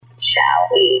Shall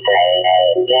we play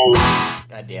a game?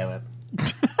 God damn it.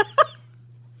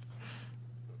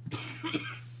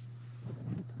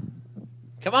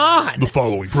 Come on! The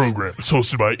following program is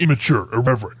hosted by immature,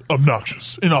 irreverent,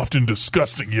 obnoxious, and often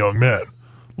disgusting young men.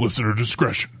 Listener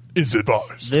discretion is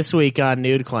advised. This week on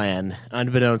Nude Clan,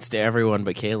 unbeknownst to everyone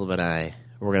but Caleb and I,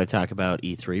 we're going to talk about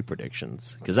E3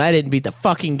 predictions. Because I didn't beat the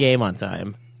fucking game on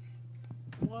time.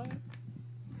 What?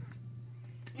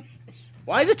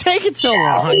 Why is it taking so Shall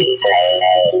long? we play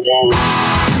a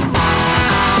game?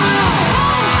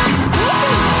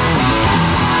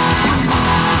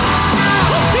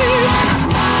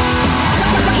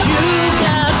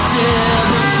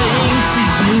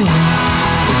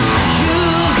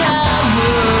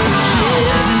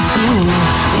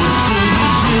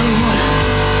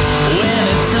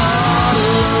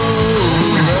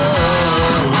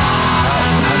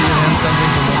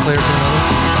 Player to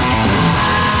another.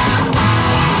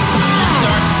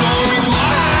 Dark soul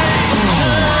light.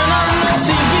 Turn on the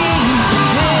TV,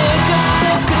 pick up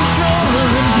the controller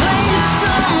and play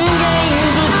some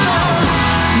games with the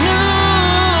new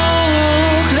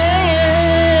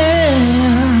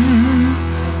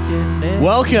clan.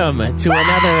 Welcome to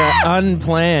another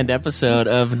unplanned episode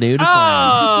of Nude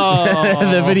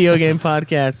Clan, the video game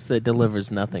podcast that delivers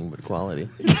nothing but quality.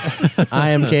 I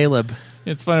am Caleb.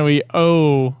 It's funny,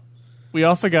 we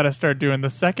also got to start doing the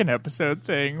second episode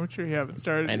thing, which we haven't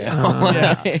started I yet. know.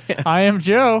 Yeah. I am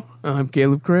Joe. I'm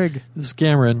Caleb Craig. This is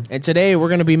Cameron. And today we're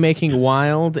going to be making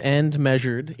wild and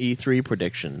measured E3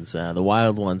 predictions. The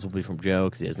wild ones will be from Joe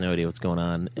because he has no idea what's going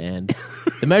on. And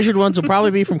the measured ones will probably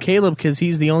be from Caleb because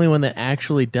he's the only one that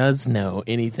actually does know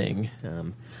anything.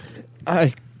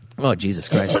 Oh, Jesus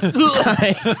Christ.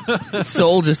 My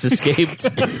soul just escaped.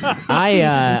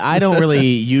 I don't really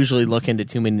usually look into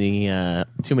too many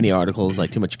articles, like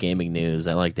too much gaming news.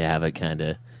 I like to have it kind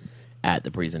of at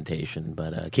the presentation.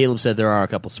 But Caleb said there are a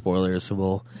couple spoilers,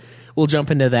 so we'll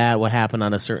jump into that. What happened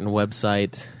on a certain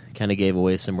website kind of gave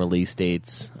away some release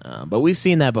dates. But we've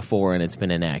seen that before, and it's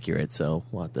been inaccurate, so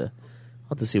we'll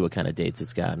have to see what kind of dates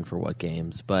it's gotten for what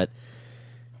games. But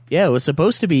yeah, it was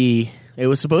supposed to be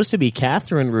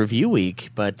Catherine review week,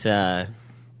 but I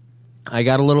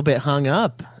got a little bit hung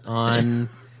up on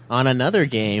another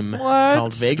game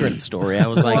called Vagrant Story. I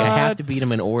was like, I have to beat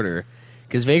him in order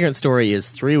because Vagrant Story is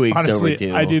 3 weeks Honestly,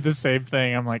 overdue. I do the same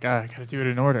thing. I'm like, I got to do it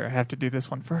in order. I have to do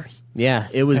this one first. Yeah,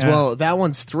 it was. Yeah. Well, that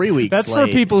one's 3 weeks. That's late.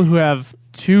 for people who have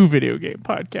 2 video game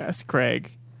podcasts,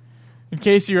 Craig. In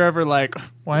case you're ever like,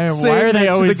 why are they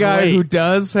always the guy late? who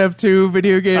does have 2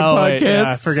 video game podcasts? Wait,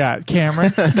 yeah, I forgot.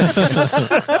 Cameron.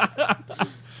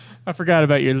 I forgot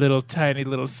about your tiny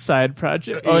little side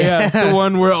project. Oh yeah, the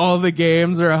one where all the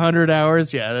games are 100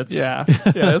 hours. Yeah, that's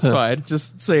that's fine.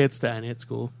 Just say it's tiny. It's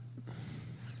cool.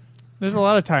 There's a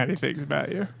lot of tiny things about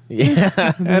you,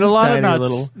 Yeah, and a lot of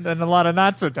tiny and a lot of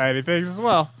not so tiny things as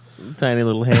well. tiny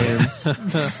little hands.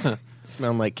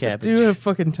 Smell like cabbage. Do have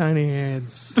fucking tiny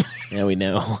hands. Yeah, we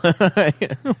know.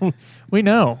 We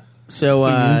know. So,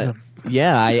 use 'em.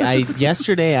 yeah, I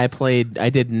yesterday I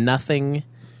did nothing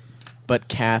but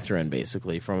Catherine,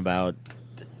 basically, from about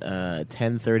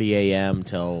 10:30 a.m.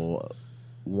 till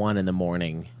 1 in the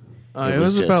morning. It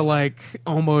was about like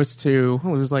almost 2. It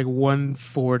was like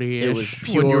 1:40. It was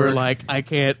when you pure- were like, I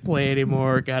can't play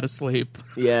anymore. Gotta sleep.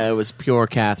 Yeah, it was pure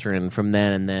Catherine from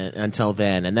then until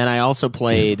then. And then I also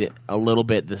played a little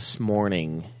bit this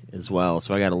morning as well,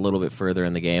 so I got a little bit further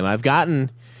in the game.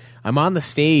 I'm on the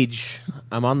stage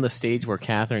where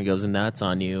Catherine goes nuts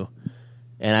on you,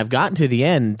 and I've gotten to the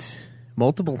end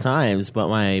multiple times, but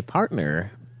my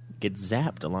partner gets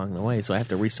zapped along the way, so I have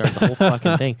to restart the whole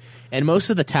fucking thing. And most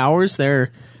of the towers,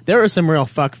 there are some real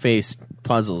fuck-faced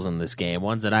puzzles in this game.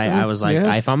 Ones that I was like,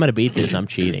 if I'm going to beat this, I'm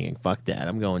cheating. Fuck that.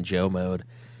 I'm going Joe mode.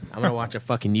 I'm going to watch a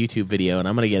fucking YouTube video, and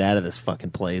I'm going to get out of this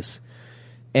fucking place.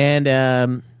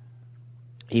 And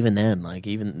even then,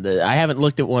 I haven't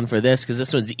looked at one for this because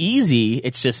this one's easy.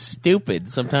 It's just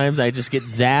stupid. Sometimes I just get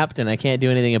zapped and I can't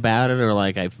do anything about it, or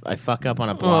like I fuck up on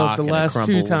a block. Well, the and it last 2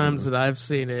 crumbles times and- that I've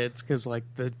seen it, it's because like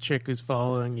the chick who's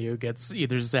following you gets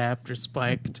either zapped or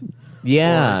spiked.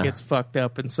 yeah, Or gets fucked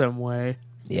up in some way.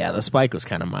 yeah. The spike was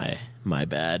kind of my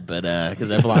bad, but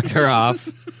because I blocked her off,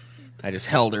 I just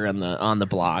held her on the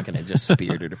block and it just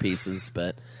speared her to pieces.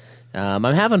 But I'm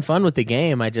having fun with the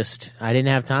game. I didn't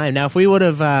have time. Now, if we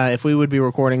would be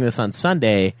recording this on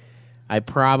Sunday, I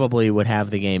probably would have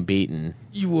the game beaten.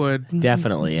 You would.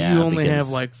 Definitely, yeah. You only because have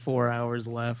like 4 hours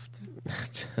left.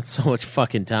 That's so much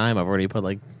fucking time. I've already put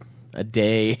like a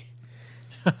day.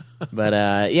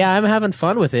 But yeah, I'm having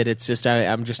fun with it. It's just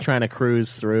I'm just trying to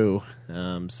cruise through.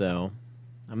 So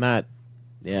I'm not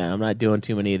Yeah, I'm not doing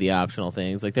too many of the optional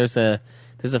things. Like there's a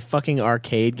fucking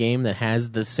arcade game that has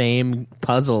the same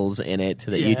puzzles in it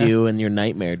that you do in your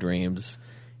nightmare dreams,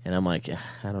 and I'm like,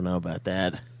 I don't know about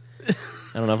that.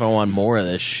 I don't know if I want more of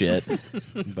this shit.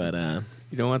 But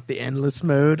you don't want the endless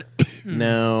mode?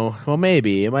 No. Well,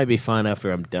 maybe it might be fun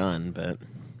after I'm done. But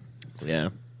yeah.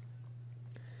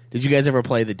 Did you guys ever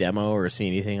play the demo or see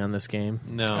anything on this game?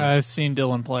 No. I've seen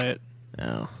Dylan play it.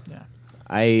 No. Yeah.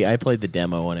 I played the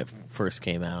demo when it first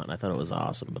came out, and I thought it was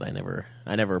awesome, but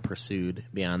I never pursued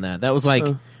beyond that. That was like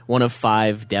one of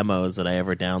 5 demos that I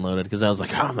ever downloaded because I was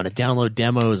like, I'm going to download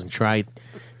demos and try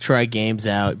games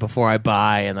out before I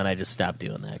buy, and then I just stopped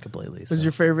doing that completely. So. Was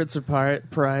your favorite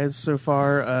surprise so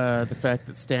far the fact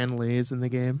that Stan Lee is in the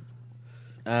game?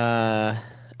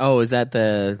 Oh, is that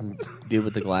the dude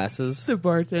with the glasses? The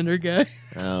bartender guy.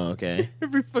 Oh, okay.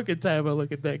 Every fucking time I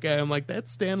look at that guy, I'm like,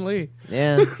 that's Stan Lee.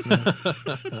 Yeah.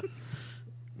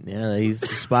 Yeah, he's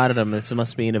spotted him. This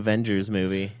must be an Avengers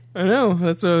movie. I know.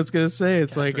 That's what I was going to say.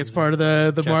 It's like it's part of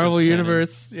the Marvel canon.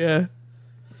 universe. Yeah.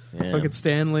 Yeah. Fucking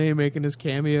Stan Lee making his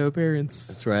cameo appearance.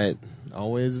 That's right.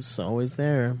 Always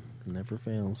there. Never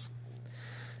fails.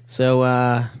 So,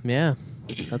 yeah.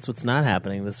 That's what's not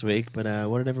happening this week. But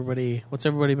what's everybody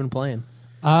been playing?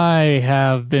 I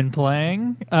have been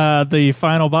playing the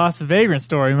final boss of Vagrant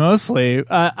Story mostly.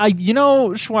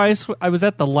 Schweiss, I was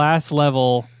at the last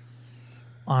level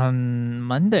on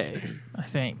Monday, I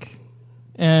think,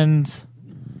 and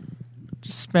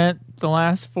just spent the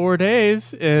last 4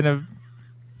 days in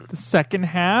the second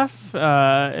half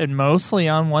and mostly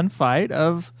on one fight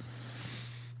of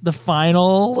the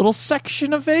final little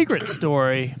section of Vagrant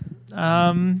Story.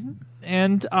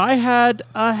 And I had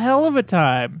a hell of a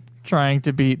time trying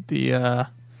to beat the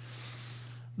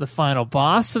final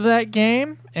boss of that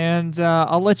game, and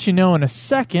I'll let you know in a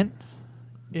second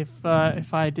if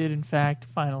I did in fact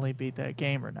finally beat that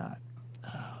game or not.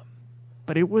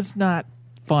 But it was not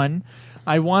fun.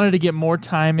 I wanted to get more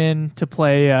time in to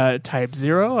play Type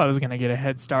 0. I was going to get a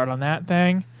head start on that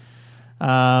thing, but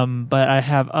I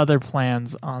have other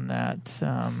plans on that.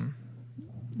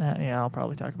 I'll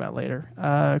probably talk about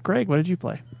later. Craig, what did you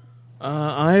play?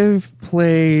 I've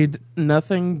played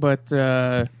nothing but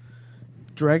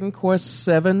Dragon Quest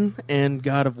VII and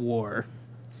God of War.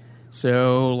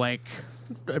 So, like,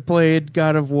 I played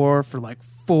God of War for like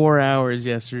 4 hours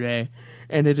yesterday,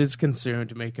 and it has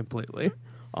consumed me completely.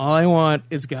 All I want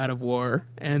is God of War,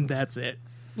 and that's it.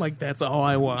 Like, that's all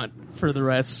I want for the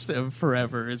rest of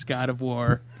forever is God of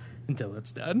War until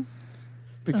it's done.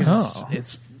 Because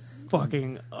it's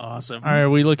fucking awesome. Are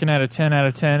we looking at a 10 out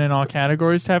of 10 in all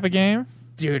categories type of game?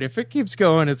 Dude, if it keeps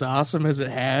going as awesome as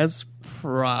it has,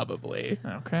 probably.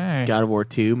 Okay. God of War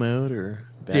 2 mode or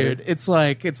better? Dude, it's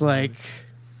like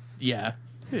yeah.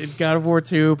 God of War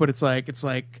 2, but it's like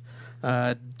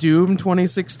Doom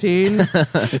 2016.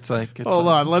 Hold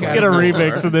on, let's get a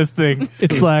remix of this thing.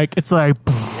 It's like That's what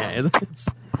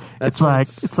it's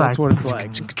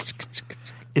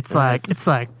like. It's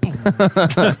like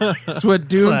It's what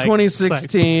Doom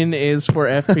 2016 is for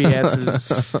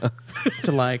FPSs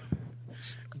to like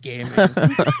gaming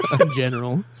in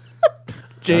general.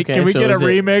 Jake, Okay, can we so get a is it-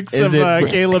 remix is of it-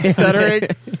 Caleb stuttering?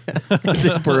 Is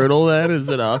it brutal then? Is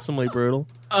it awesomely brutal?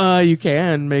 You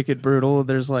can make it brutal.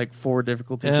 There's like 4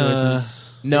 difficulty choices.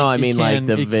 No, I mean like can-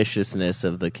 the viciousness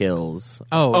of the kills.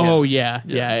 Oh yeah.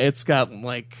 It's got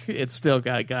like it's still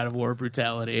got God of War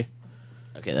brutality.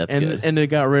 Okay, that's good. And it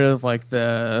got rid of like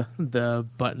the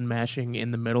button mashing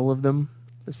in the middle of them,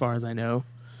 as far as I know.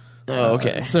 Oh,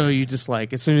 okay. So you just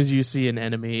like as soon as you see an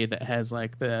enemy that has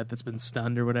like that's been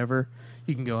stunned or whatever,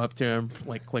 you can go up to him,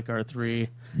 like click R3,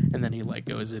 and then he like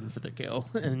goes in for the kill.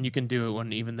 And you can do it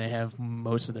when even they have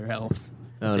most of their health.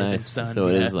 Oh, They've been nice. stunned, So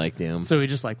it is like Doom. So he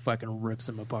just like fucking rips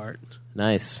them apart.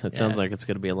 Nice. That sounds Yeah. like it's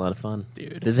going to be a lot of fun.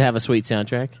 Dude. Does it have a sweet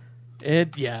soundtrack?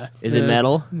 Is it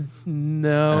metal?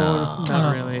 No, Oh.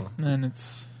 not really. And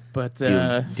it's But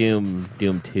Doom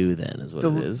 2 then is what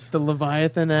it is. the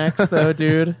Leviathan axe, though,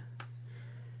 dude.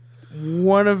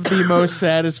 One of the most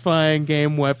satisfying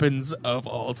game weapons of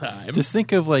all time. Just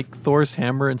think of like Thor's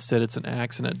hammer. Instead, it's an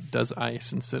axe and it does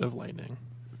ice instead of lightning.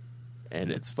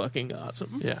 And it's fucking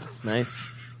awesome. Yeah. Nice.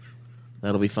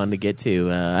 That'll be fun to get to.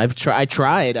 I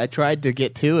tried to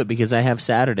get to it because I have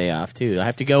Saturday off too. I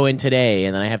have to go in today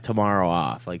and then I have tomorrow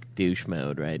off, like douche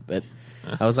mode, right? But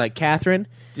I was like, Catherine,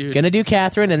 Dude. gonna do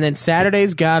Catherine, and then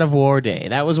Saturday's God of War Day.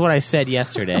 That was what I said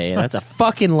yesterday. And that's a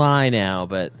fucking lie now,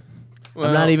 but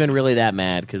I'm not even really that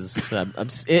mad because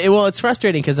it's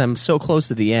frustrating because I'm so close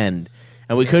to the end,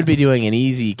 and we could be doing an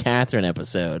easy Catherine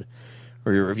episode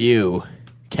where we review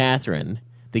Catherine,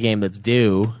 the game that's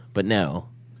due, but no.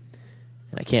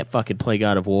 and I can't fucking play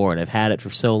God of War, and I've had it for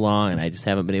so long, and I just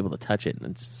haven't been able to touch it, and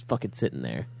I'm just fucking sitting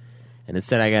there. And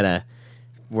instead, I gotta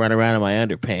run around in my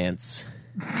underpants.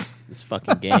 This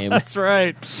fucking game. That's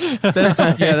right.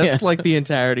 That's like the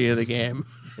entirety of the game.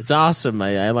 It's awesome.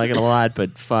 I like it a lot,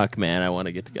 but fuck, man, I want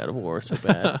to get to God of War so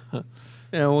bad.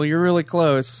 Yeah, well, you're really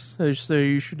close, so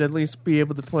you should at least be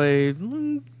able to play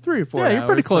 3 or 4 hours. Yeah, you're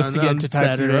pretty close on, to getting on to Type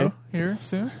Saturday. 0 here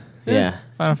soon. Yeah.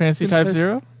 Final Fantasy Type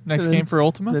 0. Next then- game for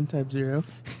Ultima. Then Type 0.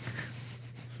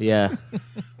 Yeah.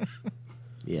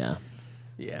 Yeah.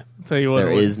 Yeah. I'll tell you what.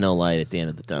 There is no light at the end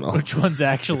of the tunnel. Which one's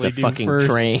actually It's a due fucking first?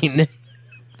 train.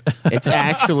 It's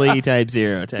actually Type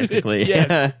 0, technically.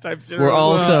 Yes, Type 0. We're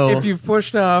also... Well, if you've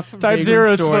pushed off Type Vagrant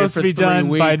 0 is Story supposed for to be 3 done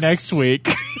by weeks- next week.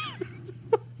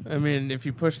 I mean, if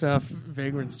you pushed off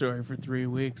Vagrant Story for 3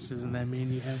 weeks, doesn't that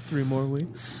mean you have 3 more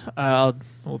weeks?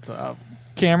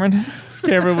 Cameron,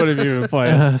 what have you been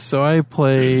playing? So I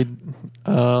played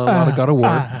a lot of God of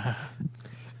War.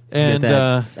 And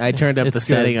I turned up it's the good.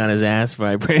 setting on his ass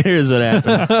vibrator is what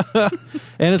happened.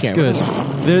 and it's Camera.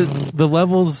 good. The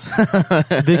levels,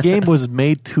 the game was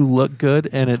made to look good,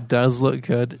 and it does look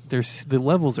good. The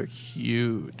levels are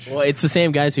huge. Well, it's the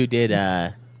same guys who did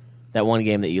that one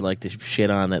game that you like to shit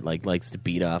on that likes to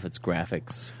beat off its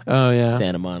graphics. Oh yeah,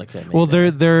 Santa Monica. made Well,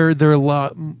 that. they're a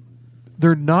lot.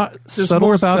 They're not There's subtle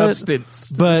more about substance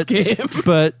to but this game.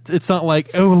 but it's not like,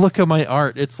 oh, look at my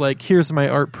art. It's like, here's my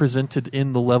art presented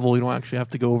in the level. You don't actually have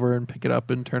to go over and pick it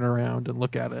up and turn around and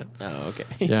look at it. Oh, okay.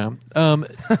 Yeah.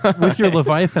 With your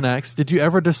Leviathan axe, did you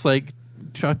ever just like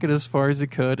chuck it as far as you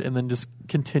could and then just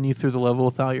continue through the level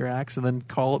without your axe and then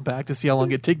call it back to see how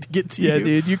long it take to get to Yeah, you?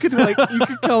 dude, you could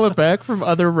call it back from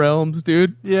other realms,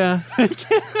 dude. Yeah.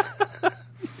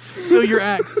 So your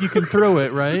axe, you can throw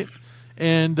it, right?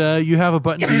 And you have a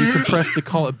button that you can press to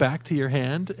call it back to your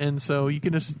hand, and so you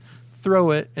can just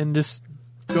throw it and just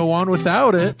go on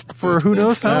without it for who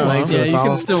knows how long. Yeah, you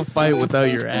can still fight without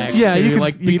your axe. Yeah, dude. you He, can-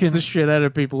 like you beats can- the shit out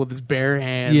of people with his bare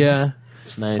hands. Yeah.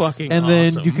 It's nice. Fucking And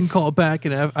awesome. then you can call it back,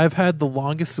 and I've had the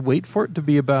longest wait for it to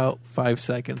be about 5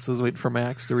 seconds. I was waiting for my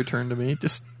axe to return to me.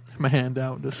 Just my hand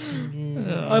out. Just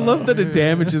I love that it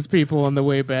damages people on the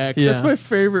way back. Yeah. That's my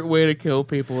favorite way to kill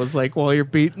people. Is like while you're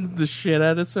beating the shit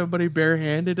out of somebody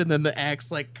barehanded, and then the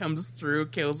axe like comes through,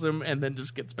 kills him, and then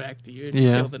just gets back to you and you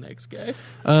Yeah. kill the next guy.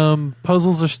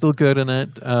 puzzles are still good in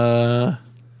it,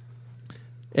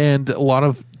 and a lot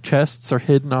of chests are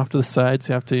hidden off to the sides.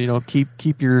 You have to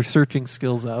keep your searching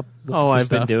skills up. All for I've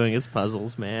been stuff. doing is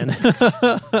puzzles, man.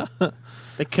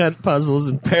 The cunt puzzles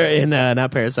and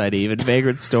not Parasite Eve, and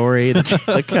Vagrant Story, the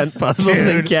cunt puzzles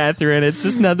and Catherine. It's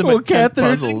just nothing but cunt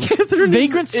puzzles.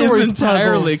 Vagrant Story is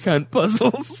entirely puzzles. cunt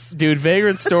puzzles. Dude,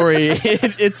 Vagrant Story,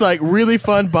 it's like really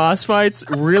fun boss fights,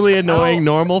 really annoying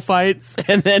normal fights,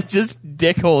 and then just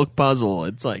dickhole puzzle.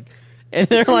 It's like, and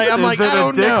they're like, I'm like, I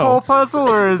don't know. puzzle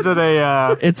or is it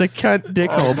a It's a cunt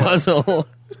dickhole puzzle.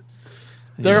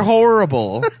 They're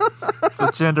horrible. it's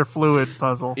a gender fluid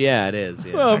puzzle? Yeah, it is.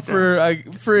 Yeah. Well,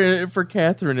 for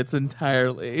Catherine, it's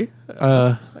entirely.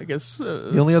 I guess.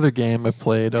 The only other game I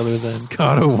played other than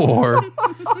God of War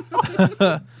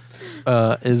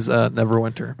is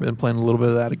Neverwinter. Been playing a little bit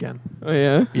of that again. Oh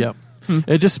yeah. Yep.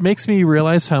 It just makes me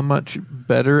realize how much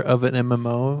better of an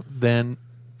MMO than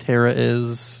Terra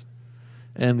is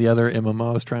and the other MMO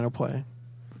I was trying to play.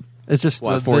 It's just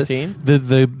What, 14?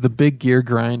 The big gear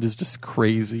grind is just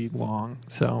crazy long.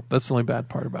 So that's the only bad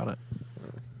part about it.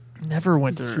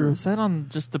 Neverwinter. Is that on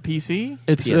just the PC?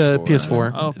 It's PS4.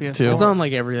 PS4. Oh, PS4. too. It's on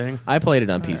like everything. I played it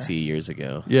on PC years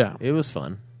ago. Yeah. It was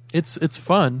fun. It's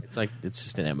fun. It's like, it's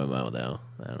just an MMO, though.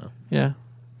 I don't know.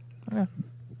 Yeah.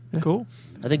 Cool.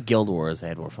 I think Guild Wars, I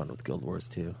had more fun with Guild Wars,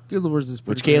 too. Guild Wars is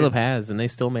Which pretty Caleb great. has, and they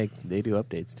do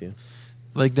updates, too.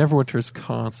 Like Neverwinter is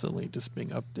constantly just being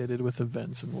updated with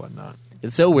events and whatnot.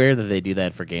 It's so weird that they do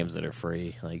that for games that are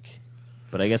free.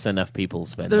 But I guess enough people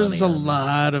spend money There's a on them.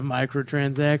 lot of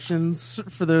microtransactions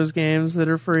for those games that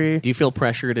are free. Do you feel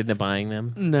pressured into buying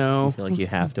them? No, You feel like you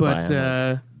have to buy but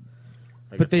them?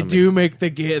 but they do make the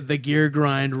gear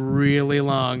grind really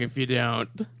long if you don't.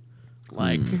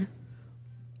 Like,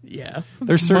 yeah,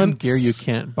 There's certain Months- gear you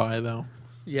can't buy though.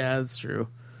 Yeah, that's true.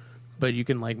 But you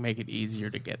can like make it easier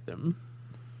to get them.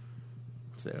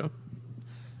 So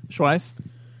Schweiss?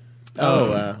 Did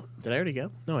I already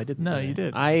go? No, I didn't. No, you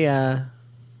did.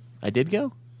 I did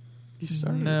go? You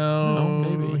started. No,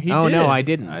 maybe. He Oh, did. no, I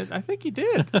didn't. I think he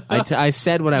did. I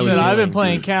said what I was But doing. I've been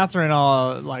playing Catherine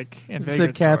all like in you Vagrant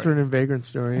said Catherine Story. and Vagrant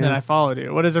Story. And then I followed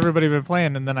you. What has everybody been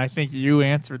playing? And then I think you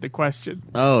answered the question.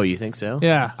 Oh, you think so?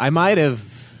 Yeah. I might have...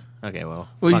 Okay, well.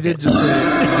 well, you fuck did it. just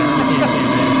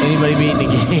say Anybody beating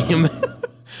the game?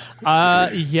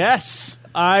 Yes.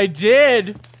 I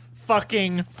did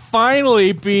fucking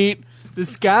finally beat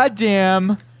this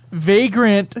goddamn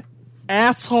vagrant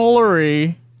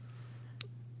assholery.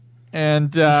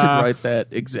 And You should write that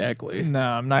exactly. no,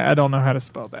 I'm not. I don't know how to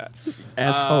spell that.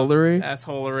 Assholery.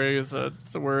 Assholery is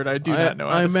it's a word I do not know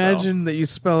how I to spell. imagine that you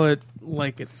spell it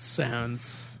like it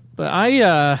sounds. But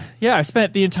I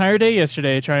spent the entire day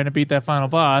yesterday trying to beat that final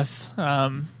boss.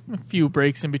 A few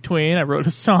breaks in between. I wrote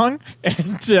a song,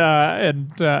 and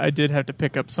I did have to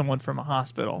pick up someone from a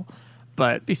hospital.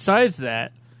 But besides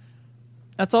that,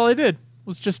 that's all I did.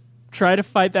 Was just try to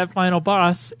fight that final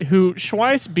boss, who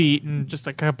Schweiss beat in just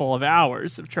a couple of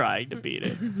hours of trying to beat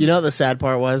it. You know what the sad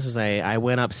part was? Is I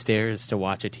went upstairs to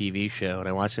watch a TV show, and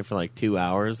I watched it for like 2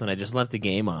 hours, and I just left the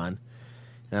game on.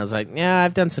 And I was like, yeah,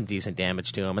 I've done some decent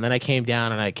damage to him. And then I came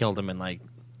down, and I killed him in like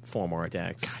 4 more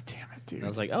attacks. God damn it, dude. And I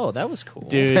was like, oh, that was cool.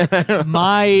 Dude,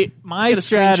 my Let's get a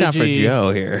strategy screenshot for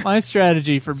Joe here. My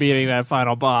strategy for beating that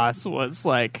final boss was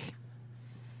like,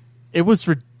 it was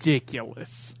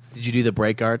ridiculous. Did you do the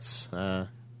break arts?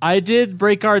 I did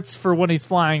break arts for when he's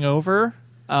flying over.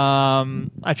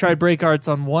 I tried break arts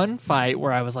on one fight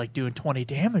where I was like doing 20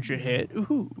 damage a hit.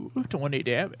 Ooh, 20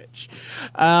 damage.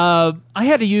 I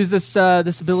had to use this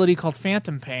ability called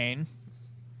Phantom Pain,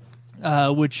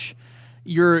 which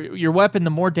your weapon, the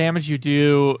more damage you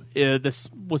do, this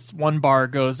one bar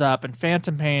goes up, and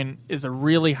Phantom Pain is a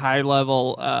really high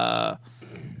level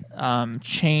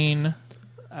chain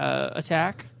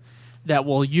attack that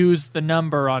will use the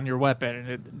number on your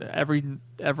weapon, and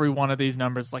every one of these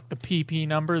numbers, like the PP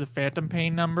number, the Phantom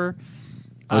Pain number.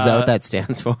 Oh, is that what that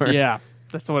stands for? Yeah,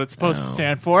 that's what it's supposed to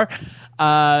stand for.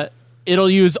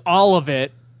 It'll use all of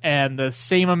it, and the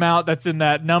same amount that's in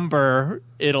that number,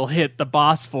 it'll hit the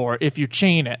boss for if you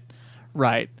chain it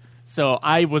right. So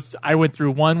I went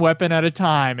through one weapon at a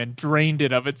time and drained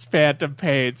it of its Phantom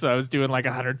Pain. So I was doing like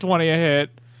 120 a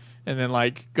hit, and then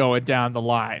like going down the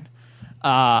line.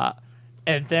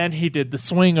 And then he did the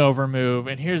swing over move.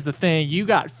 And here's the thing. You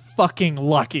got fucking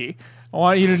lucky. I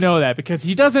want you to know that, because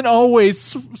he doesn't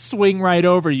always swing right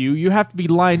over you. You have to be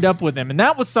lined up with him. And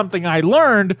that was something I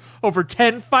learned over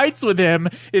 10 fights with him,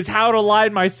 is how to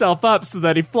line myself up so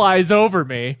that he flies over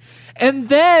me. And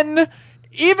then,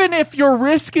 even if your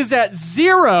risk is at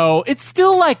 0, it's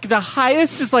still like the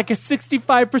highest is like a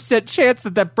 65% chance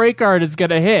that break art is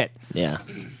going to hit. Yeah.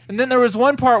 And then there was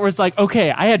one part where it's like,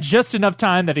 okay, I had just enough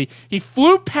time that he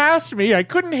flew past me. I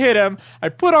couldn't hit him. I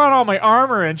put on all my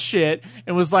armor and shit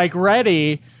and was like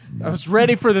ready. I was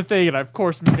ready for the thing, and I of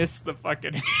course missed the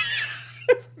fucking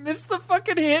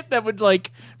hit that would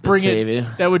like bring Save it. you.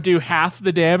 That would do half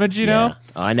the damage, you know? Yeah.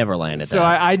 Oh, I never landed So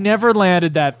that. I never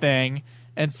landed that thing.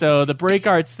 And so the break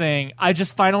arts thing, I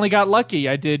just finally got lucky.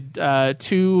 I did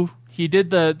 2. He did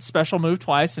the special move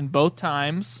twice, and both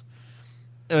times.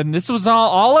 And this was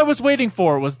all I was waiting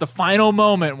for was the final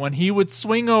moment when he would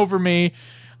swing over me.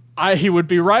 He would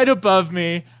be right above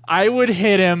me. I would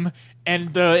hit him,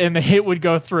 and the hit would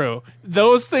go through.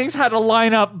 Those things had to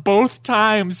line up both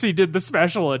times he did the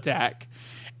special attack.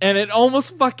 And it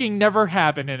almost fucking never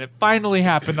happened, and it finally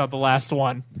happened on the last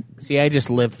one. See, I just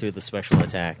lived through the special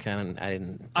attack. I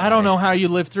didn't. I don't know how you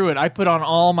lived through it. I put on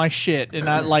all my shit, and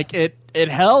I like it. It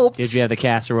helped. Did you have the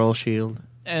casserole shield?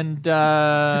 And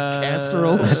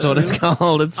Casserole? That's what it's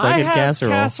called. It's I fucking had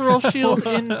casserole. shield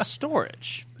in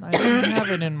storage. I didn't have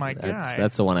it in my guy.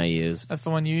 That's the one I used. That's the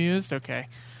one you used? Okay.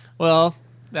 Well,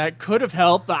 that could have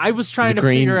helped. But I was It's trying a to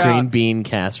green figure green out. bean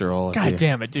casserole. God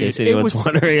damn it, dude. In case It anyone's was-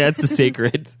 wondering, that's the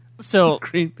secret. So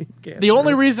Green bean casserole. the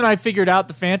only reason I figured out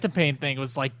the Phantom Pain thing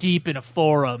was like deep in a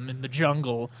forum in the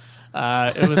jungle.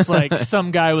 It was like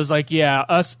some guy was like, yeah,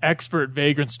 us expert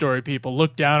vagrant story people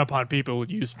look down upon people who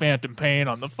use Phantom Pain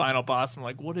on the final boss. I'm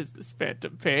like, what is this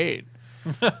Phantom Pain?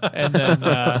 And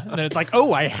then it's like,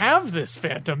 oh, I have this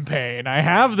Phantom Pain. I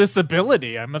have this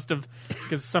ability. I must have,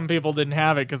 because some people didn't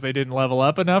have it because they didn't level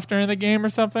up enough during the game or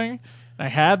something. And I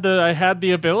had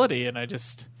the ability, and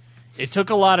it took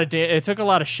a lot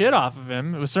of shit off of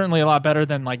him. It was certainly a lot better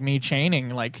than like me chaining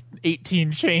like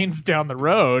 18 chains down the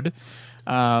road.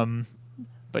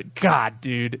 But God,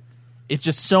 dude, it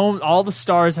just all the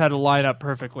stars had to line up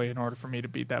perfectly in order for me to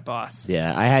beat that boss.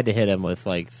 Yeah, I had to hit him with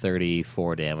like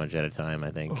 34 damage at a time,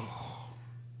 I think.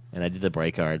 And I did the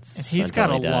break arts. And he's until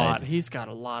got a he died. lot. He's got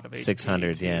a lot of HP.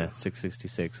 600, too. yeah,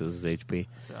 666 is his HP.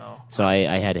 So I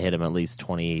had to hit him at least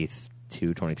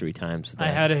 22, 23 times. with I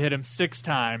that. had to hit him 6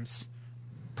 times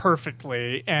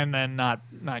perfectly, and then not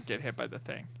get hit by the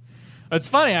thing. It's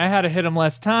funny. I had to hit him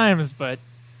less times, but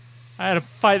I had to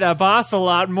fight that boss a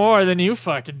lot more than you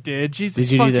fucking did. Jesus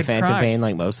Did you do the fucking Phantom Christ. Pain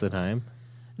like most of the time?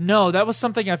 No, that was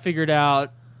something I figured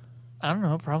out, I don't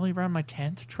know, probably around my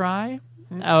 10th try.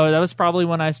 Oh, that was probably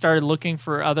when I started looking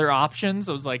for other options.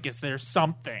 I was like, is there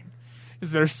something?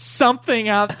 Is there something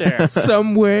out there?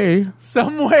 Some way.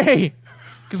 Some way.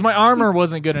 Because my armor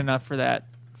wasn't good enough for that.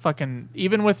 Fucking,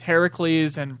 even with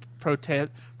Heracles and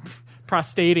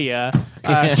Prostadia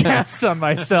cast on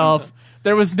myself,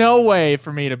 there was no way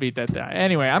for me to beat that guy.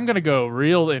 Anyway, I'm going to go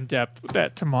real in-depth with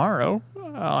that tomorrow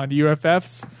on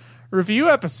UFF's review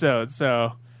episode.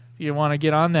 So if you want to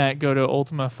get on that, go to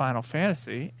Ultima Final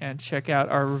Fantasy and check out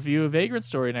our review of Vagrant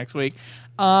Story next week.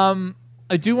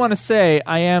 I do want to say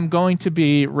I am going to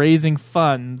be raising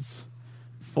funds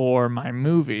for my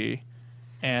movie,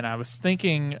 and I was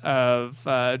thinking of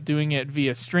doing it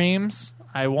via streams.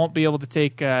 I won't be able to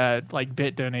take like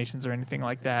bit donations or anything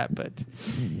like that, but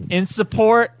in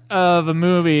support of a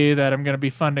movie that I'm going to be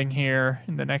funding here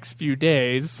in the next few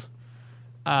days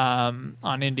on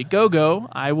Indiegogo,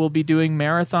 I will be doing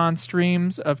marathon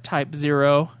streams of Type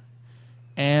 0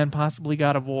 and possibly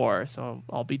God of War. So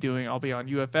I'll be on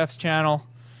UFF's channel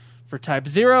for Type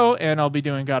 0, and I'll be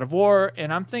doing God of War,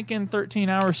 and I'm thinking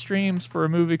 13-hour streams for a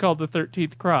movie called The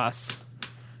 13th Cross.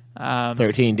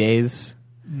 13 days?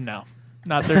 No.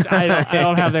 Not 13. I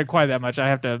don't have that quite that much. I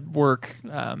have to work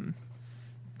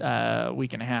a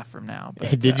week and a half from now.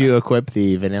 But, Did you equip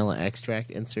the vanilla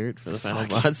extract insert for the final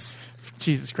boss?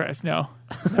 Jesus Christ, no.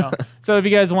 So if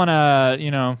you guys want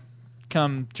to,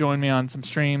 come join me on some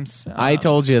streams. I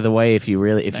told you the way. If you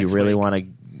really week. want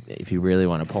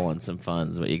to pull in some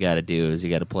funds, what you got to do is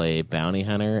you got to play Bounty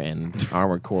Hunter and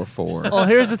Armored Core 4. Well,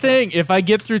 here's the thing: if I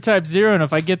get through Type 0 and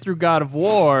if I get through God of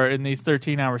War in these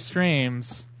 13-hour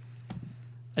streams,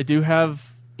 I do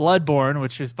have Bloodborne,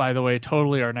 which is, by the way,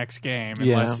 totally our next game,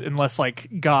 unless like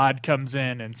God comes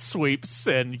in and sweeps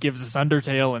and gives us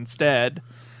Undertale instead.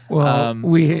 Well,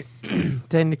 we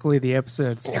technically the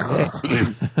episode's today.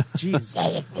 Jeez,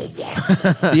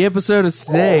 the episode is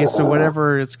today, so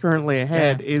whatever is currently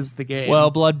ahead is the game.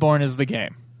 Well, Bloodborne is the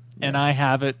game, and I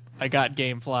have it. I got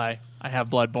GameFly. I have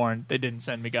Bloodborne. They didn't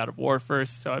send me God of War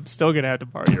first, so I'm still gonna have to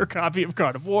borrow your copy of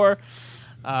God of War.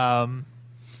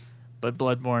 But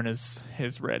Bloodborne is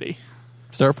ready.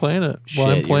 Start playing it. Shit,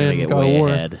 I'm playing you're God gonna of get way War.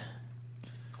 ahead.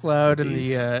 Cloud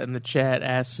in the chat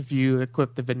asks if you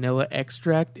equip the vanilla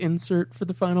extract insert for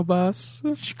the final boss.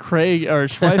 Craig or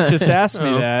Schweiss just asked me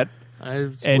Oh. that,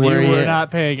 And and you were not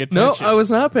paying attention. No, I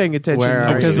was not paying attention Where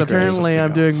are because you? apparently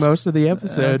I'm doing most of the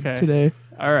episode Okay. today.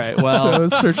 All right. So I Well,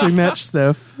 was searching that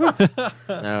stuff.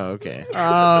 Oh, okay.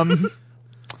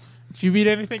 did you beat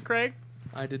anything, Craig?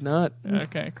 I did not.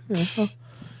 Okay.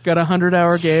 Got a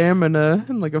 100-hour game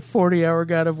and like a 40-hour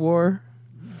God of War.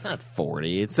 It's not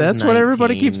 40. It's That's what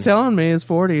everybody keeps telling me is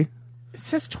 40. It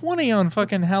says 20 on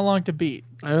fucking how long to beat.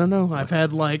 I don't know. I've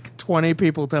had like 20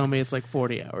 people tell me it's like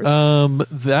 40 hours.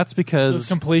 That's Is because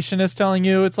completionist telling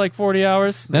you it's like 40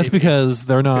 hours? that's Maybe. because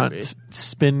they're not be.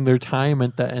 spending their time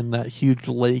at that in that huge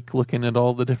lake looking at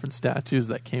all the different statues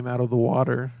that came out of the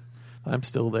water. I'm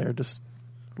still there, just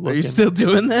looking. Are you still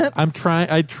doing that? I'm trying.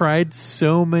 I tried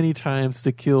so many times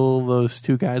to kill those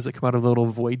two guys that come out of the little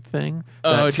void thing.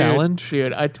 That challenge.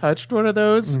 Dude, I touched one of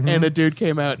those and a dude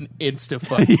came out and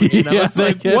insta-fucked me. And I was they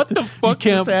like, can't- what the fuck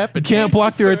just You happened? can't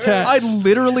block their attacks. I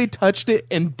literally touched it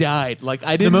and died. Like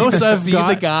I didn't most even I've see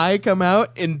got- the guy come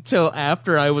out until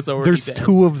after I was already There's dead.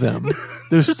 two of them.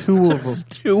 There's two of them.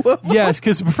 Two of them? Yes,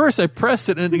 because first I pressed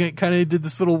it and it kind of did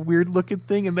this little weird looking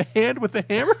thing, and the hand with the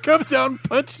hammer comes out and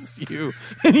punches you,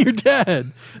 and you're dead.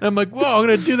 And I'm like, whoa, I'm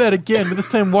going to do that again, but this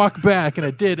time walk back, and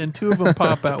I did, and two of them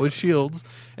pop out with shields,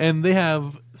 and they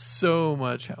have so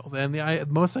much health. And the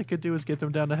most I could do is get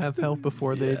them down to half health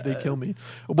before they kill me.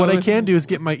 What I can do is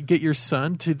get your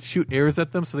son to shoot arrows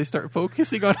at them so they start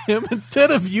focusing on him instead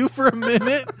of you for a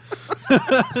minute.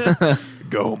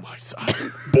 Go, my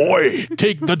son. Boy,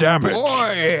 take the damage.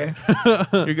 Boy!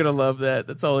 You're gonna love that.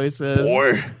 That's all he says.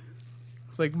 Boy.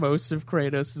 It's like most of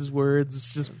Kratos' words.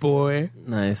 It's just boy.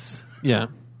 Nice. Yeah.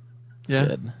 Yeah.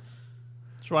 Good.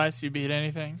 Schweiss, you beat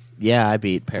anything? Yeah, I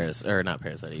beat Parasite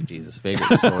Eve. Jesus,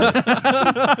 Vagrant Story.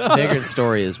 Vagrant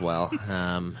Story as well.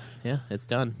 Yeah, it's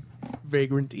done.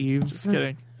 Vagrant Eve. Just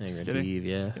kidding. Vagrant Just kidding. Eve,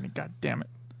 yeah. Just kidding. God damn it.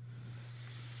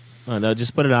 Oh no,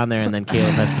 just put it on there, and then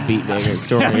Caleb has to beat Vagrant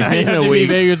Story I in have a to beat week.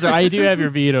 Vegas. I do have your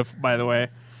Vita, by the way.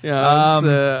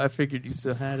 Yeah, I figured you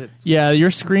still had it. Yeah, your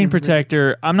screen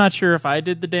protector. I'm not sure if I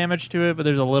did the damage to it, but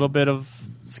there's a little bit of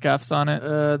scuffs on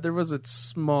it. There was a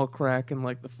small crack in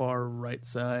like the far right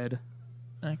side.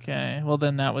 Okay, well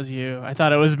then that was you. I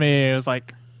thought it was me. It was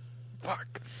like,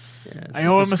 fuck. Yeah, it's I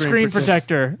just owe a him a screen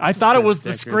protector. I thought it was the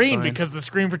protector, it's screen fine. because the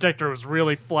screen protector was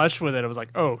really flush with it. I was like,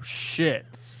 oh shit.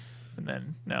 And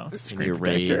then, no, it's a In screen your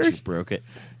protector. rage, you broke it.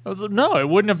 I was like, no, it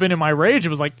wouldn't have been in my rage. It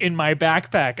was like in my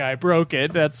backpack. I broke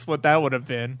it. That's what that would have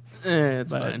been.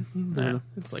 It's But, fine. nah.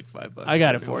 It's like $5. I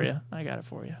got it for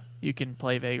you. You can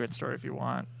play Vagrant Story if you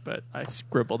want, but I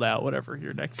scribbled out whatever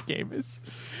your next game is.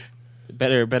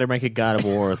 Better make a God of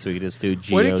War so we can just do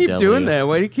GOW. Why do you keep doing that?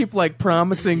 Why do you keep like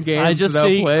promising games I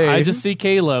just see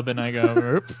Caleb and I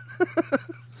go, oops.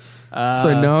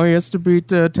 So now he has to beat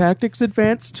Tactics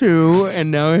Advance 2, and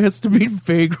now he has to beat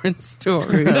Vagrant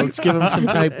Story. Let's give him some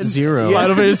Type 0.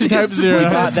 Final Fantasy Type 0.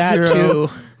 got that too.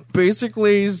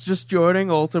 Basically, he's just joining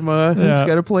Ultima. Yeah. He's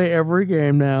got to play every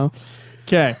game now.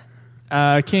 Okay.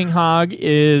 King Hog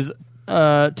is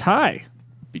a tie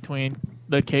between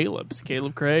the Calebs,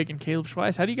 Caleb Craig and Caleb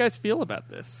Schweiss. How do you guys feel about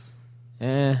this?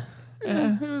 It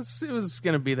was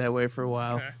going to be that way for a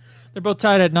while. Okay. They're both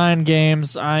tied at 9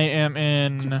 games. I am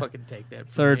in Fucking take that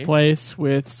from third me. place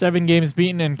with 7 games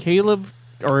beaten, and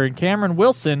Cameron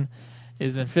Wilson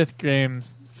is in fifth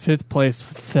place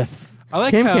with 5th. I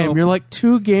like Cam, you're like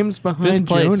 2 games behind Fifth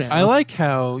place. Joe now. I like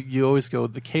how you always go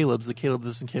the Caleb's, the Caleb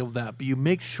this and Caleb that, but you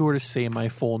make sure to say my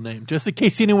full name just in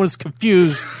case anyone's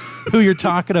confused who you're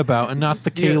talking about and not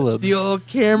the Caleb's. The old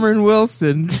Cameron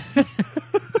Wilson.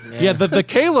 Yeah, the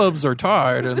Caleb's are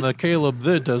tired, and the Caleb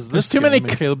that does this. There's too many game,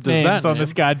 and Caleb does names that on name.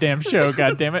 this goddamn show.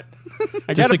 God damn it!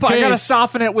 I Just gotta in case.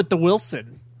 soften it with the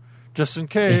Wilson. Just in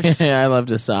case. I love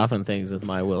to soften things with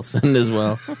my Wilson as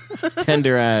well.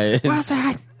 Tender eyes. What's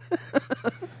that?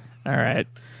 All right,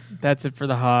 that's it for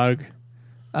the Hog.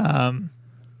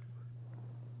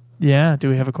 Yeah. Do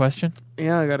we have a question?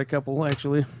 Yeah, I got a couple,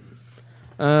 actually.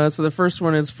 So the first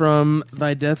one is from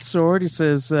Thy Death Sword. He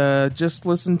says, just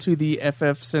listened to the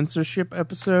FF censorship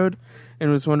episode and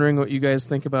was wondering what you guys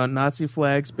think about Nazi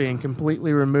flags being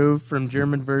completely removed from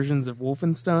German versions of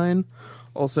Wolfenstein.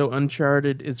 Also,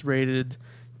 Uncharted is rated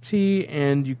T,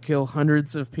 and you kill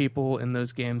hundreds of people in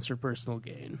those games for personal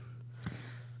gain.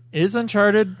 Is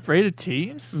Uncharted rated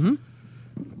T? Mm-hmm.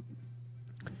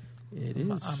 It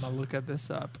is. I'm gonna look at this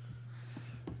up.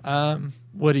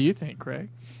 What do you think, Craig?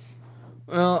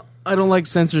 Well, I don't like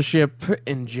censorship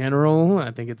in general.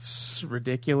 I think it's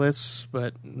ridiculous,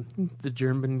 but the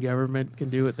German government can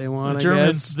do what they want, I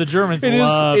guess. The Germans It is-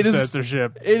 love it is-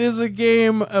 censorship. It is a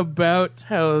game about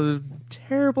how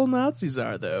terrible Nazis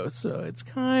are, though, so it's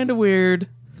kind of weird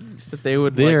that they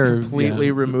would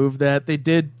completely remove that. They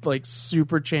did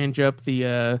super change up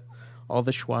the all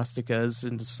the swastikas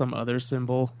into some other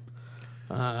symbol,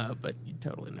 but you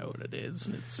totally know what it is,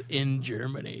 and it's in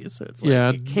Germany, so it's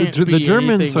it can't the be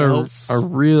Germans anything else. are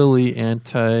really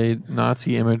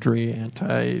anti-Nazi imagery,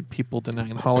 anti-people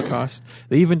denying the Holocaust.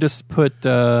 They even just put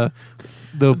They're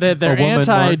a woman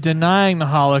anti-denying the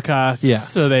Holocaust,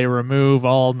 Yes. so they remove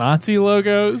all Nazi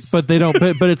logos. but they don't.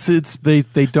 But it's they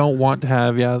don't want to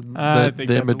have I the think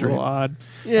that's imagery. a little odd.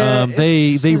 Yeah,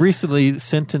 They it's- recently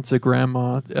sentenced a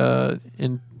grandma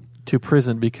into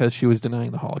prison because she was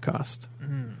denying the Holocaust.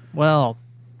 Well,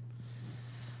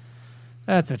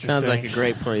 that's interesting. Sounds like a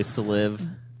great place to live.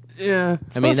 Yeah,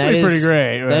 I mean, supposed to that be is pretty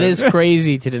great, That but- is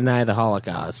crazy to deny the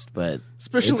Holocaust, but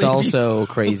Especially it's if also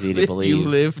crazy to if believe. you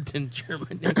lived in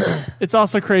Germany. It's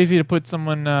also crazy to put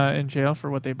someone in jail for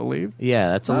what they believe.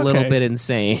 Yeah, that's a little Okay. bit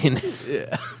insane.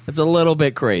 It's a little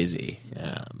bit crazy.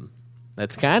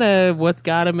 That's kind of what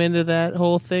got him into that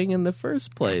whole thing in the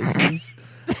first place. He's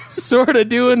sort of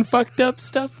doing fucked up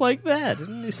stuff like that,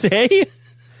 didn't you say?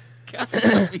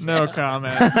 No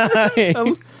comment.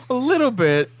 a little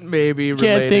bit, maybe. Can't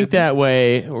related. think that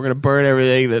way. We're gonna burn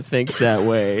everything that thinks that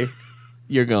way.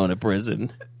 You're going to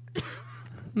prison.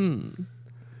 Yeah,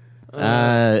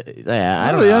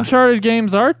 I don't the know. Uncharted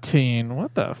games are teen.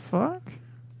 What the fuck?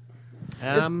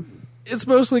 It's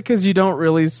mostly because you don't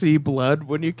really see blood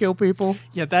when you kill people.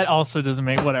 Yeah, that also doesn't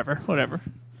make whatever.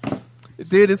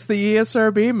 Dude, it's the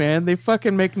ESRB, man. They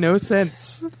fucking make no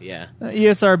sense. Yeah.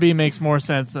 ESRB makes more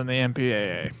sense than the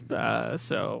MPAA.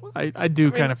 So I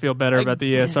do kind of feel better about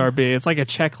the ESRB. It's like a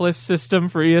checklist system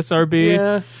for ESRB.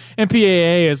 Yeah.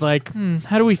 MPAA is like,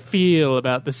 how do we feel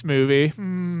about this movie?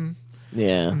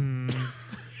 Yeah.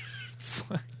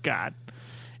 God,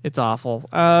 it's awful.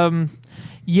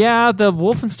 Yeah, the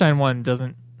Wolfenstein one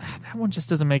doesn't. That one just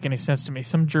doesn't make any sense to me.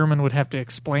 Some German would have to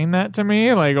explain that to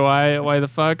me. Like, why the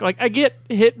fuck? Like, I get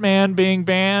Hitman being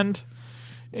banned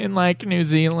in New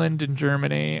Zealand and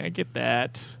Germany. I get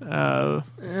that. I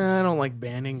don't like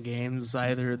banning games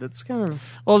either. That's kind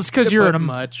of Well, it's because you're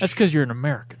much. That's because you're an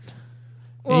American.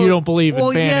 And you don't believe in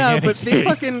banning yeah, any but they game.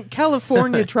 fucking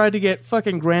California tried to get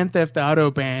fucking Grand Theft Auto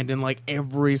banned in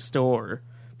every store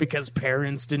because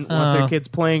parents didn't want their kids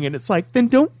playing it. It's like, then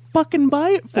don't fucking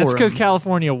buy it for That's because them.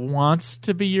 California wants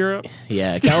to be Europe.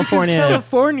 Yeah, Because California.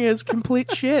 California is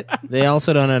complete shit. They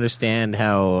also don't understand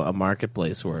how a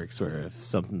marketplace works, where if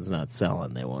something's not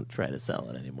selling, they won't try to sell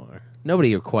it anymore.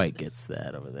 Nobody quite gets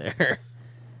that over there.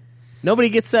 Nobody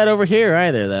gets that over here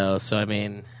either, though. So, I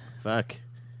mean, fuck.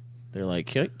 They're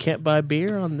like, can't buy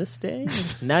beer on this day?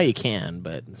 Now you can,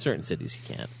 but in certain cities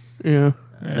you can't. Yeah.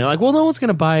 And they're like, well, no one's going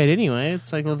to buy it anyway.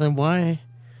 It's like, well, then why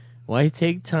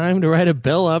take time to write a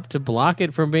bill up to block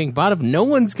it from being bought if no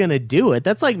one's going to do it?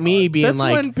 That's like me being That's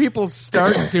like... when people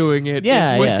start doing it.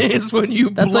 Yeah, It's when you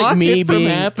That's block like me it from being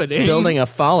happening. building a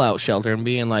fallout shelter and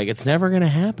being like, it's never going to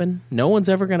happen. No one's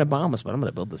ever going to bomb us, but I'm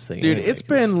going to build this thing. Dude, anyway, it's 'cause-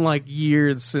 been like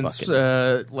years since,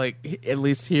 Fucking- like at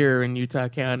least here in Utah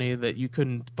County, that you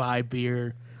couldn't buy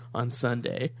beer on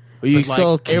Sunday. Well, you But, like,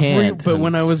 still can't. but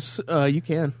when I was, you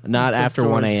can Not In some after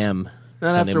 1 stores. a.m. Not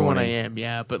Sunday after 1 morning. a.m.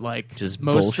 Yeah, but like Just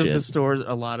most of the bullshit. stores,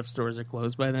 a lot of stores are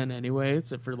closed by then anyway,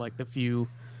 except for like the few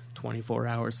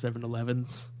 24-hour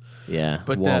 7-Elevens. Yeah,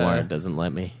 But, Walmart doesn't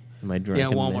let me. My Yeah,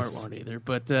 Walmart won't either.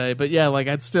 But yeah, like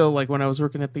I'd still like when I was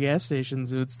working at the gas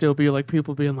stations, it would still be like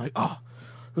people being like, "Oh,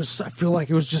 I feel like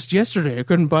it was just yesterday. I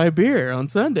couldn't buy beer on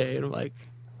Sunday," and I'm like,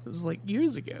 it was like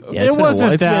years ago. Yeah, It it's been a wasn't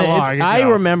while. It's that been- long ago. I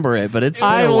remember it, but it's been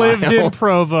I a lived while. in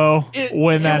Provo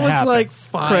when that it was happened. like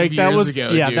 5 Craig, that years was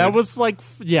ago. yeah, dude. that was like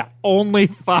only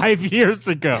 5 years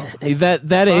ago. Hey, that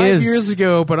 5 is years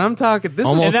ago. But I'm talking. This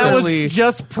Almost is And that was only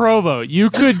just Provo. You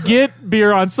could get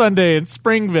beer on Sunday in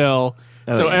Springville,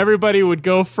 so yeah. everybody would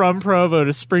go from Provo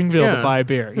to Springville to buy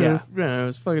beer. Yeah. it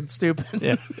was fucking stupid.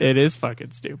 Yeah, it is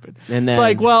fucking stupid. And It's then-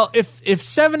 like, well, if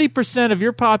 70% of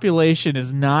your population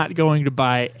is not going to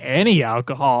buy any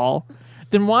alcohol,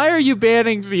 then why are you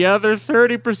banning the other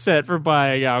 30% for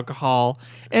buying alcohol?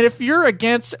 And if you're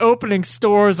against opening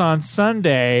stores on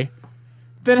Sunday,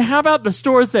 then how about the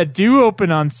stores that do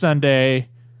open on Sunday?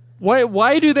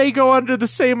 Why do they go under the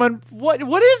same? What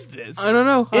is this? I don't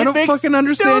know. I It don't makes fucking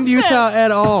understand no Utah sense.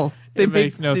 at all. They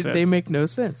makes no they, sense. They make no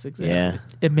sense. Exactly. yeah.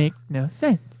 It makes no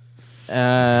sense.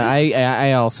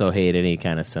 I also hate any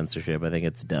kind of censorship. I think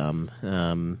it's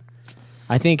dumb.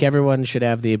 I think everyone should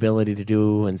have the ability to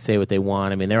do and say what they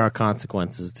want. I mean, there are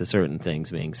consequences to certain things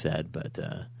being said, but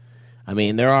I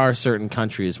mean, there are certain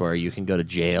countries where you can go to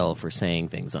jail for saying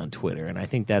things on Twitter, and I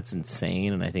think that's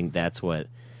insane, and I think that's what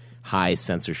high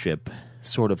censorship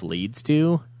sort of leads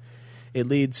to. It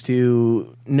leads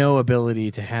to no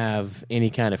ability to have any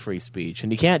kind of free speech.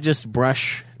 And you can't just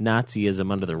brush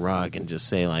Nazism under the rug and just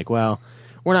say, like, well,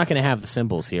 we're not going to have the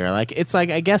symbols here. Like, it's like,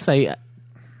 I guess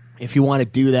if you want to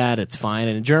do that, it's fine.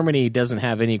 And Germany doesn't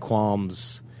have any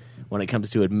qualms when it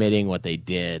comes to admitting what they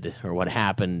did or what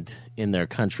happened in their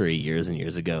country years and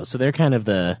years ago. So they're kind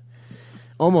of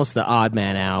almost the odd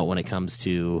man out when it comes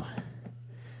to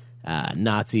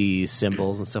Nazi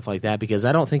symbols and stuff like that, because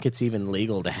I don't think it's even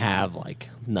legal to have like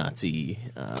Nazi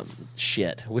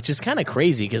shit, which is kind of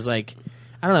crazy because, like,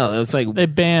 I don't know, it's like They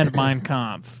banned Mein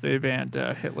Kampf. They banned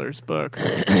Hitler's book.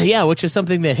 yeah, which is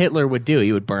something that Hitler would do.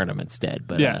 He would burn them instead.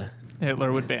 But Yeah,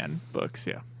 Hitler would ban books.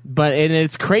 Yeah. and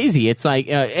it's crazy. It's like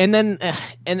and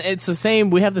it's the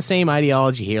same. We have the same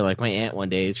ideology here. Like my aunt one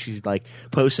day, she's like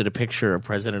posted a picture of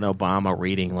President Obama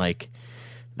reading like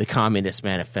the Communist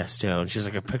Manifesto, and she's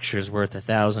like, a picture's worth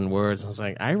 1,000 words. I was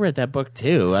like, I read that book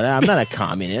too. I'm not a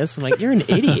communist. I'm like, you're an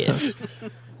idiot.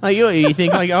 Like you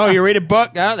think like, oh, you read a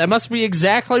book, that must be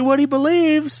exactly what he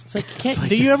believes. It's like,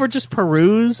 do you ever just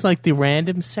peruse like the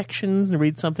random sections and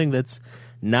read something that's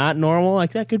not normal?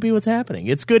 Like that could be what's happening.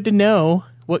 It's good to know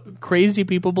what crazy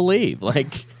people believe.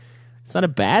 Like it's not a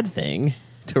bad thing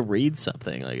to read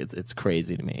something. Like it's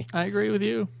crazy to me. I agree with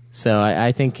you. So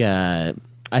I think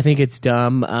it's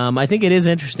dumb. I think it is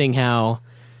interesting how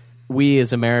we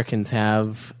as Americans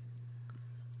have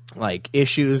like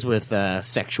issues with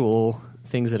sexual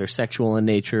things that are sexual in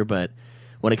nature, but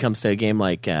when it comes to a game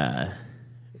like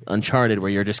Uncharted, where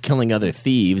you're just killing other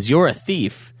thieves, you're a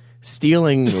thief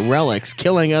stealing relics,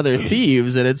 killing other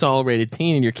thieves, and it's all rated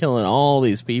teen, and you're killing all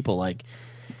these people. Like,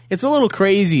 it's a little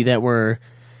crazy that we're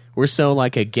so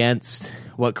like against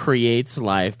what creates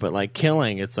life, but like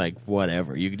killing, it's like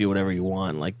whatever, you can do whatever you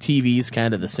want. Like TV's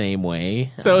kind of the same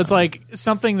way. So it's like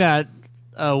something that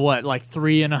like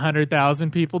 3 in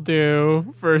 100,000 people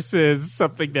do versus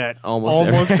something that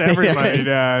Almost everybody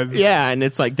does. Yeah, and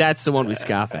it's like that's the one we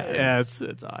scoff at. Yeah, it's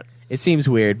odd. It seems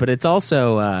weird, but it's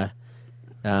also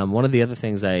one of the other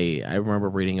things I remember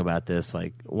reading about this.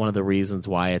 Like one of the reasons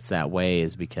why it's that way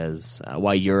is because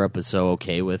why Europe is so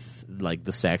okay with like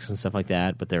the sex and stuff like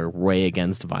that, but they're way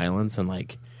against violence, and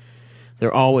like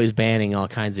they're always banning all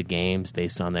kinds of games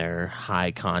based on their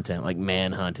high content. Like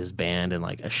Manhunt is banned in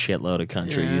like a shitload of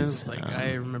countries. Yeah, it's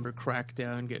I remember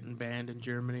Crackdown getting banned in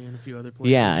Germany and a few other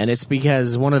places. Yeah, and it's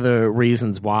because one of the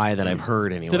reasons why that I've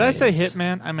heard anyway. Did I say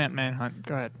Hitman? I meant Manhunt.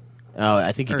 Go ahead. Oh,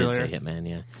 I think you did Earlier. say Hitman.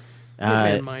 Yeah,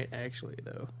 Hitman might actually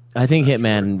though. I think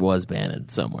Hitman was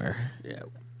banned somewhere. Yeah.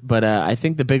 But I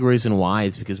think the big reason why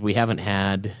is because we haven't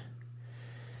had.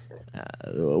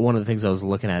 One of the things I was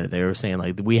looking at it, they were saying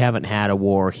like we haven't had a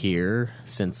war here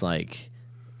since like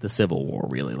the Civil War,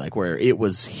 really, like where it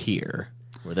was here,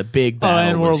 where the big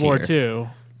battle and was World here. War II.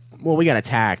 Well, we got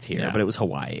attacked here, Yeah. but it was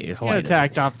Hawaii. Got Hawaii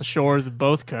attacked off the shores of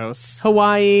both coasts.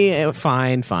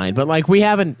 Fine, but like we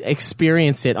haven't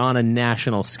experienced it on a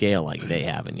national scale like they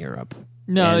have in Europe.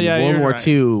 No, And yeah, World you're War right.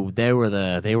 II, they were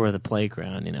the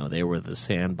playground. You know, they were the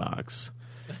sandbox.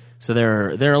 So they're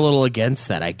a little against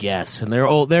that, I guess. And they're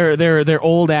old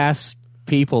ass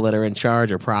people that are in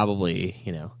charge are probably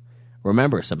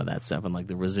remember some of that stuff and like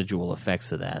the residual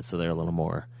effects of that. So they're a little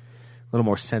more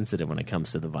sensitive when it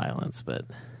comes to the violence. But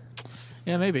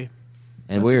Yeah, maybe.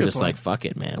 and That's we a were good just point. like fuck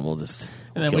it, man. We'll just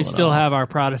And then kill we it still all. have our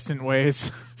Protestant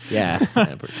ways. yeah.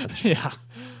 Pretty much. Yeah.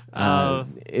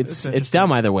 It's interesting.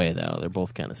 dumb either way though. They're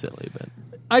both kind of silly, but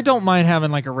I don't mind having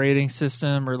like a rating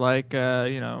system or like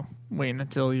waiting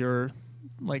until you're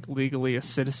like legally a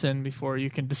citizen before you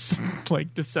can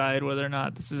decide whether or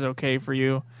not this is okay for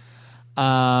you.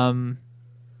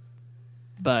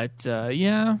 But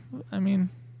yeah, I mean,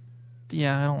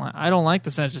 yeah, I don't like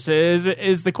the censorship.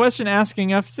 Is the question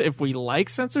asking us if we like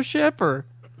censorship or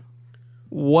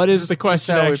what is the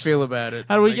question? Just how we actually? feel about it.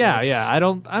 How do we? I Yeah, guess. yeah. I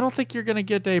don't think you're gonna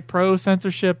get a pro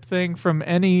censorship thing from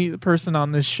any person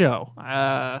on this show.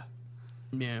 Yeah.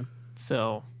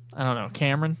 So I don't know,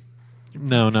 Cameron.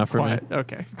 No, not for me. Quiet.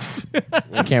 Okay.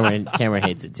 Cameron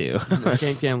hates it too.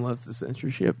 Cam loves the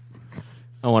censorship.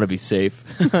 I want to be safe.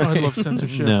 I love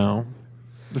censorship. No.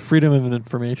 The freedom of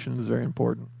information is very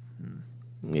important.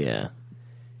 Yeah.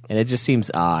 And it just seems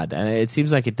odd. And it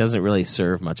seems like it doesn't really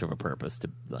serve much of a purpose to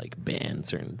like ban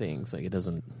certain things. Like it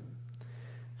doesn't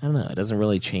I don't know, it doesn't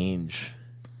really change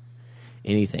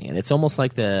anything. And it's almost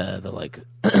like the like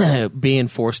being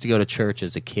forced to go to church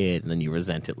as a kid and then you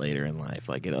resent it later in life.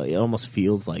 Like it almost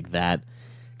feels like that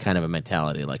kind of a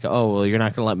mentality. Like, oh well, you're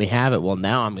not gonna let me have it. Well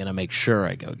now I'm gonna make sure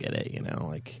I go get it,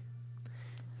 like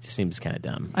it just seems kinda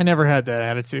dumb. I never had that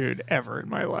attitude ever in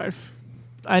my life.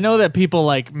 I know that people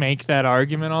like make that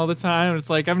argument all the time. It's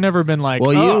like I've never been like,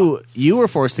 Well, oh, you were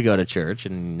forced to go to church,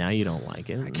 and now you don't like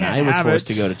it. I can't was have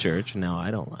forced it. to go to church, and now I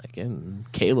don't like it. And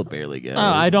Caleb barely goes.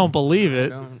 I don't believe it.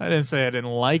 don't. I didn't say I didn't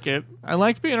like it. I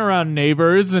liked being around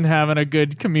neighbors and having a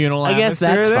good communal I guess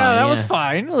atmosphere. that's Yeah, fine, that was yeah.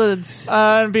 fine. Well, it's,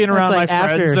 And being around like my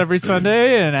friends after- every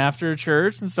Sunday and after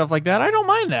church and stuff like that. I don't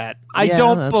mind that. I Yeah,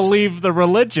 don't that's- believe the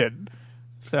religion.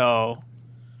 So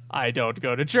I don't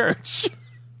go to church.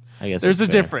 I guess There's a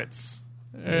that's fair. difference.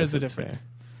 There's a that's difference.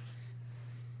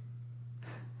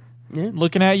 Yeah.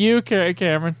 Looking at you,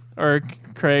 Cameron. Or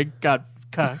Craig. God.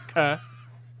 Okay.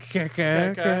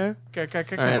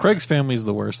 Craig's family's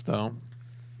the worst, though,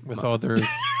 with all their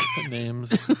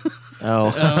names. Oh,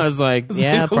 I was like,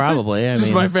 yeah, probably. I Just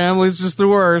mean, my family's just the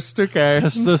worst. Okay,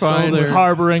 Just it's this fine. older-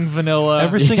 Harboring vanilla.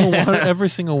 Every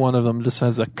single one of them just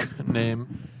has a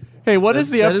name. Hey, what is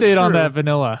the That is update on true. that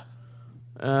vanilla?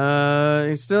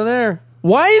 He's still there.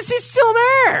 Why is he still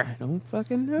there? Don't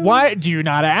fucking know. Why do you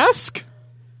not ask?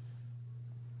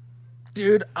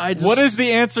 dude? I just, What is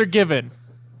the answer given?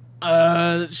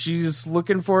 She's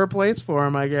looking for a place for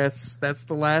him. I guess that's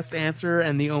the last answer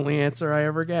and the only answer I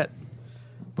ever get.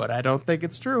 But I don't think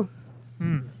it's true.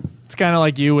 It's kind of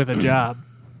like you with a job.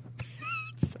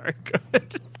 Sorry, go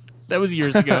ahead. That was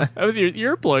years ago. That was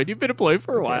you're employed. You've been employed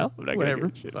for a while. I'm not gonna Whatever.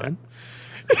 give a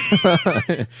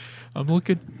shit. Fine. I'm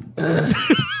looking.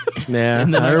 yeah,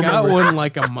 And then I got remember. one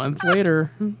like a month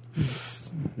later.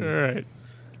 All right.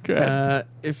 Go ahead.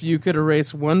 If you could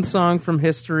erase one song from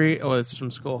history, oh, it's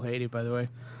from Skull Haiti, by the way.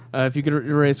 If you could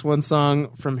erase one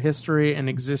song from history and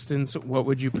existence, what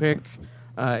would you pick?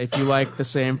 If you like the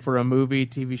same for a movie,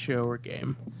 TV show, or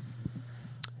game.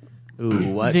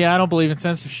 Ooh, what? See, I don't believe in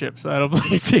censorship, so I don't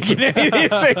believe taking any of these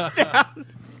things down.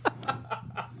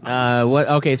 What?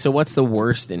 Okay, so what's the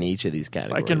worst in each of these I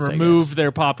categories? can guess? remove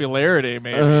their popularity,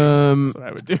 maybe. That's what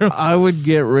I would do. I would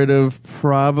get rid of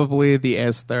probably the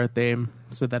S-Star theme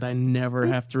so that I never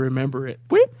have to remember it.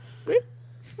 Whip, whip.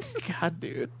 God,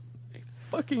 dude. I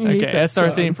fucking hate Okay, that that's our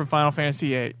song. theme from Final Fantasy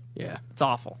VIII. Yeah. It's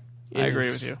awful. I It agree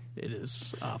is- with you. It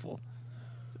is awful.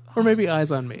 Or maybe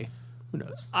Eyes on Me. Who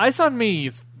knows? Ice on Me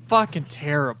is fucking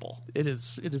terrible. It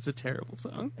is a terrible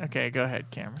song. Okay, go ahead,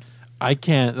 Cameron. I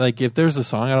can't, like, if there's a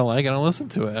song I don't like, I don't listen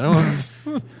to it. I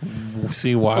don't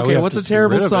see why. Okay, we have what's to a get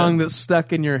terrible rid of song it. that's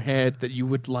stuck in your head that you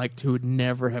would like to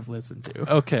never have listened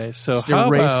to? Okay, so Just how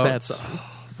erase about that song.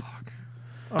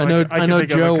 Oh, I know can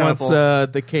think of Joe a wants couple.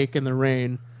 The Cake in the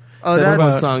Rain. Oh, that's that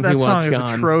one song he wants is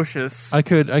gone. atrocious. I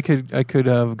could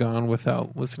have gone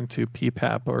without listening to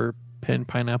P-Pap or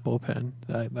Pineapple Pen.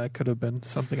 That could have been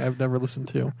something I've never listened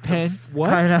to. Pen? What?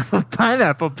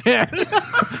 Pineapple pen.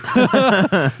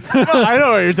 I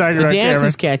know what you're talking The about, dance Cameron.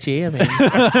 is catchy. I mean,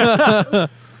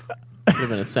 could have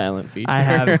been a silent feature. I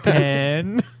have a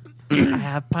pen. I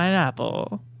have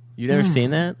pineapple. You never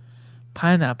seen that?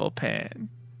 Pineapple pen.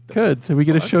 Good. We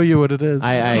get to show you what it is.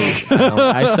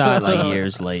 I saw it like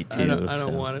years late too. I don't so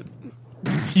want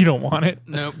it. You don't want it?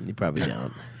 Nope. You probably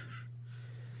don't.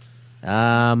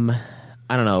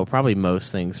 I don't know. Probably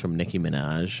most things from Nicki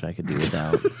Minaj I could do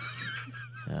without.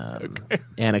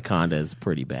 Anaconda is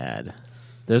pretty bad.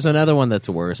 There's another one that's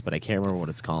worse, but I can't remember what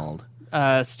it's called.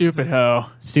 Stupid hoe.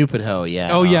 Stupid Hoe,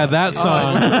 yeah. Oh yeah, that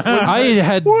song. I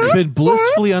had been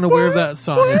blissfully unaware of that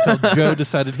song until Joe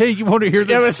decided, "Hey, you want to hear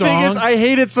this Yeah, but the song?" thing is, I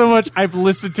hate it so much, I've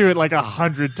listened to it like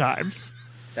 100 times.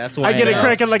 That's why I get it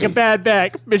cracking like a bad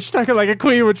bag. Bitch talking like a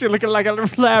queen when she looking like a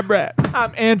lab rat.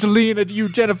 I'm Angelina, you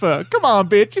Jennifer. Come on,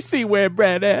 bitch. You see where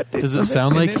Brad at. Does it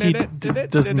sound like he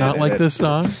does not like this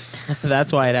song?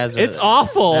 That's why it has. It's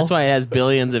awful. That's why it has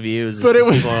billions of views. But it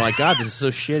was- People are like, God, this is so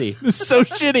shitty. It's so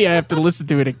shitty I have to listen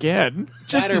to it again.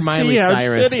 Just That or to Miley see how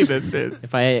Cyrus. shitty this is.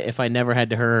 If I never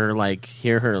had to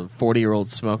hear her 40-year-old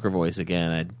smoker voice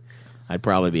again, I'd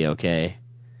probably be okay.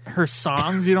 Her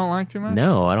songs you don't like too much?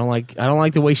 No, I don't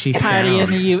like the way she Party in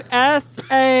the sounds.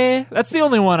 USA. That's the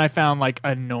only one I found like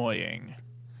annoying.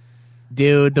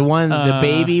 Dude, the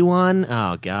baby one.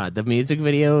 Oh God, the music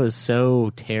video is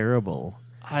so terrible.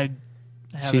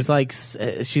 She's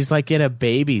like in a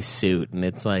baby suit, and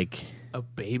it's like, A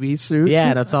baby suit?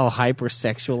 yeah, that's all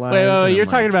hypersexualized. Wait, and you're I'm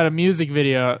talking like, about a music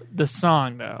video. The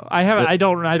song though, I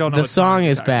don't know. the what song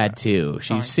you're is talking bad about. too. She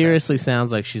Song's seriously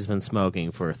sounds like she's been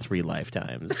smoking for 3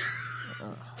 lifetimes.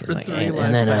 She's like, three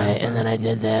and then I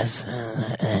did this.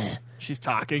 She's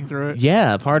talking through it.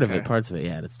 Yeah, parts of it.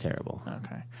 Yeah, it's terrible.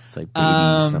 Okay. It's like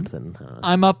baby something.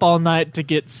 I'm Up All Night to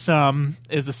Get Some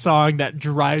is a song that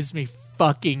drives me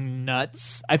fucking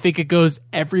nuts. I think it goes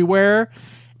everywhere,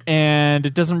 and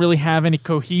it doesn't really have any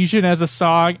cohesion as a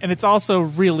song, and it's also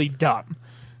really dumb.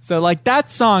 So, like, that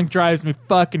song drives me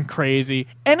fucking crazy.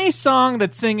 Any song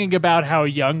that's singing about how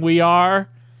young we are,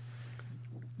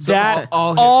 So that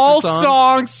all all hipster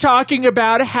songs talking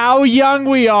about how young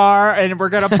we are, and we're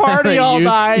gonna party all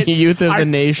night. Youth of the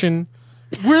nation.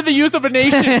 We're the Youth of a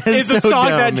Nation is a So song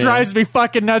dumb, that man. drives me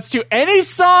fucking nuts too. Any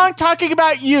song talking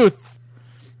about youth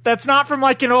that's not from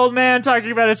like an old man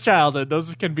talking about his childhood,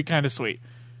 those can be kind of sweet.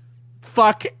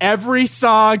 Fuck every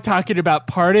song talking about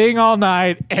partying all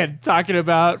night and talking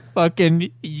about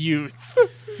fucking youth.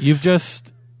 You've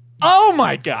just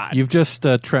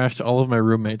trashed all of my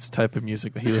roommate's type of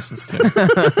music that he listens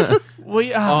to.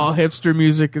 All hipster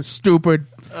music is stupid.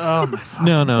 No,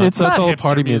 It's that's not all hipster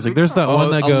party music. There's that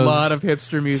one that goes a lot of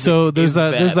hipster music. So there's is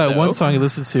that though. one song he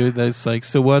listens to that's like,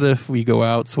 so what if we go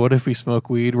out? So what if we smoke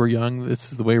weed? We're young.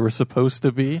 This is the way we're supposed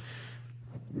to be.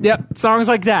 Yep, songs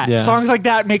like that. Yeah. Songs like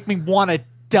that make me want to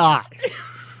die.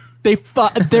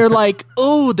 They're like,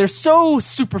 oh, they're so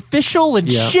superficial and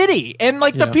Yeah. shitty, and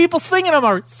like the Yeah. people singing them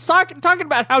are talking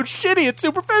about how shitty and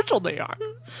superficial they are.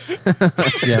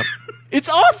 Yeah. It's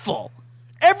awful.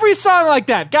 Every song like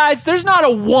that, guys. There's not a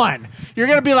one. You're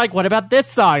gonna be like, what about this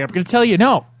song? I'm gonna tell you,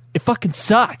 no, it fucking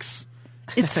sucks.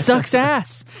 It sucks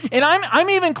ass. And I'm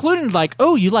even including like,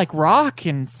 oh, you like rock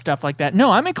and stuff like that.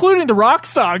 No, I'm including the rock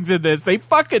songs in this. They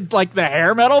fucking like the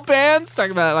hair metal bands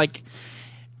talking about like,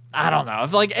 I don't know,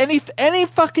 like any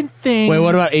fucking thing. Wait,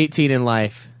 what about 18 in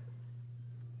Life?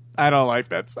 I don't like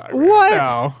that song. What?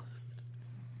 No.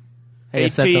 I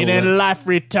guess that's 18 a and little- life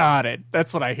retarded.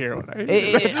 That's what I hear when I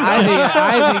hear that song.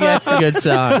 I think that's a good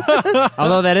song.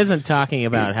 Although that isn't talking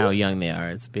about how young they are.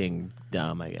 It's being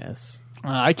dumb, I guess.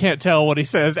 I can't tell what he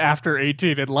says after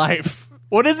 18 in life.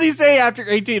 What does he say after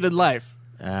 18 in life?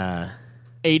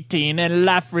 18 and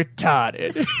life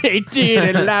retarded. 18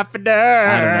 and life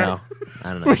nerd.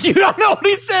 I don't know. You don't know what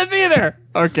he says either.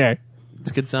 Okay.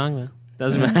 It's a good song, though.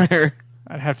 Doesn't matter.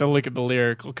 I'd have to look at the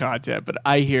lyrical content, but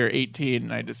I hear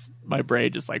 18 and my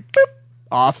brain just like, boop,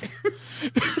 off.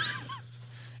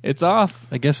 It's off.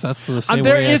 I guess that's the same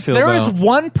There way is I feel about.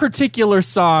 one particular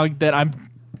song that I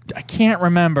can't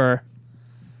remember.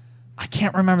 I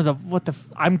can't remember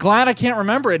I'm glad I can't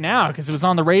remember it now because it was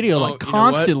on the radio like you know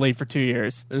what? constantly for 2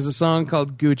 years. There's a song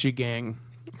called Gucci Gang.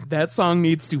 That song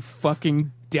needs to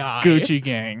fucking die. Gucci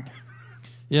Gang.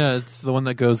 Yeah, it's the one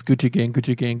that goes Gucci Gang,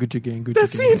 Gucci Gang, Gucci Gang, Gucci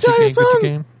That's Gang. the Gucci entire Gang, song. Gucci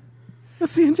Gang.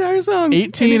 That's the entire song.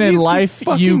 18 And it in needs to life,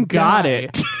 fucking you got die.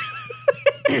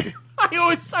 it.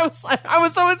 I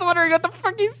was always wondering what the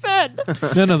fuck he said.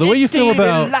 No, the way you feel 18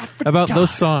 in life, about die.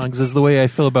 those songs is the way I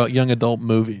feel about young adult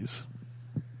movies.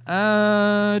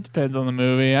 It depends on the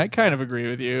movie. I kind of agree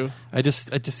with you. I just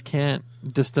can't.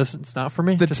 It just doesn't. It's not for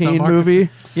me. The Just not teen market- movie.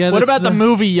 Yeah. What that's about the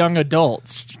movie Young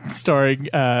Adults starring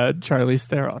Charlize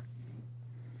Theron?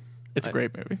 It's a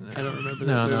great movie. I don't remember that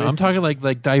No, movie. I'm talking like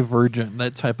Divergent,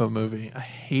 that type of movie. I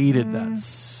hated that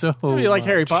so. You like much.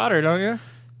 Harry Potter, don't you?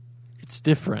 It's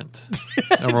different.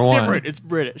 Number It's one, different. It's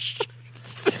British.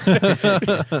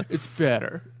 It's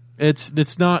better.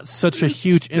 It's not such a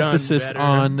huge done emphasis better.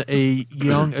 on a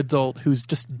young adult who's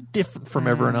just different from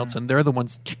everyone else, and they're the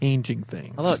ones changing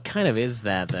things. Although it kind of is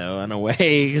that though, in a way,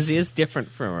 because he is different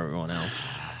from everyone else.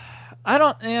 I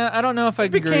don't know if I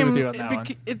agree with you on that one.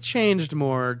 It changed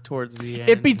more towards the end.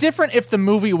 It'd be different if the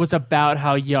movie was about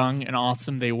how young and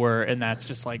awesome they were, and that's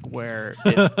just like where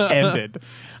it ended.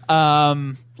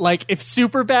 Like if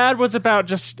Superbad was about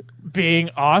just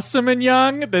being awesome and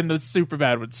young, then the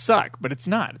Superbad would suck. But it's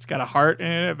not. It's got a heart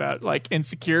in it about like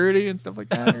insecurity and stuff like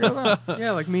that. You're like, oh.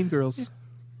 Yeah, like Mean Girls.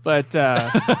 But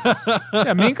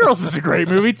yeah, Mean Girls is a great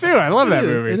movie too. I love that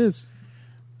movie. It is.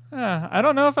 I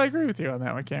don't know if I agree with you on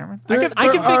that one, Cameron. There- I can there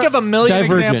think are- of a million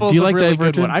Divergent. examples Do you of like really good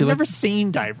Divergent? one. Do I've you like- never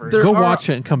seen Divergent. There Go are- watch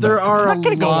it and come there back to are me. I'm not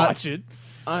going to go lot- watch it.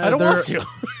 I don't want to.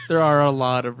 There are a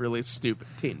lot of really stupid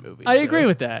teen movies. I though. agree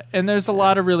with that. And there's a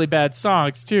lot of really bad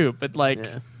songs too, but like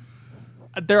Yeah.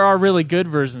 there are really good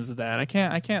versions of that. I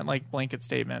can't like blanket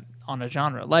statement on a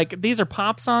genre. Like these are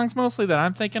pop songs mostly that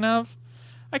I'm thinking of.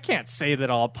 I can't say that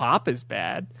all pop is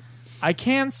bad. I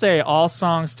can say all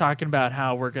songs talking about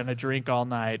how we're going to drink all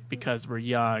night because we're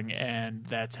young and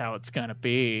that's how it's going to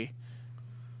be.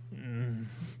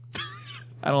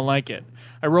 I don't like it.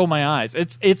 I roll my eyes.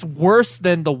 It's worse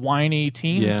than the whiny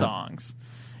teen Yeah. songs.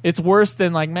 It's worse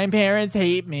than like my parents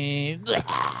hate me.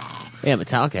 Yeah,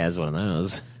 Metallica has one of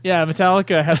those. Yeah,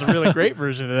 Metallica has a really great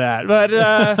version of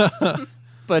that.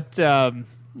 But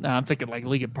no, I'm thinking like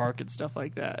Linkin Park and stuff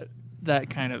like that. That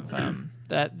kind of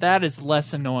that is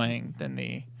less annoying than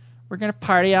the we're gonna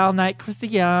party all night with the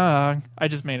young. I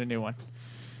just made a new one.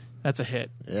 That's a hit.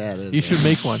 Yeah, it is. You should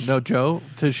make one. No, Joe,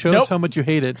 to show Nope. us how much you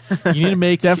hate it, you need to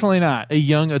make Definitely not. a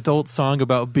young adult song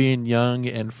about being young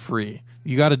and free.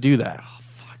 You got to do that.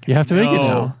 You have to make it No.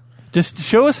 now. Just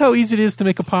show us how easy it is to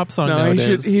make a pop song No,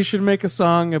 nowadays. he should make a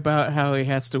song about how he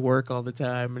has to work all the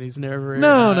time and he's never.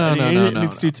 No, and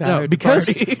he's too tired. to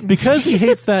because party. because he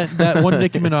hates that one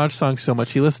Nicki Minaj song so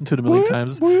much. He listened to it a million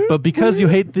times. But because you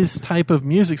hate this type of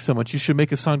music so much, you should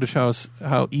make a song to show us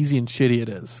how easy and shitty it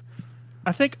is.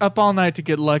 I think Up All Night to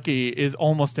Get Lucky is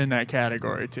almost in that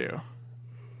category too.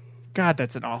 God,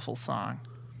 that's an awful song.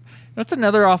 That's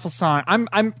another awful song.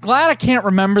 I'm glad I can't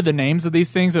remember the names of these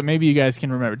things, but maybe you guys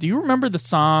can remember. Do you remember the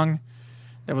song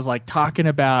that was like talking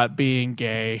about being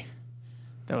gay?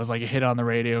 That was like a hit on the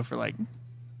radio for like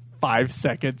 5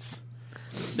 seconds.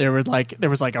 There was like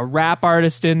a rap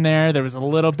artist in there. There was a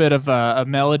little bit of a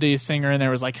melody singer, and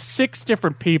there was like 6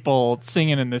 different people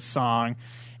singing in this song,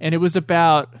 and it was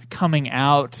about coming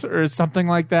out or something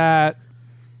like that.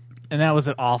 And that was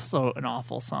also an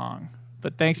awful song.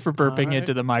 But thanks for burping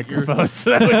into the microphone so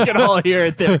that we can all hear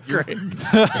it there. Great.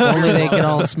 If only they could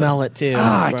all smell it too.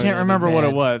 I can't remember what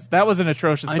it was. That was an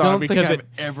atrocious I song don't because think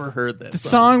I've ever heard that. the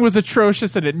song was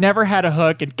atrocious and it never had a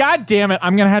hook. And god damn it,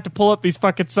 I'm going to have to pull up these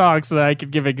fucking songs so that I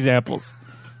can give examples.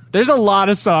 There's a lot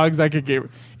of songs I could give.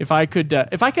 If I could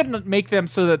make them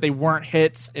so that they weren't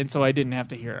hits and so I didn't have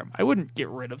to hear them, I wouldn't get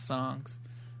rid of songs.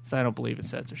 So I don't believe in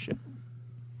censorship.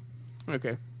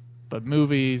 Okay. But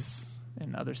movies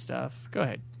and other stuff. Go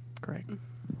ahead, Craig.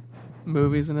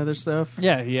 Movies and other stuff.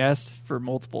 Yeah, he asked for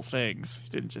multiple things. He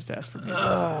didn't just ask for music.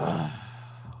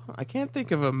 I can't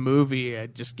think of a movie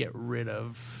I'd just get rid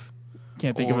of.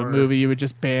 Can't think of a or- movie you would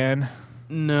just ban.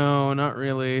 No, not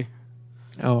really.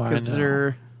 Oh, I Because know.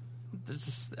 they're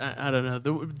just I don't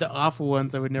know the awful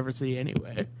ones I would never see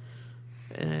anyway.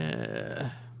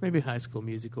 Maybe High School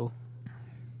Musical.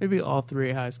 Maybe all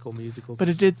 3 High School Musicals. But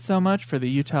it did so much for the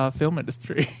Utah film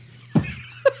industry.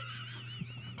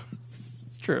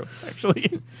 It's true,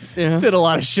 actually. Yeah. Did a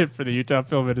lot of shit for the Utah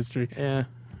film industry. Yeah.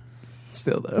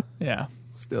 Still though. Yeah.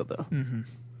 Mm-hmm.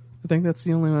 I think that's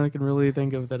the only one I can really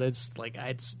think of that I just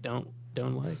don't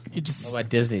like. You What just about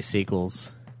Disney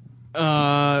sequels? You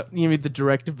mean the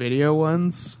direct-to-video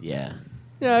ones? Yeah.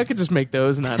 Yeah, I could just make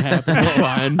those not happen. It's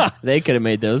fine. They could have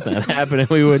made those not happen and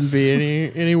we wouldn't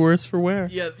be any worse for wear.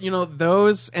 Yeah,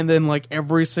 those, and then like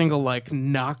every single like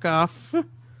knockoff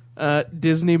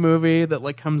Disney movie that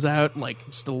like comes out like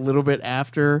just a little bit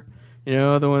after. You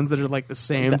know, the ones that are like the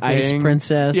same The thing. Ice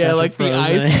Princess. Yeah, after like the Frozen.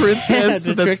 Ice Princess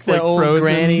to that's trick the like old Frozen.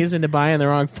 grannies into buying the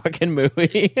wrong fucking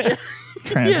movie. Yeah,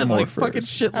 Transmorphers. like fucking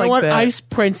shit I like want that. Ice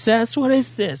Princess. What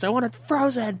is this? I want it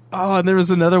Frozen. Oh, and there was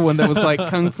another one that was like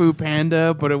Kung Fu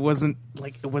Panda, but it wasn't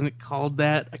called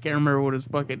that. I can't remember what it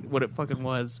fucking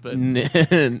was, but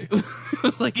it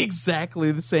was like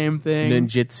exactly the same thing.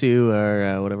 Ninjutsu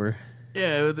or whatever.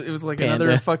 Yeah, it was like Panda.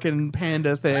 another fucking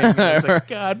panda thing. I was like,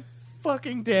 God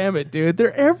fucking damn it, dude!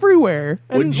 They're everywhere,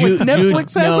 and like,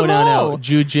 Netflix has them all. No.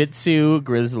 Jiu-Jitsu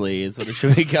Grizzly is what it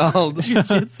should be called.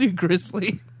 Jiu-Jitsu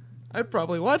Grizzly. I'd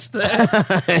probably watch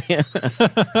that,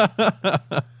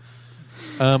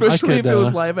 especially if it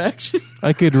was live action.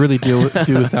 I could really do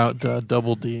without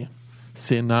Double D.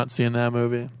 Not seeing that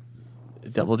movie.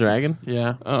 Double Dragon?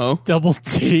 Yeah. Oh, Double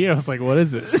T. I was like, what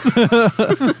is this?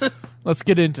 Let's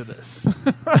get into this.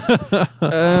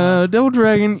 Double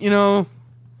Dragon. You know,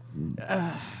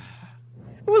 it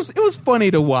was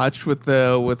funny to watch with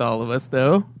all of us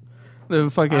though. The I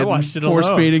fucking watched it force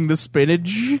alone. feeding the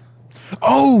spinach.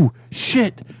 Oh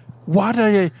shit! Why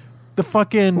did I? The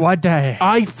fucking Why die?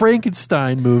 I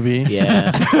Frankenstein movie.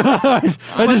 Yeah. I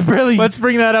just barely. Let's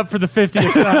bring that up for the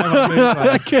 50th time.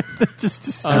 I can't just I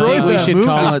destroy think we that should movie.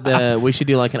 call it we should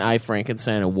do like an I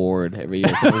Frankenstein award every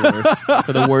year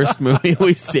for the worst movie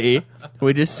we see.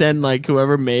 We just send like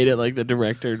whoever made it, like the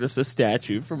director, just a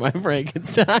statue for my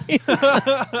Frankenstein. Jesus,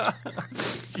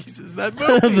 that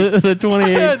movie. the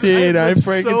 2018 I lived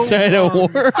Frankenstein so long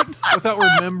award. without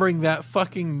remembering that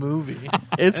fucking movie.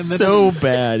 It's then so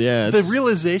bad, yeah. The it's-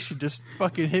 realization just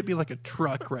fucking hit me like a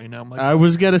truck right now. I'm like, I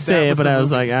was gonna say it, was but the I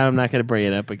was movie. like, I'm not gonna bring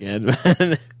it up again.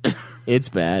 It's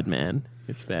bad, man.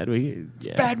 It's bad.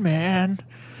 Bad man.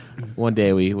 One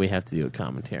day we have to do a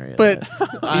commentary. On But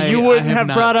that. you I wouldn't have have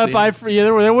not brought up seen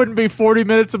there wouldn't be 40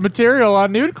 minutes of material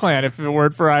on Nude Clan if it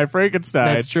weren't for I Frankenstein.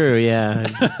 That's true.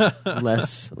 Yeah,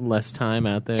 less time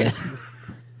out there.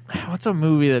 What's a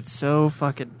movie that's so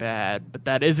fucking bad, but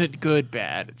that isn't good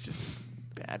bad? It's just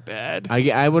bad.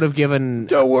 I would have given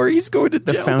Don't worry, he's going to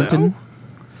the jail Fountain. now.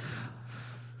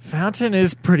 Fountain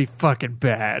is pretty fucking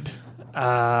bad,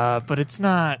 but it's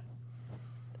not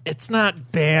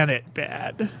ban it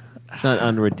bad. It's not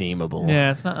unredeemable.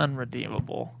 Yeah, it's not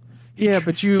unredeemable. Yeah,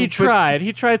 but He tried.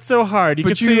 He tried so hard. You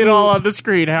but could see you- it all on the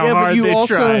screen how Yeah, but hard you they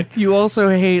tried. also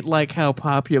hate like how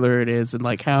popular it is and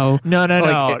like how No.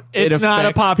 like, it It's not a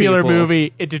affects popular people.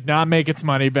 movie. It did not make its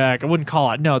money back. I wouldn't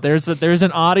call it. No, there's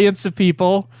an audience of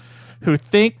people who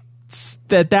think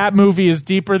that movie is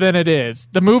deeper than it is.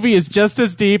 The movie is just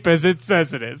as deep as it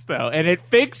says it is, though, and it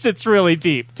thinks it's really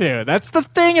deep too. That's the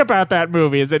thing about that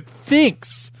movie is it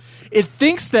thinks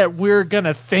that we're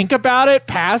gonna think about it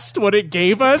past what it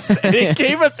gave us, and it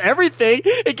gave us everything.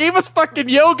 It gave us fucking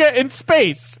yoga in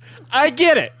space. I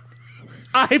get it.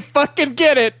 I fucking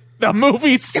get it. The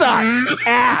movie sucks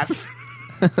ass.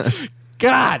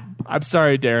 God, I'm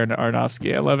sorry, Darren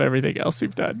Aronofsky. I love everything else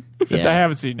you've done. Except Yeah. I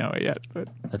haven't seen Noah yet, but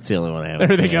That's the only one I haven't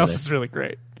everything seen else either. is really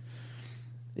great.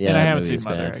 Yeah, And I that haven't movie seen is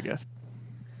Mother, bad. I guess.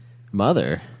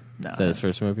 Mother. No, Is that his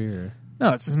it's- first movie? Or?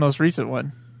 No, it's his most recent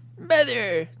one.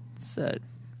 Mother. It's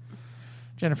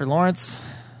Jennifer Lawrence.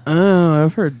 Oh,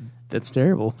 I've heard that's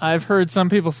terrible. I've heard some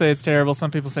people say it's terrible. Some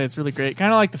people say it's really great.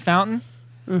 Kind of like The Fountain.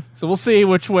 So we'll see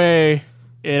which way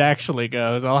it actually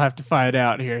goes. I'll have to find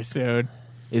out here soon.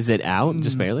 Is it out?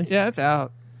 Just barely? Yeah, it's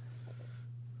out.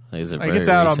 Is it Like very it's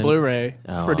out recent? on Blu-ray.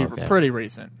 Oh, pretty okay. pretty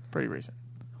recent. Pretty recent.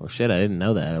 Well, shit, I didn't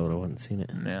know that. I would have wouldn't seen it.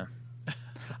 Yeah.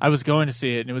 I was going to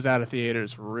see it and it was out of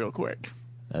theaters real quick.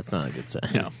 That's not a good sign.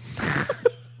 No.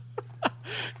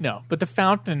 No, but The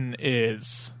Fountain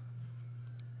is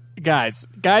guys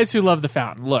who love The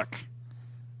Fountain. Look.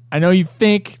 I know you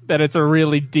think that it's a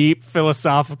really deep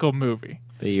philosophical movie.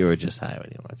 But you were just high when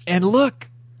you watched it. And look,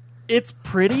 it's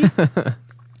pretty.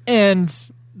 And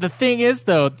the thing is,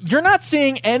 though, you're not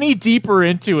seeing any deeper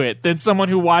into it than someone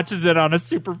who watches it on a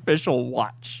superficial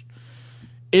watch.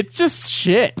 It's just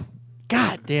shit.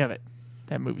 God damn it.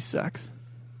 That movie sucks.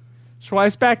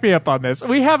 Schweiss, back me up on this.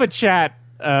 We have a chat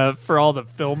for all the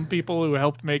film people who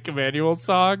helped make Emmanuel's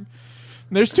song.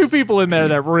 And there's two people in there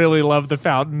that really love The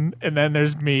Fountain, and then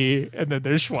there's me, and then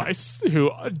there's Schweiss, who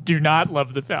do not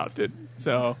love The Fountain.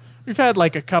 So we've had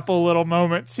like a couple little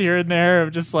moments here and there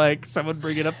of just like someone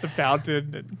bringing up The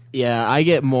Fountain. And Yeah, I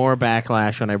get more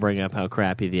backlash when I bring up how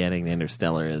crappy the ending to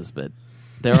Interstellar is, but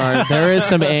there is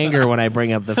some anger when I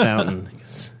bring up The Fountain.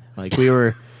 'Cause, like, we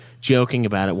were joking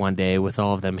about it one day with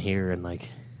all of them here, and like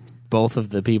both of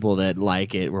the people that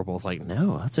like it were both like,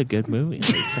 "No, that's a good movie."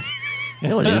 It's like,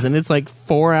 no, it isn't. It's like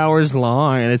 4 hours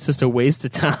long, and it's just a waste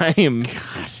of time.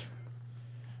 God.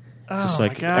 It's just my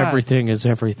like, God. everything is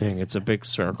everything. It's a big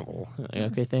circle.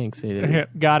 Okay, thanks.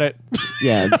 Got it.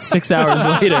 Yeah, 6 hours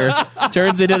later,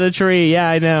 turns into the tree. Yeah,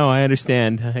 I know. I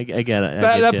understand. I get it.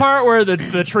 That part where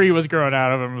the tree was growing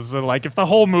out of him was like, if the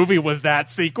whole movie was that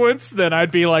sequence, then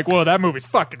I'd be like, whoa, that movie's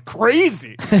fucking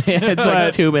crazy. It's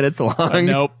like 2 minutes long.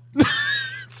 Nope.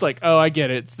 It's like, oh, I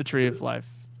get it. It's the tree of life.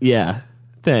 Yeah.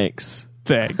 Thanks.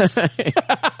 Thanks.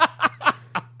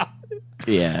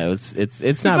 Yeah, it's not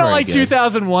It's not very like good.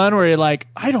 2001 where you're like,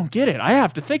 I don't get it. I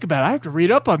have to think about it. I have to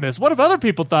read up on this. What have other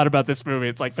people thought about this movie?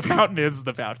 It's like The Fountain is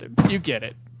The Fountain. You get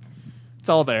it. It's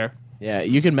all there. Yeah,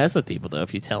 you can mess with people though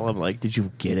if you tell them like, "Did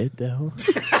you get it though?"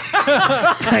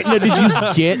 No, did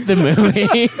you get the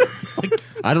movie?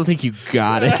 I don't think you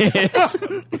got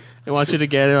it. They want you to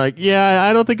get it. Like, yeah,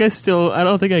 I don't think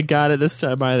I got it this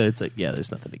time either. It's like, yeah,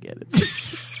 there's nothing to get it.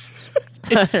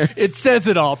 It says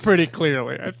it all pretty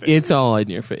clearly, I think. It's all in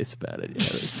your face about it.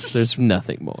 Yeah, there's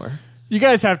nothing more. You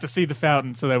guys have to see The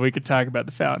Fountain so that we could talk about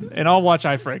The Fountain. And I'll watch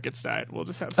I Frankenstein. We'll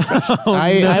just have special,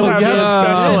 I would have give,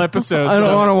 special episodes. I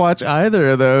don't want to watch either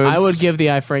of those. I would give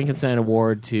the I Frankenstein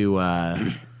award to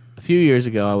a few years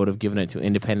ago. I would have given it to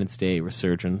Independence Day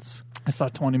Resurgence. I saw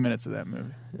 20 minutes of that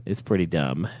movie. It's pretty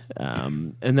dumb.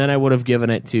 And then I would have given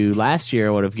it to last year.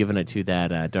 I would have given it to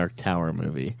that Dark Tower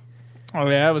movie. Oh,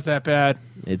 yeah, it was that bad.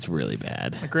 It's really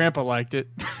bad. My grandpa liked it.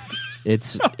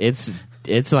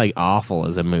 It's like awful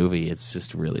as a movie. It's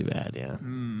just really bad. Yeah.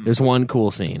 There's one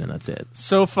cool scene and that's it.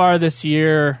 So far this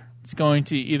year, it's going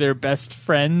to either Best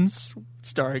Friends,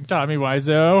 starring Tommy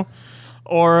Wiseau,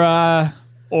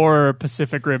 or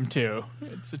Pacific Rim 2.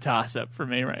 It's a toss-up for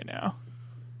me right now.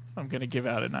 I'm going to give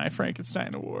out an I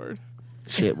Frankenstein award.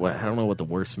 Shit, I don't know what the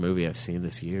worst movie I've seen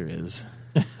this year is.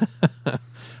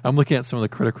 I'm looking at some of the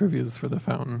critic reviews for The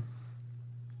Fountain.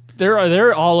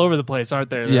 They're all over the place,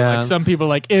 aren't they? They're Yeah. like, some people are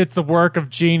like, it's the work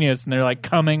of genius, and they're like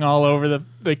coming all over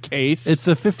the case. It's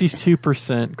a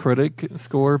 52% critic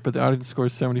score, but the audience score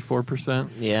is 74%.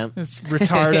 Yeah. It's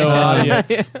retardo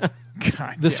audience.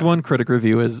 God This damn. one critic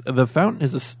review is The Fountain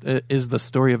is the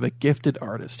story of a gifted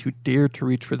artist who dared to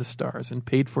reach for the stars and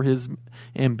paid for his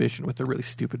ambition with a really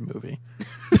stupid movie.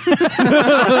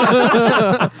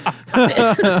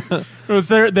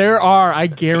 There are, I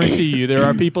guarantee you, there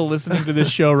are people listening to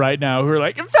this show right now who are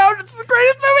like, Fountain's the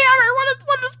greatest movie ever.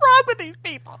 What is wrong with these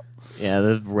people? Yeah,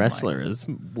 The Wrestler is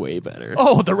way better.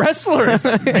 Oh, The Wrestler is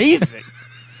amazing.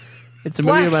 It's a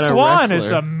movie Black about a Swan wrestler. is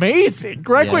amazing.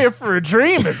 Requiem Yeah. for a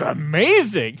Dream is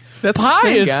amazing. That's the Pie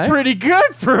same is guy? pretty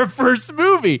good for a first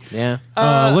movie. Yeah.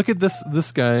 Look at this.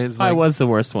 This guy is like, I was the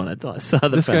worst one until I saw The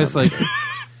this guy's Fountain. like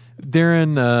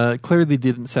Darren clearly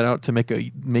didn't set out to make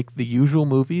the usual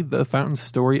movie. The Fountain's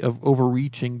story of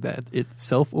overreaching that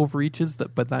itself overreaches,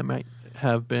 but that might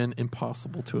have been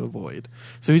impossible to avoid.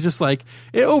 So he's just like,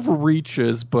 it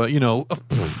overreaches, but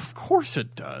of course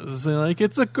it does. And like,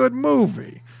 it's a good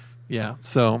movie. Yeah.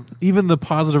 So even the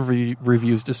positive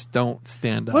reviews just don't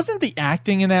stand up. Wasn't the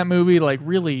acting in that movie like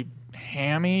really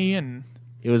hammy and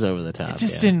It was over the top. it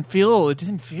just yeah. didn't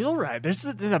feel right. There's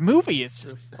that movie is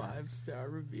just 5-star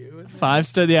review.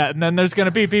 5-star, yeah, and then there's going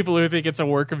to be people who think it's a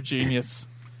work of genius.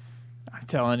 I'm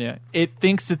telling you, it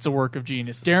thinks it's a work of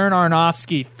genius. Darren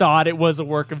Aronofsky thought it was a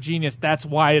work of genius. That's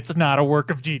why it's not a work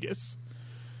of genius.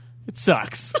 It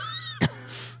sucks.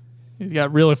 He's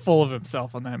got really full of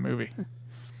himself on that movie.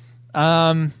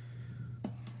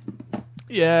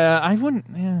 Yeah, I wouldn't.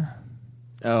 Yeah,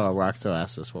 Oh, Roxo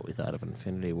asked us what we thought of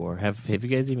Infinity War. Have you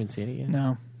guys even seen it yet?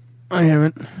 no, I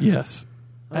haven't. Yes.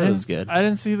 That was good. I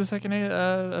didn't see the second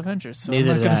Avengers, so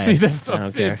Neither I'm did not I. going to I see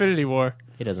don't the care. Infinity War.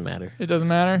 It doesn't matter. It doesn't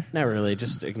matter. Not really.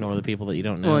 Just ignore the people that you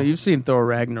don't know. Well, you've seen Thor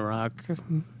Ragnarok.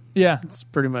 Yeah. It's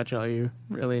pretty much all you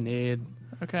really need.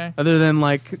 Okay. Other than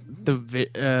like the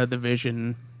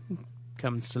Vision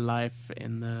comes to life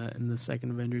in the second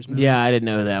Avengers movie. Yeah, I didn't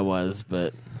know who that was,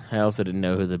 but I also didn't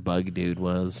know who the bug dude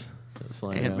was. that was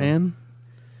flying around. Ant-Man.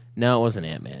 No, it wasn't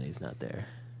Ant-Man. He's not there.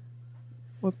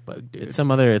 What bug dude? It's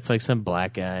some other. It's like some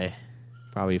black guy.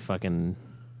 Probably fucking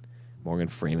Morgan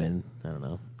Freeman. I don't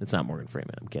know. It's not Morgan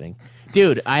Freeman. I'm kidding.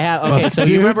 Dude, I have... Okay, so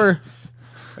you remember...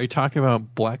 Are you talking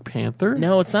about Black Panther?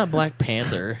 No, it's not Black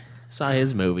Panther. I saw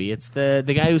his movie. It's the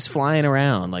guy who's flying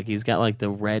around. Like, he's got, like, the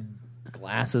red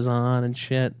glasses on and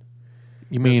shit.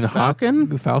 You mean Falcon?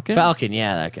 The Falcon? Falcon,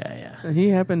 yeah, that guy, yeah. He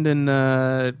happened in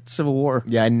Civil War.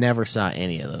 Yeah, I never saw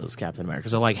any of those Captain America.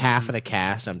 So, like, half of the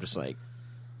cast, I'm just like...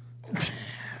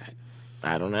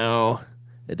 I don't know.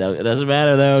 It doesn't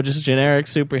matter, though. Just a generic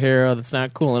superhero that's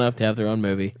not cool enough to have their own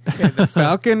movie. The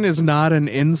Falcon is not an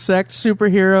insect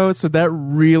superhero, so that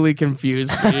really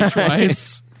confused me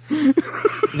twice.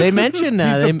 They mention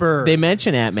He's a bird. they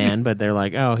mention Ant-Man, but they're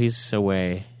like, oh, he's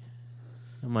away.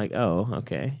 I'm like, oh,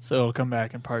 okay, So it'll come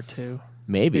back in part 2.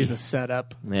 maybe. He's a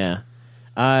setup. Yeah.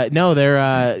 No,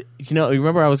 they're.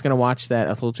 Remember I was gonna watch that.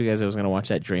 I told you guys I was gonna watch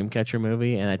that Dreamcatcher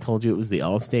movie, and I told you it was the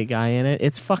Allstate guy in it.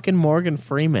 It's fucking Morgan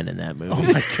Freeman in that movie. Oh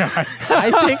my god!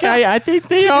 I think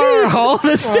they are all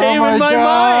the same my in my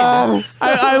God. mind.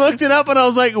 I looked it up and I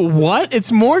was like, what?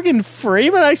 It's Morgan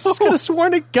Freeman? I could have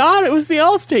sworn to God it was the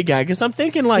Allstate guy because I'm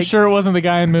thinking like, Sure, it wasn't the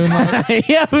guy in Moonlight.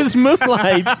 yeah, it was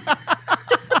Moonlight.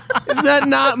 Is that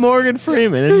not Morgan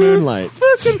Freeman in Moonlight?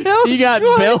 He got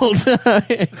built.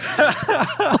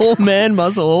 Old man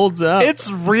muscle holds up. It's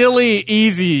really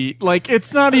easy. Like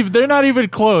it's not even. They're not even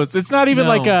close. It's not even No,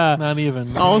 like a. not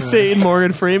even. Allstate and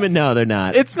Morgan Freeman? No, they're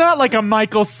not. It's not like a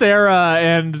Michael Cera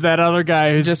and that other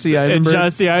guy who's Jesse Eisenberg. and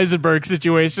Jesse Eisenberg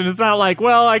situation. It's not like,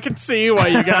 well, I can see why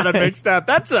you got it mixed up.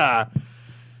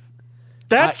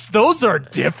 Those are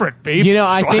different people.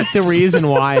 I think the reason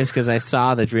why is because I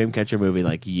saw the Dreamcatcher movie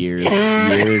like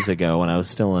years ago when I was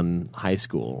still in high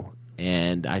school,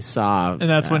 and I saw, and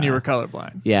that's when you were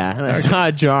colorblind. yeah, and I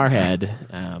saw Jarhead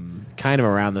kind of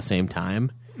around the same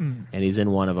time, and he's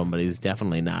in one of them, but he's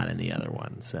definitely not in the other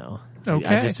one. So I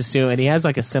Okay. just assume, and he has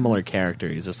like a similar character.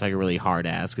 He's just like a really hard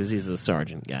ass because he's the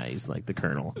sergeant guy. He's like the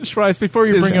colonel. Schweiss, before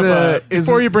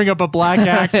you bring up a black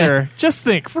actor, just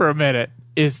think for a minute.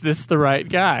 Is this the right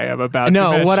guy I'm about to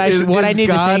No, mention? what I need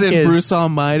God to think and is Bruce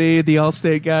Almighty, the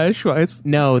Allstate guy, Schweiss.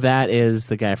 no, that is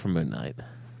the guy from Moonlight.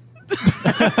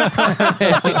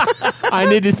 I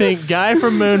need to think guy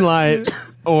from Moonlight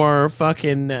or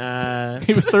fucking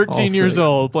He was 13 years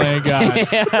old playing a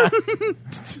guy.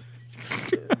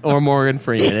 or Morgan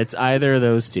Freeman. It's either of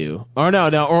those two. Or or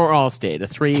Allstate.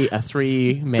 A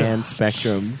three man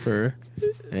spectrum for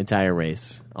an entire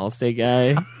race. Allstate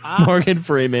guy, Morgan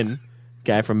Freeman,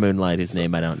 guy from Moonlight whose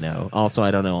name I don't know. Also,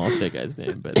 I don't know Allstate guy's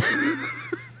name, but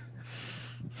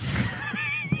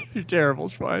You're terrible,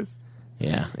 Schweiss.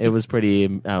 yeah, it was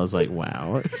pretty. I was like,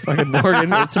 wow, it's fucking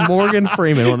Morgan. It's Morgan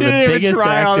Freeman, one of the You didn't even biggest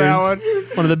try on that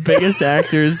actors, one of the biggest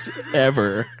actors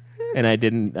ever. And I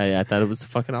didn't. I thought it was the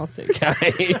fucking Allstate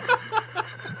guy.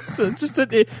 So just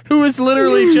who was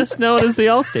literally just known as the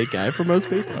Allstate guy for most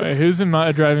people. Wait, who's in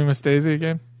Driving Miss Daisy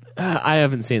again? I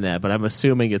haven't seen that, but I'm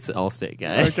assuming it's Allstate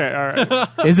guy. Okay, all right.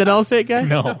 Is it Allstate guy?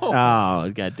 No. Oh,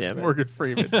 god damn it. Morgan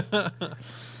Freeman.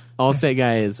 Allstate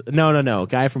guy is no.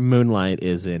 Guy from Moonlight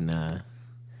is in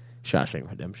Shawshank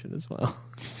Redemption as well.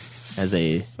 As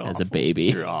a baby.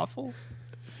 You're awful.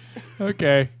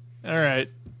 Okay, all right.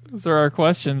 Those are our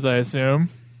questions, I assume.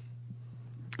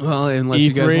 Well, unless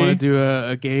you guys E3? want to do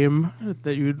a game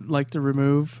that you'd like to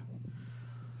remove.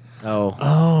 Oh,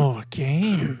 Oh, a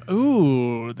game.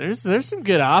 Ooh, there's some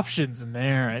good options in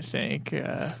there, I think.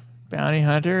 Bounty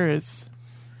Hunter is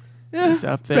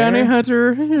up there. Bounty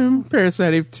Hunter,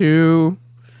 Parasite Eve 2,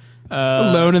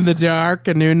 Alone in the Dark,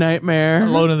 A New Nightmare,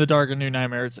 Alone in the Dark, A New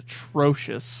Nightmare. It's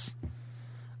atrocious.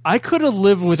 I could have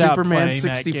lived without Superman playing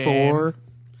 64.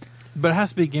 But it has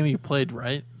to be a game you played,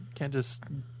 right? Can't just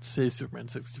say Superman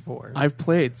 64. I've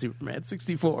played Superman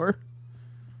 64.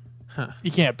 That game.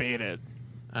 You can't beat it.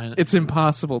 It's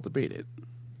impossible to beat it.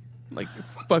 Like,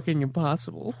 fucking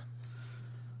impossible.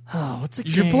 Oh, what's a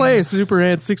You game? should play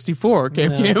Superman 64,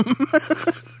 Kim.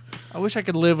 I wish I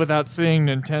could live without seeing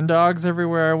Nintendogs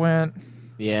everywhere I went,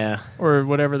 yeah. or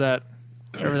whatever that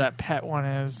pet one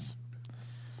is.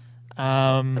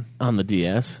 On the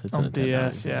DS. It's On a Nintendo,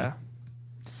 DS, so. yeah.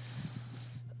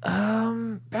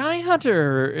 Bounty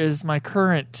Hunter is my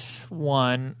current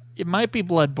one. It might be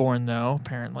Bloodborne though,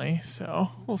 apparently. So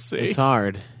we'll see. It's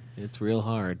hard. It's real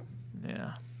hard.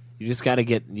 Yeah. You just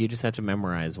have to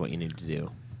memorize what you need to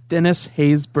do. Dennis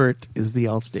Haysbert is the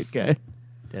Allstate guy.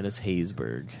 Dennis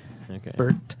Haysbert. Okay.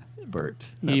 Bert.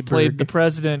 He Not played Berg. the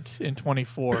president in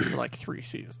 24 for like 3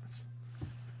 seasons.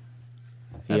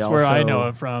 He That's where I also- know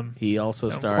him from. He also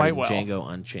Know starred quite in well.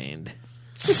 Django Unchained.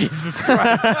 Jesus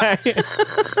Christ.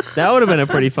 That would have been a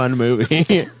pretty fun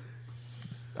movie.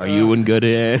 Are you in good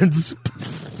hands?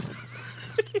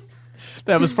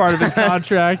 That was part of his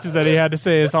contract, is that he had to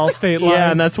say his Allstate lines.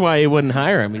 Yeah, and that's why he wouldn't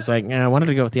hire him. He's like, I wanted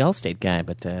to go with the Allstate guy,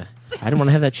 but I didn't want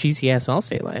to have that cheesy ass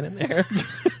Allstate line in there.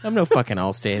 I'm no fucking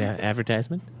Allstate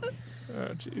advertisement.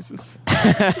 Oh, Jesus.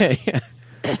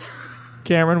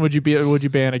 Cameron, would you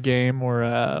ban a game or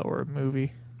a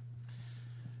movie?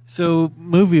 So,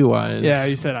 movie-wise... Yeah,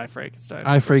 you said I Frankenstein.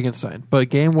 I Frankenstein. But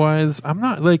game-wise, I'm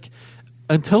not, like...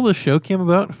 Until the show came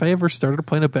about, if I ever started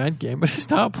playing a bad game, I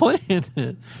stopped playing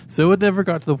it. So it never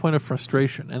got to the point of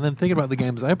frustration. And then thinking about the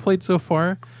games I played so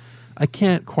far, I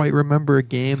can't quite remember a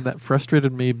game that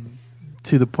frustrated me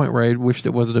to the point where I wished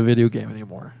it wasn't a video game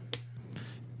anymore.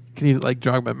 Can you like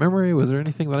jog my memory? Was there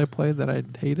anything that I played that I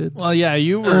hated? Well, yeah,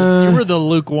 you were the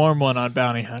lukewarm one on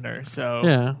Bounty Hunter, so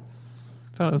Yeah,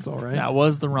 thought it was all right. that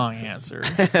was the wrong answer.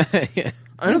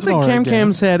 I don't think alright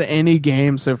Cam's had any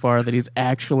game so far that he's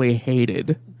actually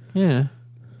hated. Yeah.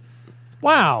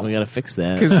 Wow. We got to fix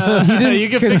that. Because he didn't. You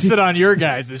can fix it on your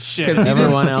guys' shit. Because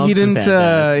Everyone else he has didn't. had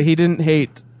that. He didn't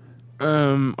hate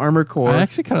Armored Core, I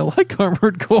actually kind of like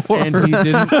Armored Core. and he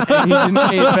didn't. He didn't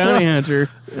hate Bounty Hunter.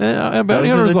 Bounty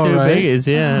Those are Hunter's the all two right. biggest.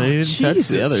 Yeah, he didn't touch the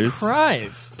Jesus others.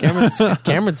 Christ.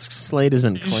 Cameron's slate has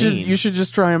been clean. You should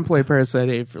just try and play Parasite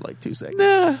Eve for like 2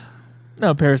 seconds.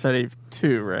 No, Parasite Eve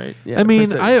 2, right? Yeah, I mean,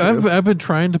 Parasite Eve 2. I've been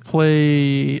trying to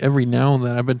play every now and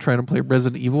then. I've been trying to play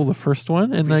Resident Evil, the first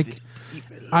one, and like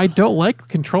I don't like the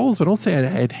controls, but I don't say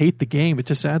I'd hate the game. It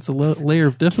just adds a layer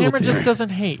of difficulty. Cameron just doesn't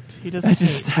hate. He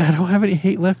doesn't I don't have any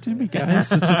hate left in me, guys.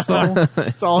 It's just all.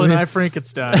 It's all in I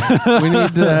Frankenstein.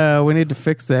 we need to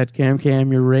fix that.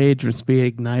 Cam, your rage must be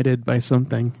ignited by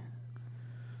something.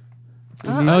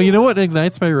 Oh, you know what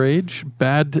ignites my rage?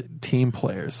 Bad team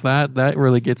players. That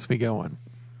really gets me going.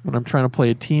 When I'm trying to play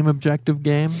a team objective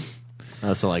game,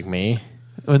 Oh, so like me.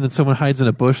 and then someone hides in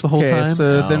a bush the whole Okay, time.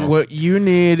 so then what you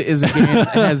need is a game that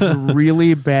has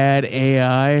really bad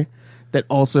AI that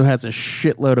also has a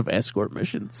shitload of escort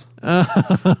missions.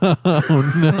 Oh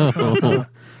no!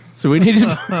 So we need to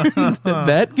find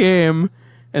that game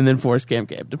and then force Cam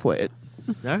to play it.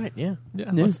 All right, yeah.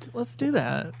 Yeah, Yeah. let's do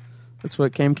that. That's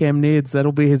what Cam needs.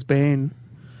 That'll be his bane.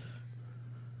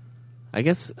 I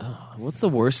guess. What's the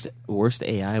worst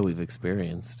AI we've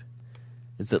experienced?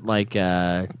 Is it like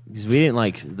because we didn't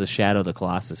like the Shadow of the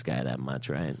Colossus guy that much,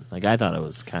 right? Like I thought it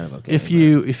was kind of okay. If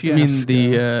you I mean ask,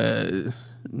 the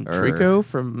Trico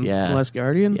from yeah. The Last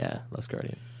Guardian? yeah, Last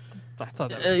Guardian. I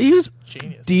thought that was He was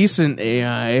genius. decent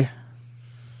AI.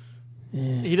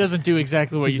 He doesn't do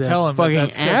exactly what He's you a tell him. but fucking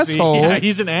that's 'cause asshole.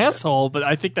 He's an asshole, but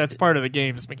I think that's part of the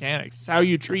game's mechanics. It's how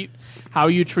you treat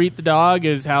the dog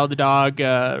is how the dog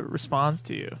responds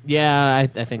to you. Yeah, I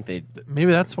think they.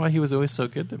 maybe that's why he was always so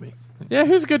good to me. Yeah,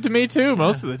 he was good to me too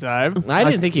most of the time. I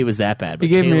didn't think he was that bad. But He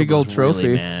gave me a Caleb gold was trophy.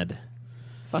 Really mad.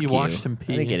 Fuck You you. watched him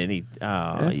pee. I didn't get any. Oh,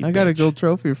 Yeah, you I got a bitch. gold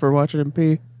trophy for watching him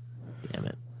pee. Damn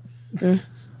it! Yeah.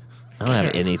 I don't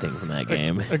have anything from that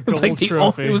game. A It's gold like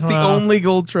trophy. it was the Wow. only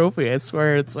gold trophy. I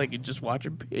swear, it's like you just watch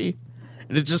him pee,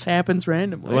 and it just happens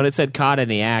randomly. When it said "caught in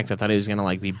the act," I thought he was gonna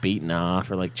like be beaten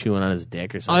off or like chewing on his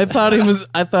dick or I something.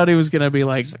 thought he was gonna be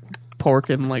like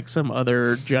porking like some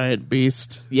other giant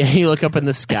beast. Yeah, you look up in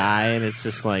the sky and it's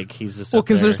just like he's just. Well, up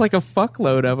because there. there's like a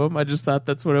fuckload of them. I just thought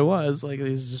that's what it was. Like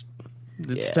it's just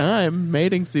it's Yeah. time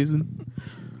mating season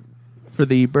for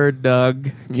the bird dog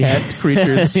cat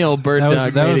creatures. the old bird That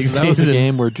dog was mating that was a season.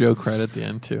 game where Joe cried at the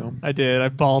end too. I did. I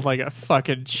bawled like a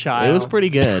fucking child. It was pretty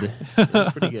good. It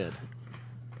was pretty good.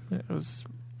 It was.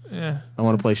 Yeah. I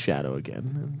want to play Shadow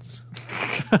again.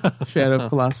 Shadow of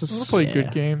Colossus. We'll play Yeah.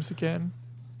 good games again.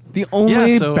 The only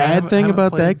Yeah, so I bad haven't- thing haven't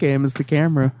about that played- game is the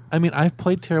camera. I mean, I've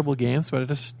played terrible games, but I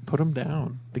just put them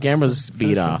down. The camera's Just beat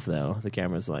finish off though. The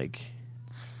camera's like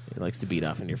it likes to beat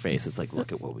off in your face. It's like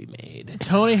look at what we made.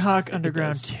 Tony Hawk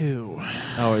Underground 2.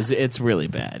 Oh, it's really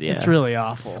bad. Yeah, It's really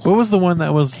awful. What was the one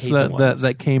that was hate the ones.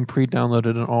 that came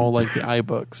pre-downloaded in all like the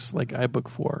iBooks, like iBook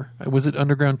 4? Was it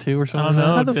Underground 2 or I something? don't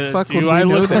know. How the fuck would do we I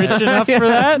know look that? rich enough for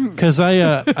that? Because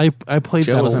I played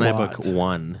Joe that was a an lot. iBook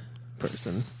 1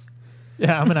 person.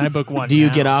 Yeah, I'm an iBook 1. Do you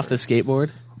now. get off the skateboard?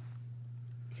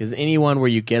 Because anyone where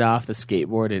you get off the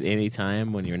skateboard at any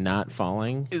time when you're not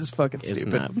falling Is fucking is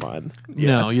stupid. not fun.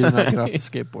 No, you did not get off the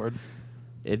skateboard.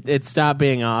 It stopped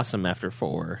being awesome after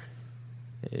 4.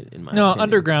 In my No, opinion.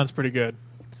 Underground's pretty good.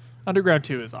 Underground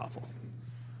 2 is awful.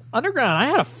 Underground, I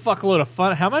had a fuckload of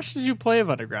fun. How much did you play of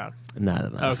Underground? Not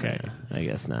enough. Okay. yeah. I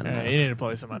guess not Yeah, enough. you need to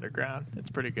play some Underground. It's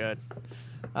pretty good.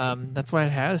 That's why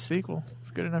it had a sequel.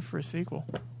 It's good enough for a sequel.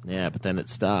 Yeah, but then it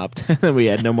stopped. We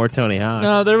had no more Tony Hawk.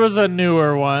 No, there was a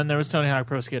newer one. There was Tony Hawk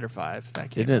Pro Skater 5. That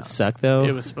came Didn't it out. suck though?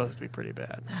 It was supposed to be pretty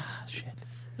bad. Shit.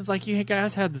 It's like you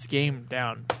guys had this game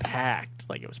down packed.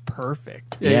 Like it was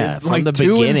perfect. Yeah, from like the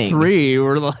 2 beginning. and 3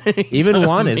 were like Even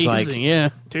 1 is like amazing, yeah,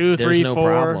 2, There's 3, no 4,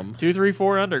 problem. 2, 3,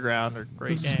 4 Underground are great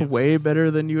this is games. way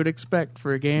better than you would expect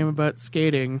for a game about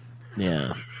skating.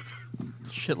 yeah.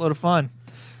 Shitload of fun.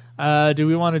 Do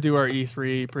we want to do our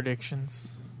E3 predictions?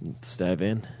 Let's dive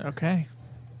in. Okay.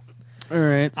 All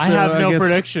right, I have no guess,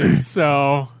 predictions,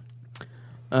 so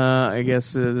I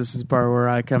guess this is the part where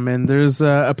I come in. There's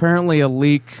apparently a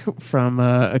leak from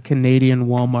a Canadian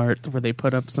Walmart where they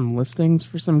put up some listings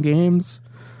for some games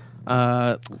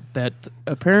that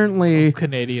apparently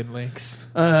Canadian links.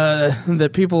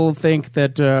 that people think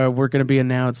that were going to be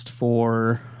announced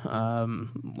for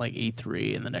like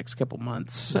E3 in the next couple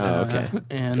months. Okay.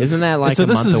 And Isn't that like so a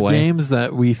this month is away? games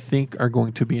that we think are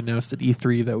going to be announced at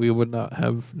E3 that we would not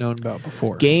have known about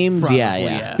before. Games, Probably, yeah.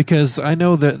 yeah. Because I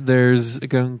know that there's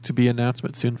going to be an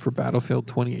announcement soon for Battlefield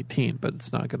 2018, but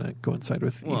it's not going to coincide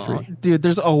with Well, E3. dude,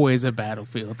 there's always a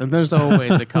Battlefield and there's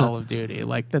always a Call of Duty.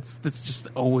 Like that's just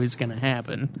always going to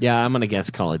happen. Yeah, I'm gonna guess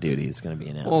Call of Duty is gonna be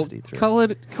announced Well, at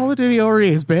E3. Call of Duty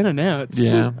already has been announced.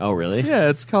 Yeah. Oh, really? Yeah,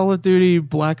 it's Call of Duty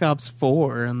Black Ops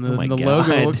 4, and Oh my the God.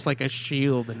 logo looks like a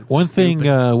shield. And it's One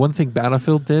stupid. thing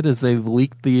Battlefield did is they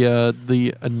leaked the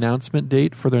announcement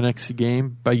date for their next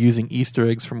game by using Easter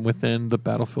eggs from within the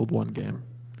Battlefield 1 game.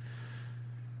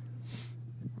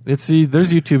 There's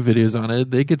YouTube videos on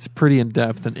it. It gets pretty in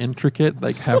depth and intricate.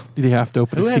 Like they have to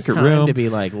open Who a has secret time room to be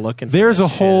like looking? For There's that a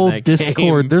shit whole in that Discord.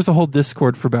 game? There's a whole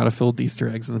Discord for Battlefield Easter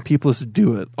eggs, and the people just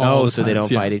do it. All Oh, the so they times.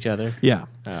 don't Yeah. fight each other. Yeah,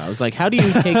 I was like, how do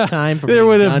you take time from? there being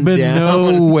would have gunned been down?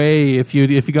 no way if you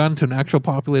got into an actual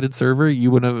populated server,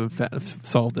 you wouldn't have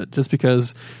solved it. Just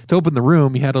because to open the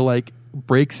room, you had to like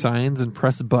break signs and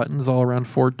press buttons all around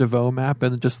Fort DeVoe map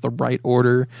in just the right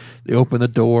order. They open the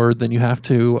door, then you have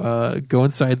to go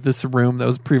inside this room that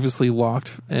was previously locked,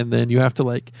 and then you have to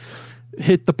like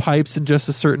hit the pipes in just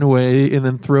a certain way and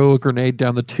then throw a grenade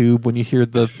down the tube when you hear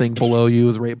the thing below you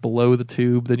is right below the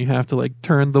tube. Then you have to like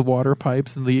turn the water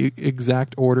pipes in the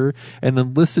exact order and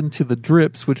then listen to the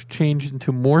drips, which change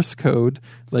into Morse code.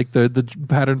 Like the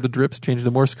pattern of the drips changed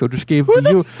to Morse code, which gave Who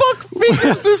the fuck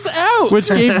figures this out? which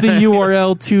gave the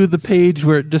URL to the page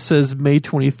where it just says May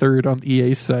 23rd on the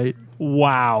EA site.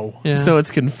 Wow. Yeah. So it's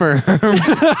confirmed.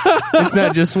 It's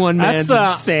not just one man's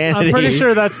insanity. I'm pretty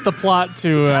sure that's the plot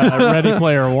to Ready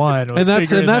Player One. was and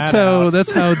figuring that's that how out.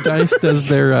 that's how DICE does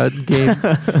their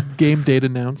game date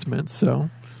announcements. So.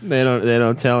 they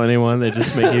don't tell anyone. They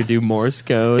just make you do Morse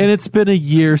code. And it's been a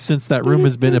year since that room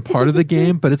has been a part of the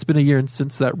game, but it's been a year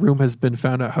since that room has been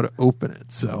found out how to open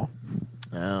it. So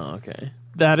Oh, okay.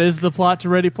 That is the plot to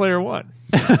Ready Player One.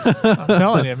 I'm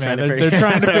telling you, man. They're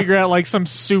trying to figure out like some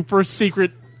super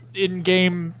secret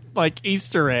in-game like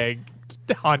Easter egg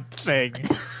hunt thing.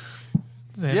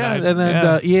 yeah, and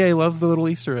then EA loves the little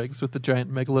Easter eggs with the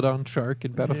giant megalodon shark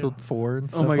in Battlefield 4 and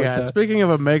stuff Oh my like god! that. Speaking of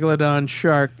a megalodon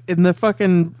shark, in the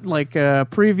fucking like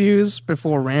previews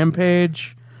before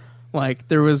Rampage, like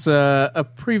there was a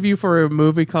preview for a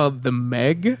movie called The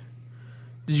Meg.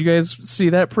 Did you guys see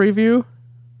that preview?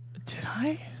 Did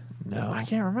I? No, I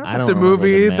can't remember. I don't The remember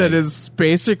movie Meg. that is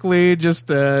basically just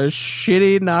a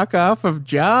shitty knockoff of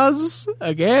Jaws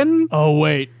again. Oh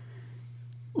wait,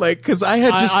 Like, because I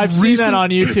had just I've seen that on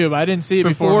YouTube. I didn't see it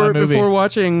before my movie. before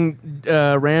watching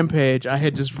Rampage. I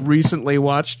had just recently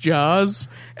watched Jaws,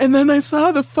 and then I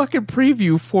saw the fucking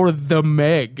preview for The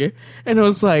Meg, and I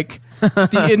was like,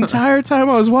 the entire time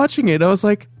I was watching it, I was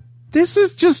like, this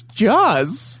is just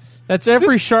Jaws. That's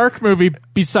every shark movie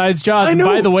besides Jaws. I And know,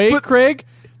 by the way, but- Craig,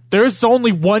 there's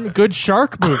only one good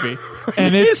shark movie,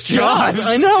 and it's Jaws.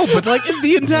 I know, but like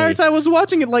the entire time I was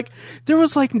watching it, like there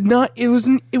was like not. It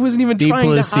wasn't even Deep trying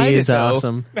Blue to Sea hide is it. Though.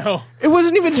 awesome. No. It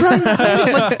wasn't even trying to hide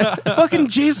it. Like fucking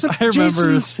Jason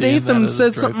remember seeing that Statham at a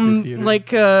said drive-thru something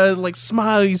theater. like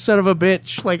 "smile, you son of a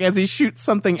bitch," like as he shoots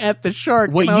something at the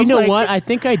shark. Wait, And I you was know like- what? I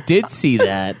think I did see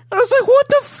that. I was like, "What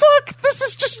the fuck? This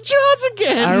is just Jaws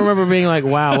again." I remember being like,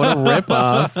 "Wow, what a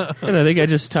ripoff!" And I think I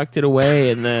just tucked it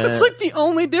away, and It's like the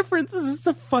only difference is it's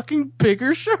a fucking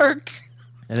bigger shark.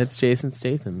 and it's Jason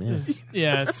Statham. Yeah.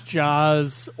 Yeah, it's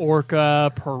Jaws,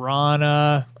 Orca,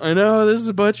 Piranha, I know there's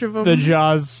a bunch of them. the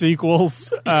Jaws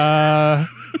sequels,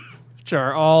 which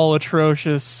are all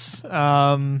atrocious.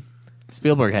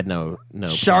 Spielberg had no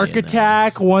Shark play in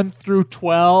Attack those. 1 through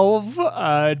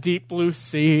 12, Deep Blue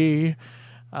Sea.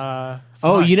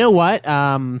 Oh, you know what?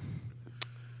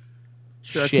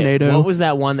 Shit. Sharknado. What was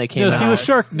that one that came Yeah, out? see with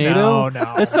Sharknado,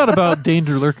 No. it's not about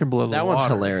danger lurking below the That water. one's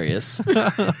hilarious.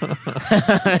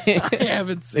 I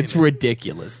haven't seen It's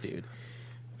ridiculous, dude.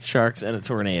 Sharks and a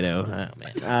tornado.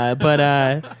 Oh,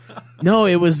 man. No,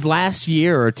 it was last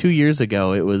year or 2 years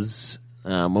ago. It was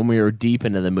when we were deep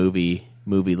into the movie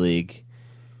league.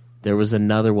 There was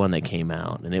another one that came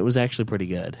out, and it was actually pretty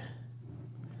good.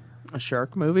 a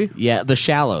shark movie. Yeah, The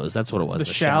Shallows. That's what it was. The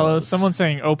Shallows. Someone's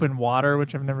saying Open Water,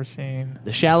 which I've never seen.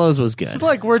 The Shallows was good. It's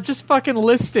like we're just fucking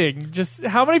listing. Just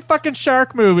how many fucking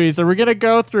shark movies are we gonna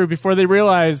go through before they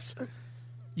realize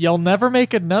you'll never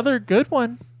make another good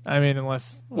one? I mean,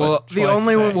 unless Well, the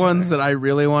only ones that I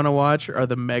really want to watch are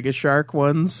the Mega Shark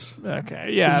ones.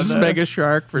 Okay, yeah, Just the- Mega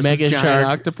Shark versus Mega Giant Shark.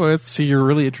 Octopus. So you're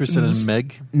really interested in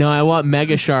Meg? No, I want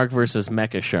Mega Shark versus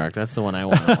Mecha Shark. That's the one I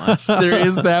want to watch. There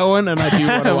is that one, and I do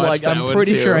want to watch that I'm one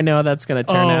pretty too. sure I know how that's going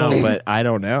to turn Oh. out, but I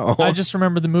don't know. I just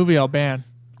remember the movie I'll ban.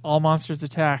 All Monsters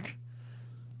Attack.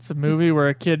 It's a movie where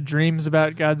a kid dreams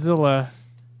about Godzilla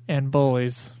and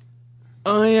bullies.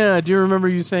 Oh yeah, I do remember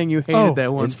you saying you hated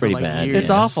that one. it's for pretty like bad. years. It's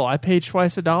awful. I paid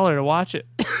Schweiss $1 to watch it.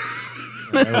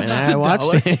 And I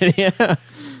watched it. Yeah.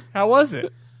 How was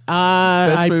it?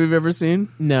 Best movie you've ever seen?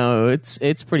 No, it's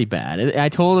pretty bad. I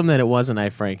told him that it wasn't I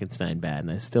Frankenstein bad,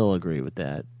 and I still agree with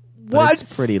that. But What?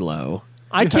 It's pretty low.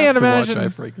 I You can't have to watch I imagine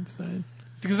Frankenstein.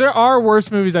 because there are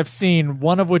worse movies I've seen.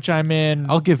 One of which I'm in.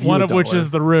 I'll give you one $1. of which is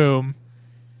The Room,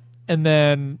 and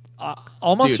then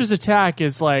All Monsters Attack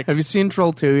is like Have you seen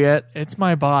Troll 2 yet? it's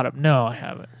my bottom. No, I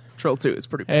haven't. Troll 2 is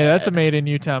pretty bad. Hey, that's a made in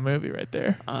Utah movie right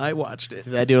there. I watched it.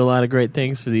 I do a lot of great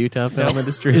things for the Utah film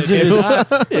industry. Is too.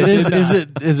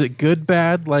 it good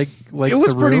bad like It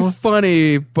was The pretty Room?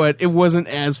 funny, but it wasn't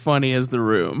as funny as The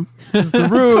Room. 'Cause The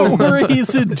Room. Don't worry,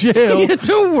 he's in jail. Yeah,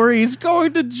 don't worry, he's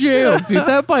going to jail, dude.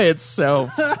 That by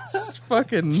itself, is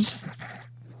fucking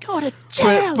Go to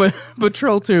jail. But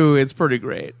Troll 2 is pretty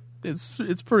great.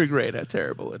 It's pretty great how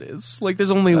terrible it is. Like there's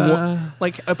only one,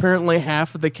 like apparently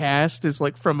half of the cast is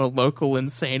like from a local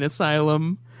insane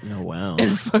asylum. Oh wow.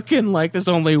 And fucking like there's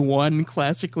only one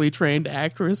classically trained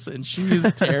actress and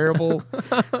she's terrible.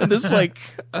 And there's like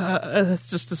it's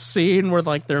just a scene where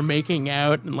like they're making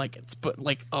out and like it's but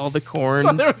like all the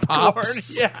corn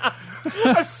pops. Yeah,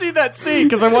 I've seen that scene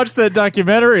because I watched that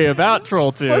documentary about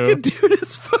Troll 2. Fucking dude,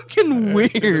 it's fucking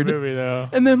It's a good weird. movie though.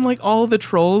 And then like all the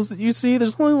trolls that you see,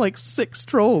 there's only like 6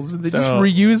 trolls and they just So-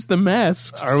 reuse the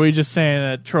masks. Are we just saying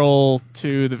that Troll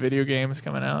 2, the video game, is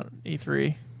coming out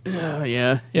E3?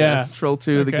 Yeah. Troll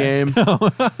 2 the Okay.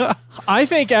 game. I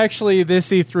think actually this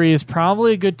E3 is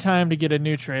probably a good time to get a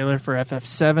new trailer for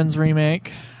FF7's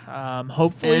remake.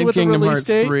 Hopefully And with Kingdom a release Hearts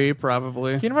date. 3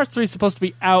 probably. Kingdom Hearts 3 is supposed to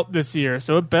be out this year,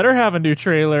 so it better have a new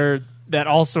trailer that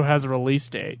also has a release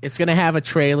date. It's going to have a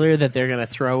trailer that they're going to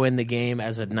throw in the game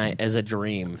as a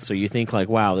dream. So you think like,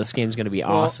 wow, this game's going to be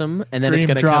awesome, and then it's Dream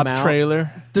going to drop come out.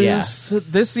 trailer. This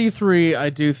E3 I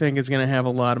do think is going to have a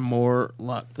lot more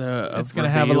It's going to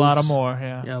have a lot of more,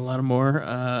 yeah. Yeah, a lot of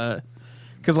more.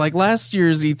 Because like last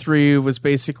year's E3 was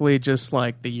basically just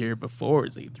like the year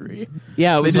before's E3.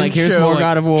 Yeah, it was They like, didn't here's show, more like,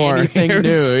 God of War. anything Here's-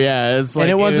 new. Yeah, it's like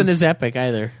and it wasn't was- as epic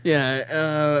either.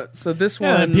 Yeah. So this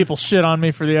Yeah, one, and people shit on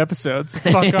me for the episodes.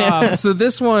 Fuck off. So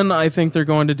this one, I think they're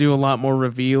going to do a lot more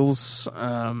reveals.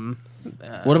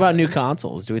 What about new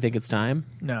consoles? Do we think it's time?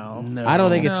 No. I don't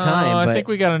think it's time. I But think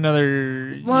we got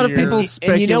another A lot of year. people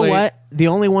and you know speculate- what? The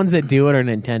only ones that do it are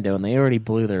Nintendo, and they already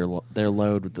blew their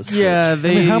load with the Switch. Yeah, I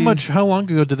they. mean, how long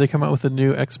ago did they come out with the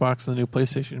new Xbox and the new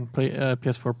PlayStation,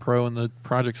 PS4 Pro, and the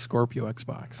Project Scorpio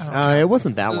Xbox? It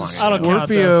wasn't that long I don't ago. count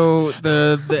Scorpio,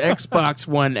 the Xbox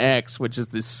One X, which is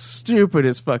the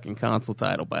stupidest fucking console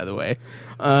title, by the way.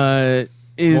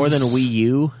 Is, More than a Wii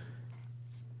U.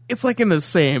 It's like in the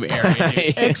same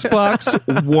area.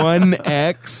 Xbox One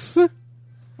X.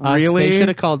 Really? They should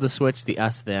have called the Switch the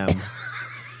Us Them.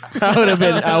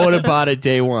 I would have bought it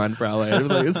day one probably. I'd be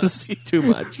like, it's just too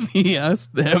much. Yes,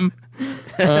 them.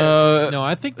 No,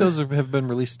 I think those have been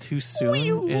released too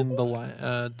soon in the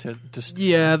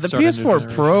Yeah, the start a new PS4 generation.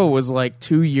 Pro was like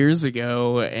 2 years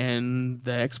ago, and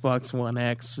the Xbox One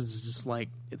X is just like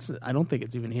I don't think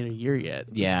it's even hit a year yet.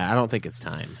 Yeah, I don't think it's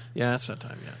time. Yeah, it's not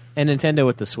time yet. And Nintendo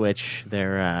with the Switch,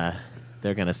 they're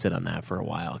going to sit on that for a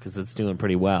while because it's doing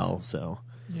pretty well. So,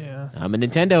 Yeah. and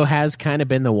Nintendo has kind of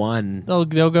been the one. They'll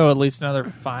go at least another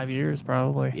 5 years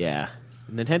probably. Yeah,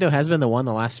 Nintendo has been the one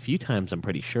the last few times. I'm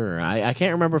pretty sure. I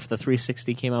can't remember if the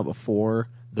 360 came out before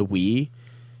the Wii,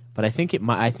 but I think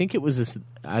it was this,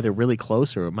 either really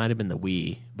close or it might have been the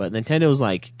Wii. But Nintendo's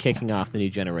like kicking off the new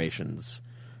generations.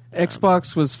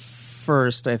 Xbox was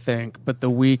first, I think, but the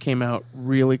Wii came out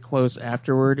really close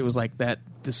afterward. It was like that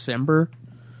December.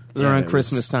 It was Yeah, around it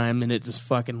Christmas was- time, and it just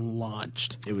fucking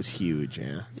launched. It was huge.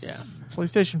 Yeah. Yeah.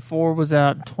 PlayStation 4 was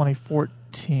out in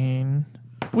 2014.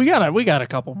 We got a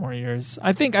couple more years.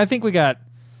 I think we got.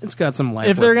 It's got some life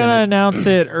If they're left in gonna it. announce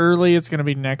it early, it's gonna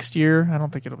be next year. I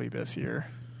don't think it'll be this year.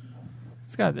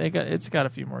 It's got a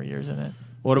few more years in it.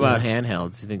 What about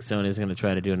handhelds? Do you think Sony's going to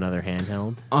try to do another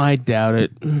handheld? I doubt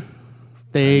it.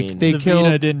 They I mean, they The killed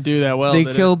Vita didn't do that well. they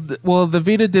did it? killed well the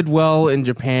Vita did well in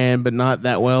Japan, but not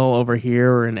that well over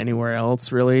here or in anywhere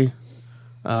else really.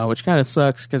 Which kind of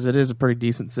sucks because it is a pretty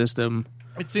decent system.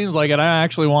 It seems like it. I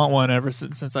actually want one ever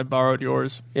since I borrowed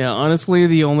yours. Yeah, honestly,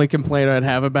 the only complaint I'd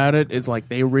have about it is like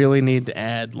they really need to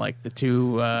add like the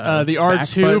two The back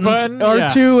R2 button,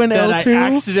 R2 and that L2.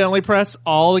 I accidentally press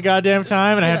all the goddamn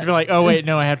time, and I have to be like, oh wait,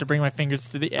 no, I have to bring my fingers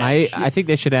to the edge. I think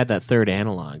they should add that third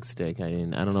analog stick. I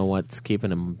mean, I don't know what's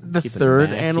keeping them. The keeping third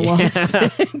them back. analog Yeah.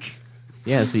 stick.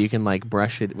 Yeah, so you can like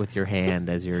brush it with your hand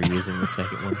as you're using the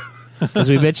second one. Because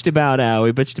we bitched about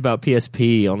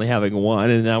PSP only having one,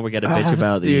 and now we got to bitch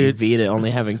about the dude. Vita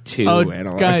only having two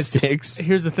analog guys, sticks.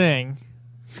 here's the thing: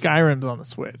 Skyrim's on the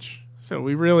Switch, so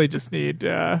we really just need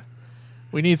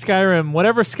we need Skyrim.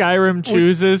 Whatever Skyrim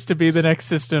chooses to be the next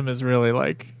system is really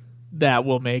like that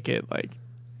will make it like.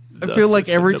 I feel like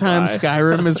every time buy.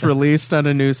 Skyrim is released on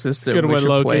a new system, Good we one, should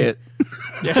Loki. play it.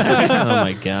 Oh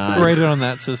my god! Rate it on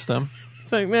that system.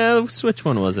 It's like, man, the Switch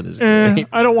one wasn't as great.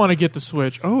 I don't want to get the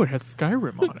Switch. Oh, it has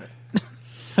Skyrim on it.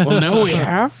 Well, now we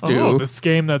have to. Oh, this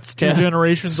game that's two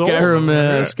generations Skyrim,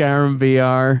 old. Skyrim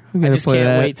VR. We I gotta just play can't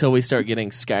that. wait till we start getting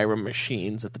Skyrim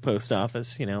machines at the post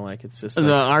office. You know, like it's just And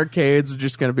like, the arcades are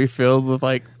just going to be filled with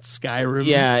like Skyrim.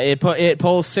 yeah, it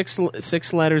pulls six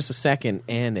letters a second,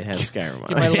 and it has Skyrim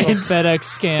on My it. little FedEx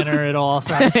scanner, it all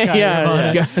has Skyrim Yeah,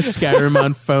 on it. Skyrim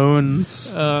on phones.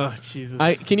 Oh,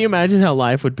 Jesus. Can you imagine how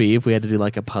life would be if we had to do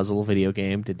like a puzzle video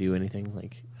game to do anything?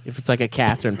 Like if it's like a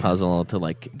Catherine puzzle to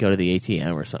like go to the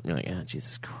ATM or something. You're like, oh,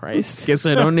 Jesus Christ. Guess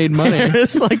I don't need money.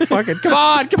 It's like fucking come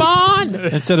on.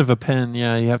 Instead of a pen,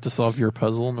 yeah, you have to solve your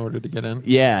puzzle in order to get in.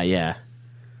 Yeah.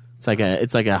 It's like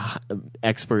a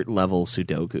expert level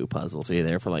Sudoku puzzle. So you're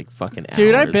there for like fucking hours.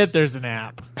 Dude, I bet there's an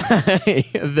app. I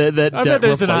I bet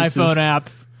there's an iPhone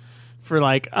app for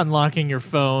like unlocking your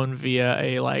phone via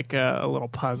a little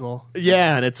puzzle.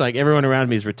 Yeah, and it's like everyone around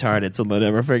me is retarded, so they'll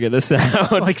never figure this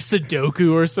out. Like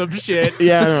Sudoku or some shit.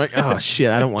 yeah, and they're like, oh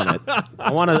shit, I don't want it.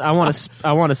 I want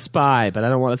to spy, but I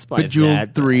don't want to spy. Bejeweled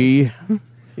that. 3.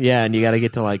 Yeah, and you got to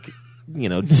get to like,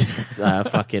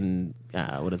 fucking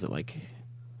what is it like,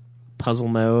 puzzle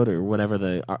mode or whatever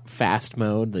the fast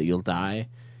mode that you'll die.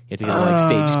 You have to get to like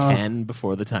stage 10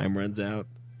 before the time runs out.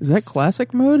 Is that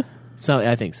classic mode? So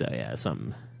I think so. Yeah,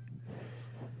 something.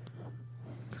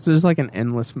 Because there's like an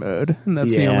endless mode, and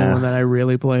that's the only Yeah. one that I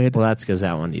really played. Well, that's because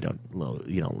that one you don't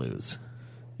lose.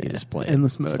 You just play it.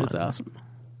 Endless It's mode is fun. awesome.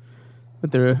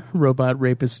 With the robot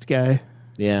rapist guy.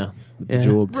 Yeah, the Yeah.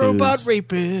 Bejeweled 2 Robot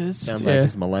rapist. sounds Yeah. like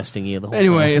he's molesting you the whole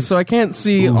Anyway, time. so I can't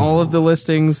see all of the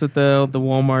listings that the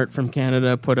Walmart from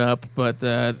Canada put up, but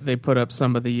they put up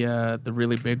some of the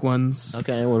really big ones.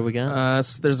 Okay, what do we got?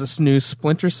 There's a snooze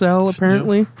Splinter Cell,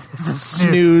 apparently.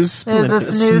 Snooze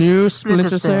Splinter. Snooze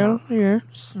Splinter Cell. Yeah.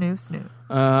 Snooze.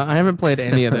 I haven't played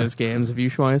any of those games. Have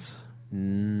you, Schweiss?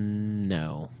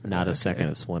 No, not a second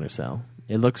of Splinter Cell.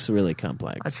 It looks really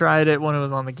complex. I tried it when it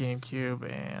was on the GameCube,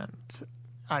 and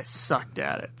I sucked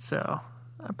at it. So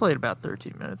I played about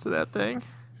 13 minutes of that thing.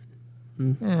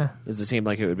 Yeah. Does it seem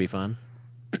like it would be fun?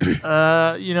 If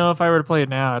I were to play it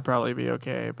now, I'd probably be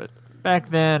okay. But back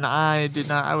then, I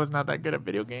was not that good at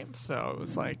video games, so it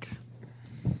was like,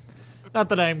 not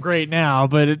that I'm great now,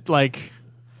 but it like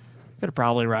could have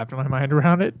probably wrapped my mind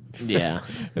around it. Yeah.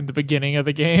 In the beginning of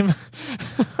the game.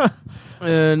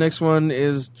 Next one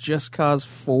is Just Cause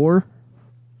 4,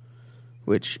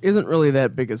 which isn't really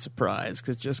that big a surprise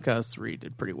because Just Cause 3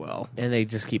 did pretty well. And they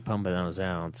just keep pumping those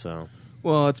out, so.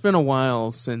 Well, it's been a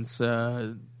while since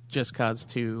Just Cause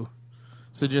 2,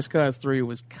 so Just Cause 3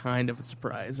 was kind of a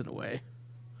surprise in a way.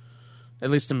 At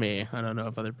least to me. I don't know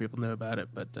if other people knew about it,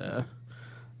 but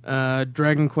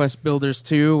Dragon Quest Builders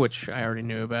 2, which I already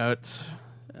knew about,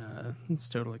 it's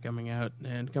totally coming out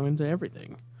and coming to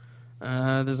everything.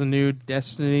 There's a new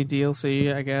Destiny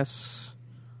DLC, I guess.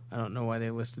 I don't know why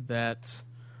they listed that.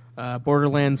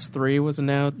 Borderlands 3 was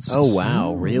announced. Oh,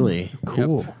 wow, really?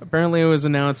 Cool. Yep. Apparently it was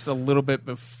announced a little bit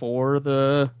before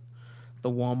the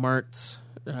Walmart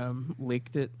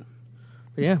leaked it.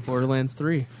 But yeah, Borderlands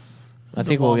 3. I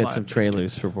think we'll get Walmart some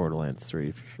trailers for Borderlands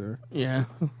 3 for sure. Yeah.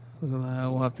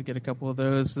 We'll have to get a couple of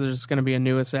those. There's going to be a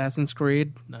new Assassin's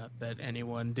Creed. Not that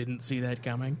anyone didn't see that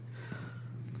coming.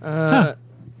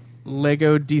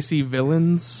 Lego DC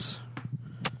Villains.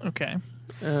 Okay.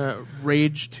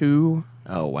 Rage 2.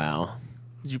 Oh, wow.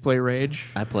 Did you play Rage?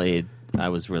 I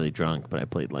was really drunk, but I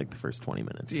played like the first 20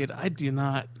 minutes. Dude, I do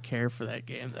not care for that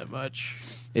game that much.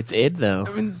 It's id, though.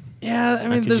 I mean,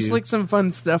 could there's you- like some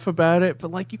fun stuff about it,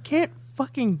 but like you can't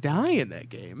fucking die in that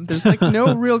game. There's like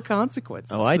no real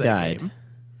consequences. Oh, I to that died. game.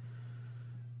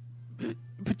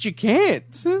 But you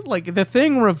can't. Like the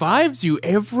thing revives you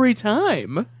every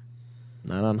time.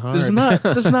 Not on hard. There's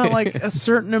not like a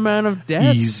certain amount of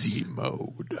deaths. Easy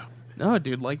mode. No,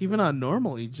 dude, like even on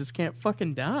normal, you just can't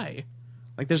fucking die.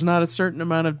 Like there's not a certain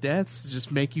amount of deaths to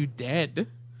just make you dead.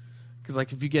 Because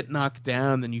like if you get knocked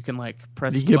down, then you can like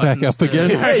press. You get back buttons up again?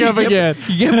 Yeah, Back up again.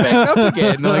 You get back up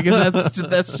again. Like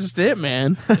that's just it,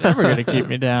 man. Never gonna keep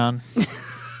me down.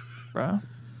 Bro.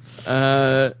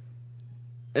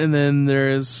 And then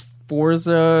there's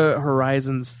Forza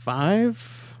Horizons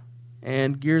 5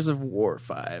 and Gears of War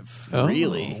 5. Oh,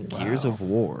 Really? wow. Gears of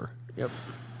War. Yep.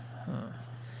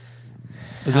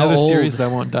 Another old- series that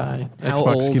won't die. How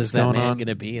Xbox old keeps is that going man on. going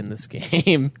to be in this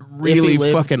game? Really If he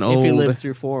lived- fucking If he old. lived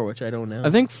through 4, which I don't know. I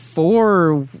think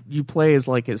 4 you play as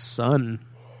like his son,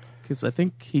 because I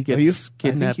think he gets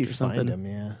kidnapped you or something. find him,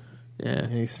 yeah. Yeah.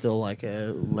 And he's still like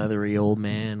a leathery old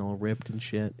man, all ripped and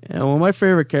shit. Yeah. Well, my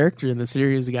favorite character in the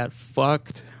series got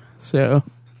fucked, so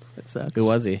that sucks. Who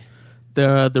was he?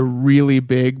 The really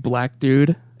big black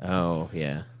dude? Oh,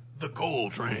 yeah. The Coal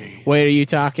Train. Wait, are you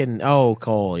talking? Oh,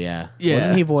 Cole, yeah. Yeah.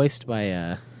 Wasn't he voiced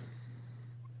by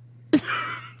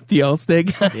The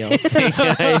Allstate guy. the Allstate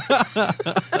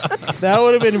guy? That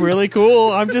would have been really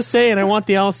cool. I'm just saying, I want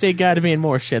the Allstate guy to be in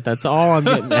more shit. That's all I'm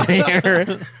getting at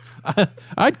here.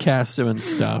 I'd cast him and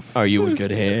stuff. Are you in good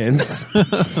hands?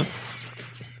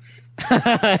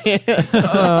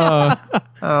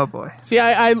 Oh boy. See,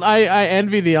 I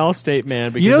envy the Allstate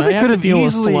man because You know, they I have could to have deal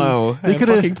easily- with flow. they I'm could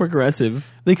have- fucking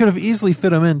progressive. They could have easily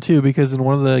fit him in too, because in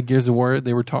one of the Gears of War,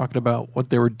 they were talking about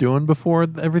what they were doing before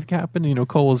everything happened. You know,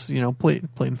 Cole was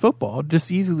playing football, just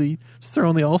throwing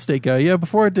the Allstate guy. Yeah,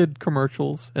 before I did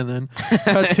commercials, and then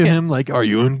cut to him like, "Are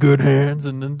you in good hands?"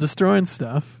 and then destroying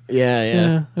stuff. Yeah.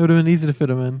 Yeah, it would have been easy to fit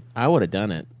him in. I would have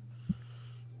done it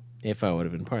if I would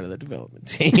have been part of the development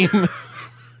team.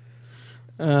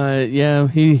 Yeah,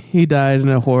 he died in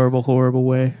a horrible, horrible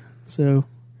way. So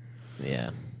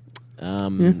Yeah.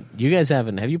 You guys have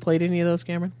you played any of those,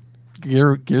 Cameron?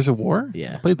 Gears of War.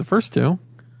 Yeah. I played the first 2,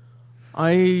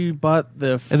 I bought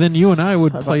the. and then you and I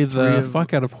would I bought play 3 the of-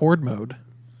 fuck out of Horde mode.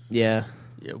 Yeah.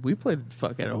 Yeah, we played the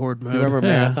fuck out of Horde mode. You remember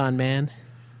Yeah. Marathon Man?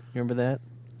 You remember that?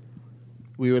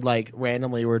 We would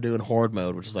randomly we're doing Horde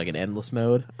mode, which is like an endless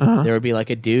mode. Uh-huh. There would be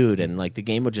like a dude, and like the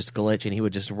game would just glitch, and he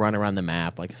would just run around the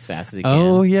map like as fast as he can.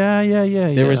 Oh yeah.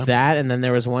 There was that, and then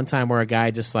there was one time where a guy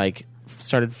just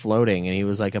started floating, and he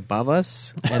was like above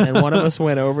us, and then one of us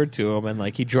went over to him, and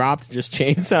like he dropped, and just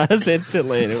chainsawed us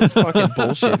instantly, and it was fucking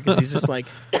bullshit because he's just like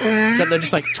except they're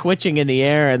just like twitching in the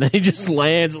air, and then he just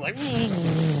lands like.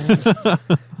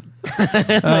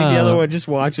 The other one just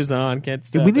watches on, can't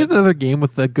stop. We need another game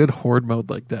with a good Horde mode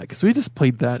like that, because we just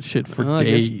played that shit for I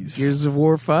guess days. Gears of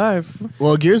War 5.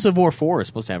 Well, Gears of War 4 is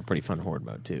supposed to have a pretty fun Horde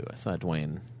mode, too. I saw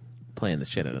Dwayne playing the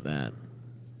shit out of that.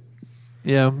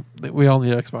 Yeah, we all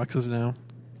need Xboxes now.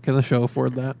 Can the show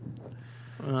afford that?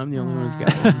 I'm the only one who's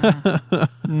got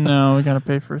one. No, we gotta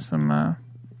pay for some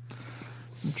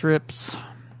trips.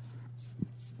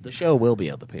 The show will be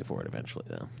able to pay for it eventually,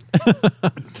 though.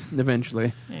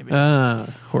 Eventually. Maybe.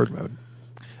 Horde mode.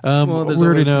 Well, there's we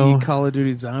already always know. the Call of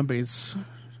Duty Zombies.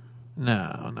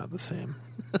 No, not the same.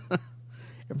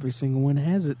 Every single one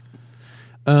has it.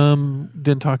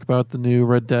 Didn't talk about the new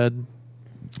Red Dead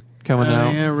coming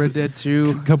out. Yeah, Red Dead 2.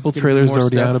 A couple There's gonna be trailers more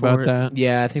already stuff out for about it. that.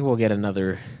 Yeah, I think we'll get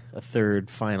a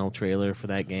third final trailer for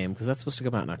that game, because that's supposed to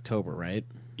come out in October, right?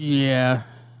 Yeah.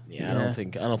 Yeah, I don't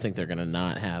think they're going to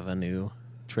not have a new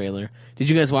trailer. Did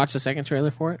you guys watch the second trailer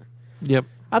for it? Yep.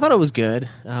 I thought it was good.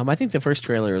 I think the first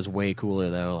trailer is way cooler,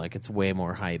 though. Like, it's way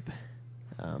more hype.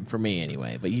 For me,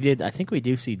 anyway. But I think we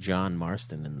do see John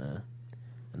Marston in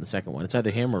the second one. It's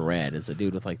either him or Red. It's a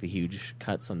dude with, like, the huge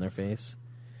cuts on their face.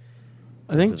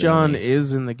 I think Those are the John only-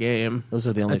 is in the game. Those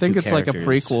are the only I think two it's like a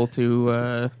characters. prequel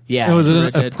to... Yeah. Oh, is it Red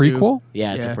a Dead 2. prequel?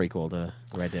 Yeah, it's Yeah. a prequel to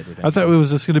Red Dead Redemption. I thought it was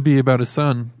just going to be about his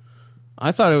son.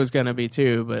 I thought it was going to be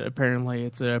too, but apparently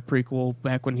it's a prequel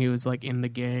back when he was like in the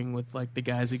gang with like the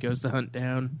guys he goes to hunt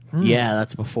down. Yeah,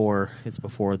 that's before. It's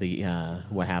before the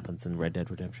what happens in Red Dead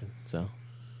Redemption. So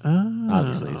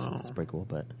obviously it's pretty cool,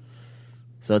 but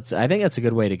I think that's a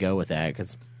good way to go with that,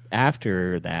 because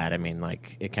after that, I mean,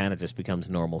 like, it kind of just becomes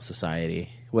normal society,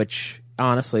 which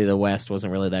honestly the West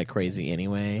wasn't really that crazy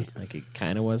anyway. Like, it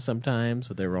kind of was sometimes,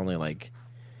 but there were only like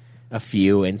a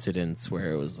few incidents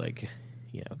where it was like,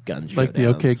 gun showdowns. Like the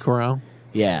OK Corral.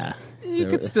 Yeah. You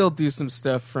There could were- still do some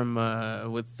stuff from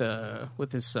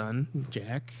with his son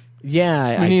Jack.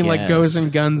 Yeah, When he like goes guess.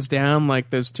 and guns down like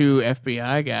those 2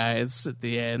 FBI guys at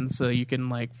the end, so you can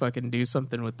like fucking do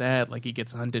something with that. Like he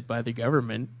gets hunted by the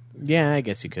government. Yeah, I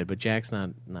guess you could, but Jack's not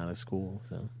as cool,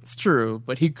 so It's true,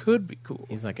 but he could be cool.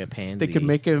 he's like a pansy. They could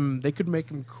make him. They could make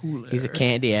him cooler. He's a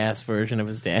candy ass version of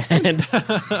his dad.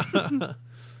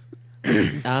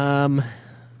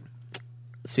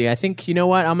 See, I think, you know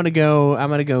what? I'm gonna go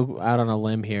out on a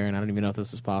limb here, and I don't even know if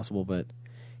this is possible, but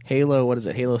Halo, what is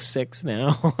it? Halo 6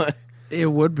 now? It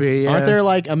would be. Yeah. Aren't there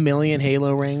like a million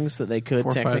Halo rings that they could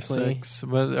 4, 5, technically? 6.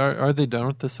 But are they done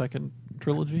with the second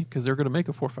trilogy? Because they're going to make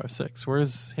a 4, 5, 6. Where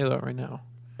is Halo at right now?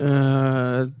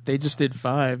 They just did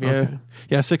 5. Yeah. Okay.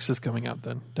 Yeah, 6 is coming out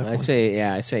then. Definitely.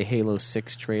 I say Halo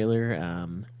 6 trailer.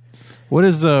 What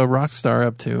is Rockstar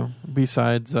up to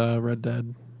besides Red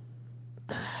Dead?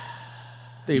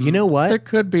 You know what? There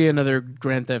could be another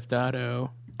Grand Theft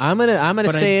Auto. I'm gonna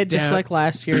But say I it just doubt- like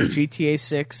last year, GTA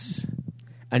 6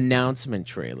 announcement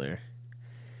trailer.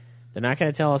 They're not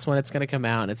gonna tell us when it's gonna come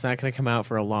out, and it's not gonna come out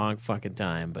for a long fucking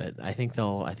time. But I think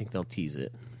they'll tease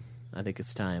it. I think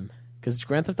it's time because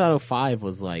Grand Theft Auto 5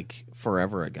 was like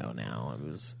forever ago now. It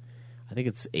was, I think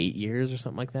it's 8 years or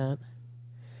something like that.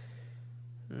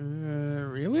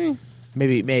 Really?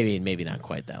 Maybe not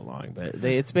quite that long, but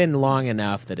it's been long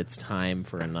enough that it's time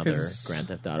for another 'Cause- Grand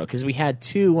Theft Auto. Because we had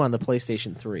 2 on the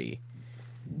PlayStation 3,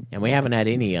 and we haven't had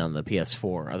any on the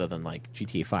PS4 other than like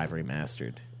GTA 5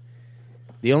 remastered.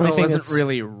 The only Well, it thing wasn't that's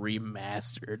really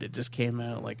remastered. It just came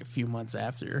out like a few months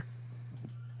after.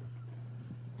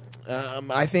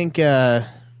 I think, I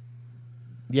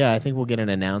think we'll get an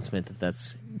announcement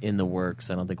that's in the works.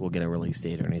 I don't think we'll get a release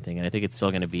date or anything, and I think it's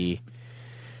still going to be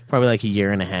probably like a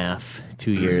year and a half,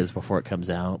 2 years before it comes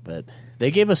out. But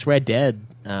they gave us Red Dead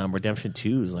Redemption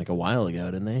 2s like a while ago,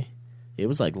 didn't they? It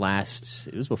was like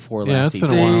it was before Yeah, last it's been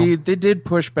a E3. while. They did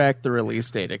push back the release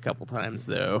date a couple times,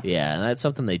 though. Yeah, and that's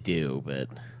something they do, but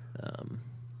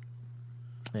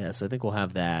so I think we'll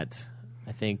have that.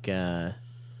 I think I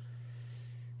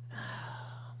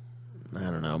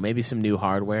don't know, maybe some new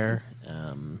hardware.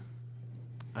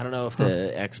 I don't know if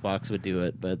the Xbox would do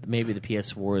it, but maybe the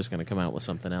PS4 is going to come out with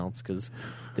something else because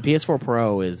the PS4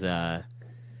 Pro is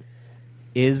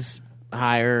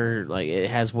higher, like it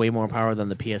has way more power than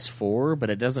the PS4, but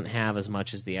it doesn't have as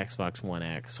much as the Xbox One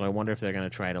X. So I wonder if they're going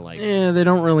to try to like. Yeah, they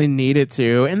don't really need it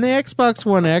to. And the Xbox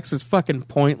One X is fucking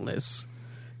pointless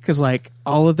because like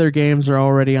all of their games are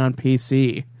already on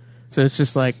PC, so it's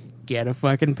just like get a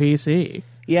fucking PC.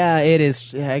 Yeah, it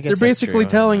is. I guess They're that's basically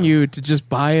true. telling you to just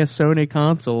buy a Sony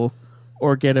console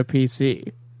or get a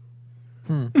PC.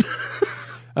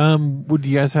 Would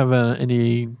you guys have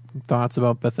any thoughts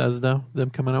about Bethesda?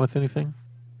 Them coming out with anything?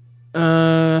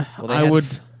 Well, I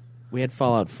We had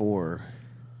Fallout 4.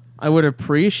 I would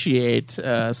appreciate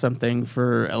something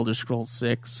for Elder Scrolls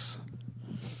 6.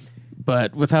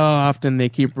 But with how often they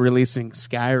keep releasing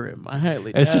Skyrim, I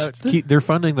highly doubt. It's just they're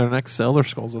funding their next Elder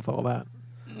Scrolls with all that.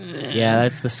 Yeah,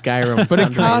 that's the Skyrim. But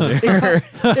it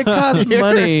costs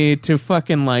money to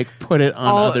fucking like put it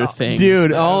on other things,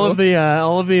 dude. though. All of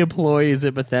the employees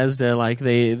at Bethesda, like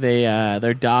they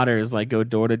their daughters like go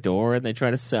door to door and they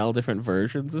try to sell different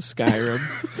versions of Skyrim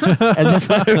as a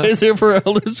fundraiser for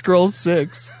Elder Scrolls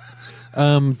 6.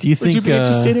 Do you think Would you be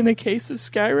interested in a case of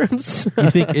Skyrims? you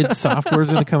think id Software is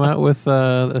going to come out with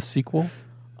a sequel?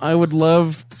 I would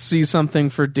love to see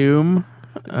something for Doom.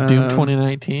 Doom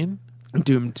 2019?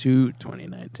 Doom 2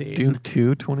 2019. Doom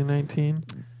 2 2019?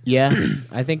 Yeah,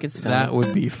 I think it's time. That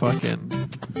would be fucking...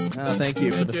 Oh, thank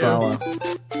you for the follow.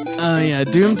 Yeah,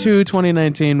 Doom 2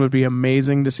 2019 would be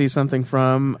amazing to see something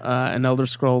from. And Elder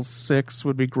Scrolls 6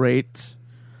 would be great.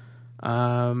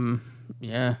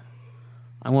 Yeah.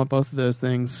 I want both of those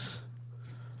things.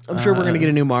 I'm sure we're gonna get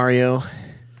a new Mario.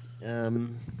 I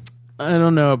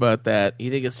don't know about that. You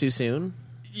think it's too soon?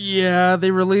 Yeah, they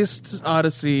released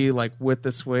Odyssey like with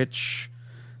the Switch.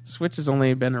 Switch has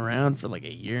only been around for like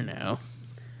a year now.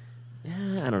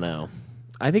 Yeah, I don't know.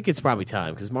 I think it's probably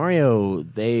time because Mario,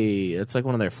 it's like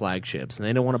one of their flagships, and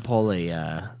they don't want to pull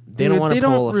a. They don't want to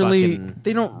pull a fucking.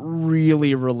 They don't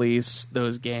really release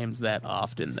those games that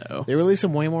often, though. They release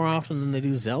them way more often than they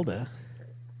do Zelda.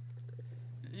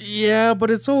 Yeah,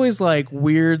 but it's always like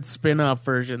weird spin-off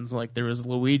versions. Like there was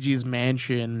Luigi's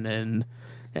Mansion, and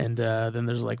then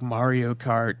there's like Mario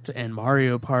Kart and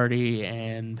Mario Party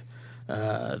and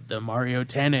the Mario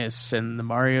Tennis and the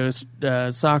Mario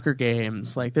soccer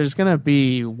games. Like there's gonna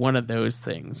be one of those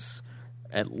things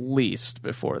at least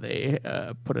before they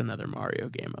put another Mario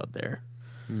game out there.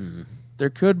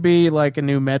 There could be like a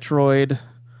new Metroid.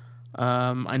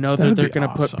 I know that That'd they're be going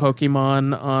to awesome. put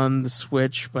Pokemon on the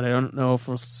Switch, but I don't know if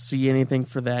we'll see anything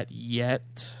for that yet.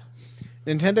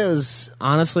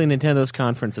 Nintendo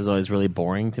conference is always really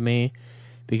boring to me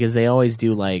because they always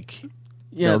do like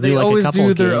Yeah, they'll they do, like, a always couple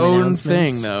do their game own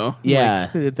announcements. thing, though. Yeah,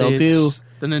 Like, they'll it's do-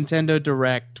 the Nintendo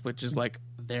Direct, which is like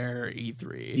their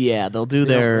E3. yeah they'll do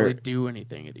They their don't really do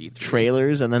anything at E3.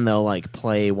 trailers and then they'll like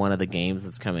play one of the games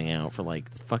that's coming out for like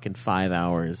fucking 5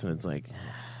 hours and it's like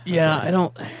Yeah, I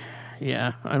don't.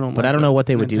 Yeah, I don't. but like I don't know what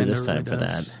they would do Nintendo this time really for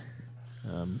does.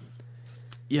 that.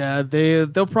 Yeah,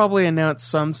 they'll probably announce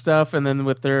some stuff, and then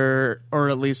with their, or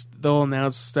at least they'll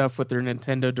announce stuff with their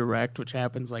Nintendo Direct, which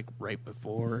happens like right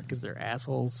before because they're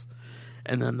assholes,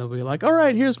 and then they'll be like, "All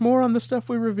right, here's more on the stuff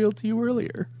we revealed to you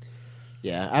earlier."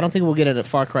 Yeah, I don't think we'll get it at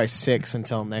Far Cry 6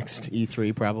 until next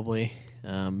E3 probably.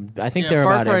 I think Yeah, they're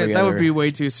Far about Cry, every that other. would be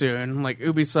way too soon. Like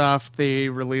Ubisoft, they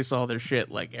release all their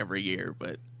shit like every year,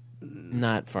 but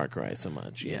Not Far Cry so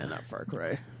much. Yeah, not Far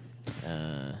Cry.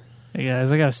 Hey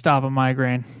guys, I gotta stop a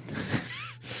migraine.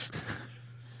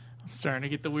 I'm starting to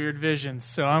get the weird visions,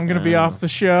 so I'm gonna be off the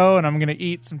show and I'm gonna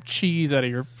eat some cheese out of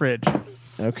your fridge.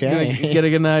 Okay. Get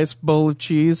a nice bowl of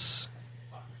cheese.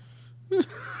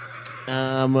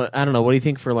 I don't know. What do you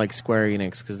think for like Square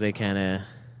Enix? Because they kind of.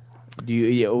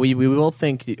 We both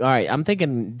think. All right, I'm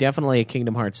thinking definitely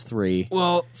Kingdom Hearts 3.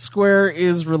 Well, Square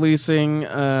is releasing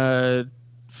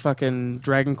fucking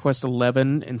Dragon Quest XI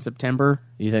in September.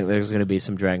 You think there's going to be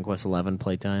some Dragon Quest 11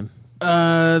 playtime?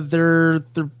 There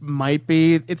might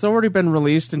be. It's already been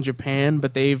released in Japan,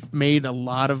 but they've made a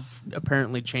lot of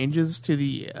apparently changes to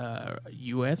the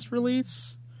U.S.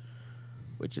 release,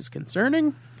 which is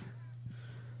concerning.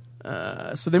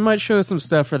 So they might show some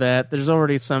stuff for that. There's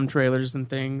already some trailers and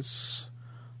things,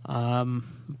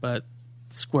 but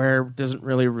Square doesn't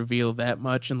really reveal that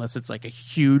much unless it's like a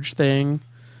huge thing.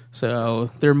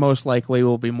 So there most likely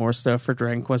will be more stuff for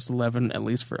Dragon Quest XI, at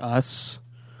least for us.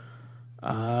 What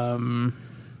about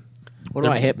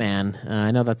Hitman?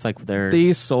 I know that's like their.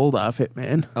 They sold off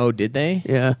Hitman. Oh, did they?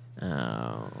 Yeah.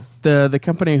 Oh, The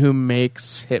company who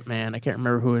makes Hitman, I can't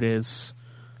remember who it is.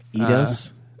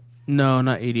 Eidos. No,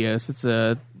 not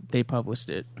Eidos. They published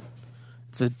it.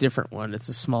 It's a different one. It's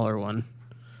a smaller one.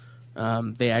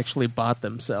 They actually bought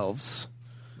themselves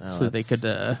so they could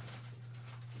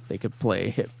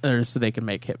play so they could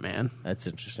make Hitman. That's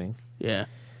interesting. Yeah.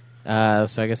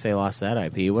 So I guess they lost that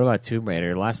IP. What about Tomb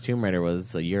Raider? Last Tomb Raider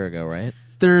was a year ago, right?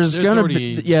 There's gonna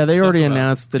already be they stuff already about-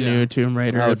 announced the yeah. new Tomb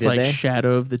Raider. Oh, It's did like they?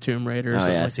 Shadow of the Tomb Raider. Or Oh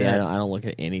something yeah. like See, that. I don't look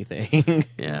at anything.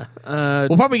 Yeah.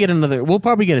 We'll probably get another. We'll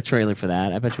probably get a trailer for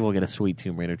that. I bet you we'll get a sweet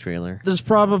Tomb Raider trailer. There's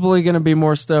probably going to be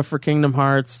more stuff for Kingdom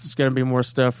Hearts. There's going to be more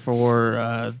stuff for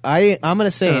I'm gonna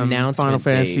say announcement Final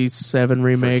Fantasy date VII for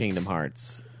remake. Kingdom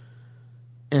Hearts.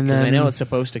 And Because then I know it's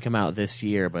supposed to come out this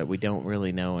year, but we don't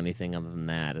really know anything other than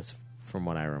that, as from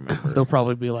what I remember. they'll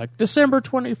probably be like December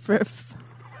 25th.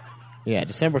 Yeah,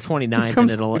 December 29th, It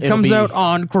comes, and it it'll comes be, out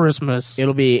on Christmas.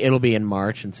 It'll be in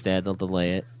March instead. They'll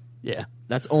delay it. Yeah.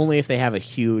 That's only if they have a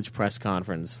huge press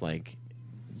conference, like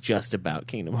just about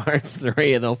Kingdom Hearts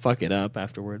 3, and they'll fuck it up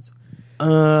afterwards.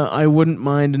 I wouldn't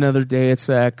mind another Deus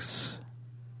Ex.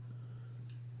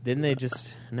 Didn't they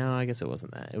just? No, I guess it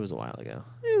wasn't that. It was a while ago.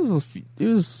 It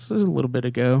was a little bit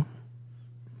ago.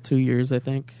 2 years, I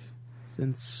think,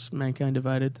 since Mankind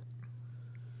Divided.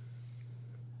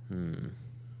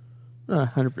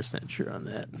 Not 100% sure on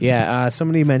that. Yeah,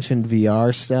 somebody mentioned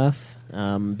VR stuff.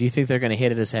 Do you think they're going to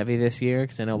hit it as heavy this year?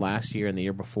 Because I know last year and the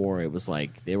year before, it was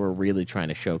like they were really trying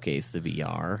to showcase the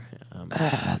VR.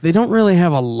 They don't really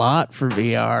have a lot for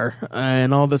VR,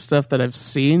 and all the stuff that I've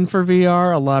seen for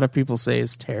VR, a lot of people say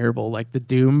is terrible. Like the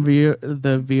Doom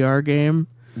the VR game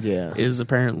Yeah, is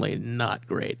apparently not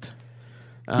great.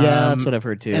 yeah, that's what I've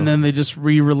heard too. And then they just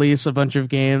re-release a bunch of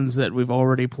games that we've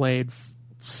already played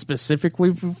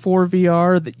specifically for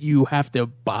VR that you have to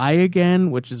buy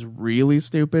again, which is really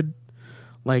stupid.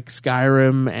 Like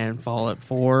Skyrim and Fallout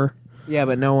 4. yeah,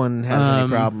 but no one has any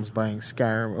problems buying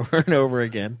Skyrim over and over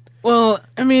again. Well,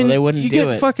 I mean, Well, they wouldn't you do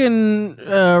get it. fucking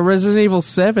Resident Evil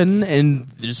 7, and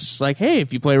it's just like, hey,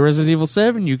 if you play Resident Evil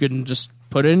 7, you can just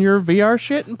put in your VR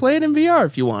shit and play it in VR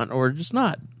if you want, or just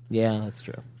not. Yeah, that's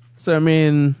true. So, I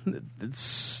mean,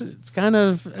 it's kind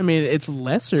of, I mean, it's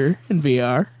lesser in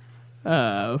VR.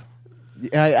 I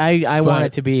want But-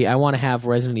 it to be. I want to have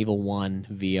Resident Evil 1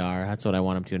 VR. That's what I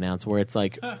want them to announce. Where it's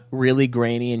like really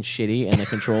grainy and shitty, and the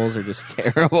controls are just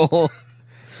terrible.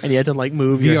 And you have to like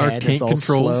move your VR head. tank It's all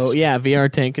controls? slow. Yeah,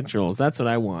 VR tank controls. That's what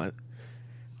I want.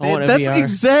 I want a That's VR.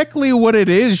 exactly what it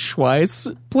is,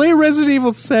 Schweiss. Play Resident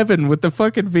Evil 7 with the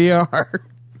fucking VR,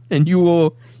 and you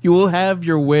will have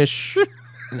your wish.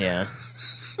 Yeah.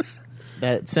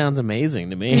 That sounds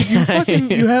amazing to me.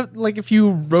 You have like if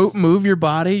you move your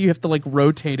body, you have to like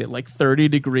rotate it like 30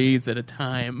 degrees at a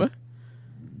time.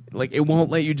 Like it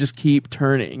won't let you just keep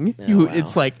turning. Oh, wow.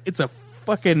 It's like it's a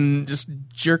fucking just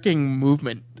jerking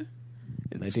movement.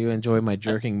 I do enjoy my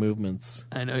jerking movements.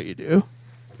 I know you do.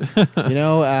 You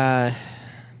know,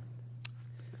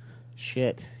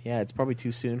 shit. Yeah, it's probably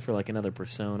too soon for like another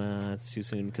Persona. It's too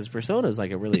soon because Persona is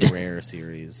like a really rare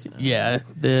series. Yeah.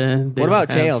 What about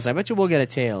Tales? I bet you we'll get a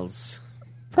Tales.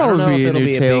 Probably I don't know if it'll a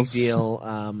new be Tales. a big deal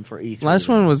for E3. Last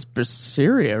one was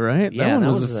Berseria, right? Yeah, one that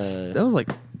was was, that was like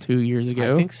 2 years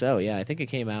ago. I think so. Yeah, I think it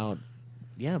came out.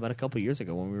 Yeah, about a couple years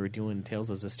ago when we were doing Tales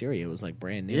of Zestiria. It was like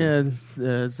brand new. Yeah,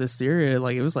 Zestiria,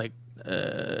 like it was like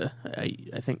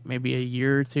I think maybe a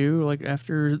year or two like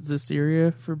after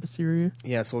Zestiria for Berseria.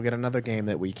 Yeah, so we'll get another game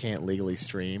that we can't legally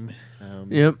stream.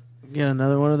 Yep, get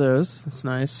another one of those. That's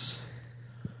nice.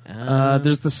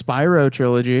 There's the Spyro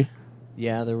trilogy.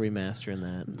 Yeah, they're remastering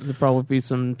that. There'll probably be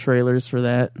some trailers for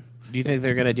that. Do you think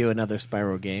they're going to do another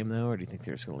Spyro game, though, or do you think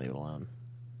they're just going to leave it alone?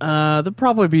 There'll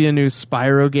probably be a new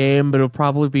Spyro game, but it'll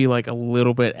probably be like a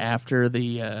little bit after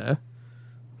the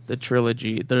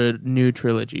trilogy, the new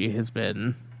trilogy has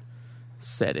been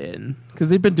set in. Because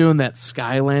they've been doing that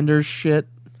Skylanders shit,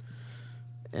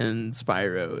 and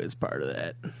Spyro is part of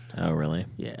that. Oh, really?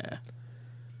 Yeah.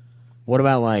 What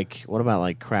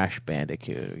about Crash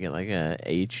Bandicoot? We get like a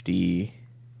HD.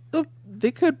 Oh,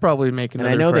 they could probably make And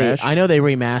another Crash. I know they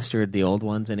remastered the old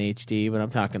ones in HD, but I'm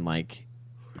talking like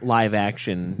live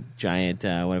action giant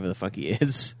whatever the fuck he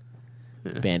is.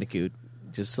 Bandicoot.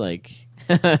 Just like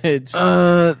it's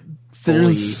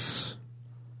there's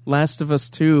Last of Us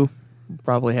 2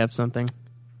 probably have something.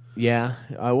 Yeah.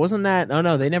 Wasn't that Oh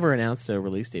no, they never announced a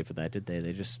release date for that, did they?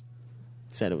 They just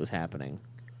said it was happening.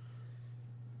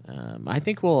 I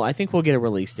think we'll get a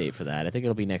release date for that. I think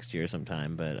it'll be next year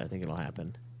sometime, but I think it'll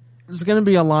happen. There's going to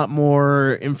be a lot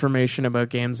more information about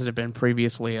games that have been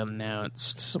previously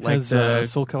announced. Like Has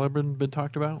Soul Calibur been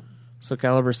talked about? Soul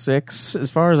Calibur 6. As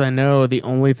far as I know, the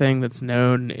only thing that's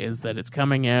known is that it's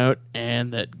coming out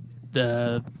and that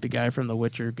the guy from The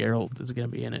Witcher, Geralt, is going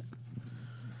to be in it.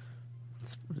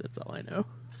 That's all I know.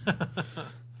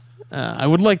 I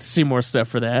would like to see more stuff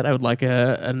for that. I would like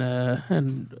a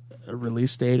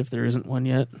release date if there isn't one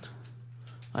yet.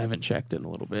 I haven't checked in a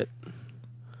little bit.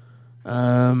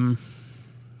 Let's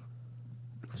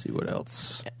see what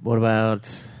else. What about...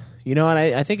 You know what?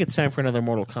 I think it's time for another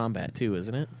Mortal Kombat too,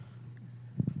 isn't it?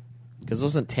 Because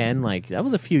wasn't 10 like... That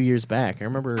was a few years back. I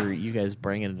remember you guys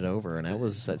bringing it over, and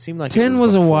that seemed like 10 it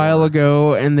was a before. while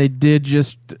ago, and they did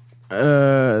just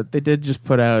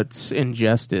put out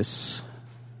Injustice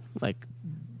like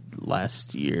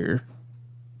last year.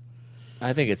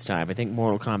 I think it's time. I think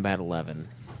Mortal Kombat 11.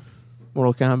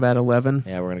 Mortal Kombat 11.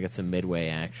 Yeah, we're going to get some Midway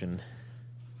action.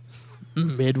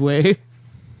 Midway?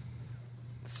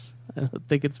 I don't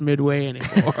think it's Midway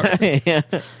anymore. Yeah.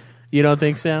 You don't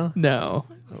think so? No.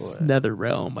 It's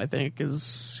NetherRealm, I think,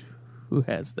 is who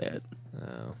has that.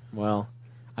 Oh, well,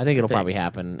 I think it'll probably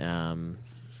happen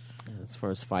as far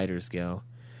as fighters go.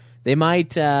 They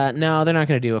might... no, they're not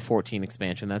going to do a 14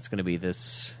 expansion. That's going to be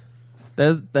this...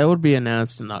 That would be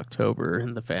announced in October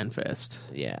in the FanFest.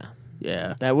 Yeah.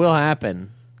 Yeah. That will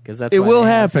happen. Because that's It why will they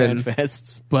have happen.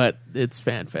 FanFests. But it's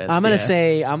FanFest. I'm gonna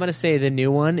yeah. say the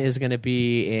new one is gonna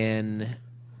be in.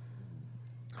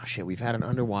 Oh shit! We've had an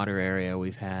underwater area.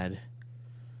 We've had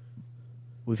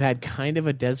kind of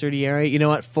a deserty area. You know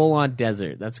what? Full on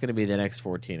desert. That's gonna be the next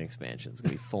 14 expansion. It's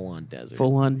gonna be full on desert.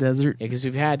 Full on desert. Yeah, because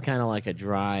we've had kind of like a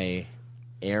dry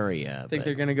area. I think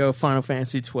they're going to go Final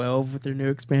Fantasy 12 with their new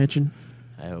expansion.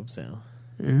 I hope so.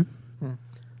 Yeah.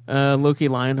 Loki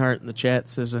Lionheart in the chat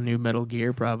says a new Metal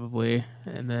Gear, probably.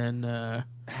 And then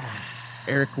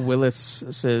Eric Willis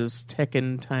says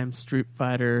Tekken times Street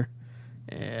Fighter,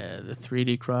 the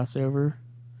 3D crossover.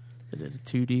 They did a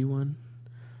 2D one.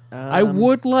 I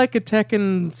would like a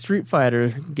Tekken Street Fighter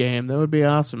game. That would be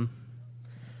awesome.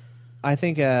 I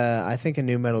think a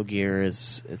new Metal Gear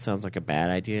is. It sounds like a bad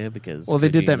idea because they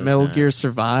did that Kojima's Metal not- Gear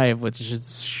Survive, which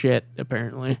is shit.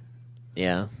 Apparently,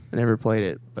 Yeah. I never played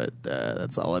it, but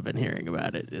that's all I've been hearing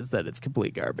about it. Is that it's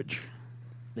complete garbage.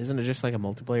 Isn't it just like a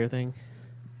multiplayer thing?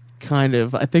 Kind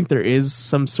of. I think there is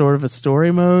some sort of a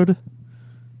story mode.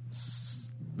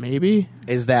 Maybe.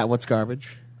 Is that what's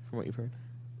garbage? From what you've heard.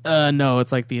 No,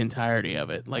 it's like the entirety of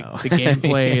it. Like Oh. the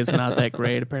gameplay is not that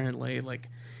great. Apparently, like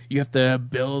you have to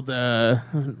build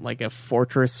like a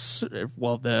fortress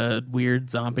while the weird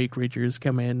zombie creatures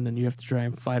come in, and you have to try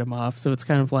and fight them off. So it's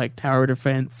kind of like tower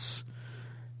defense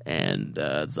and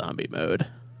zombie mode,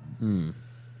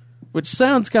 which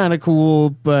sounds kind of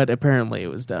cool, but apparently it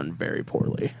was done very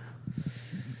poorly.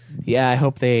 Yeah, I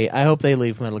hope they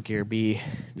leave Metal Gear be,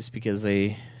 just because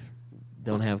they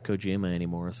don't have Kojima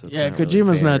anymore. So it's Yeah, not really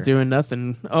Kojima's fair. not doing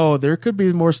nothing. Oh, there could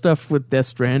be more stuff with Death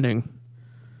Stranding.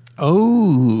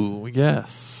 Oh,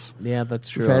 yes. Yeah, that's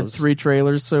true. We've had 3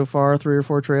 trailers so far, 3 or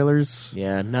 4 trailers.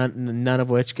 Yeah, none of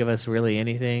which give us really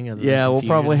anything. Other than Yeah, we'll confusion.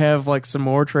 probably have like some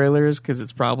more trailers because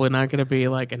it's probably not going to be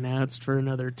like announced for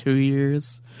another 2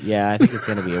 years. Yeah, I think it's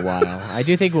going to be a while. I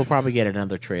do think we'll probably get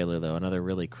another trailer though, another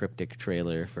really cryptic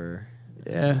trailer for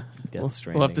Yeah, Death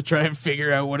Stranding. we'll have to try and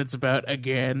figure out what it's about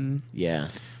again. Yeah.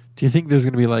 Do you think there's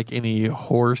going to be like any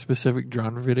horror-specific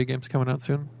genre video games coming out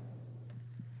soon?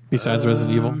 Besides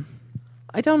Resident Evil?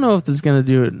 I don't know if there's going to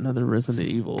do another Resident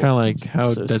Evil. Kind of like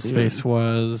how so Dead soon. Space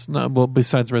was. Not well,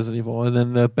 besides Resident Evil. And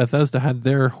then the Bethesda had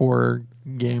their horror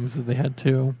games that they had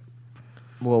too.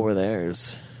 What were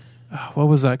theirs? What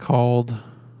was that called?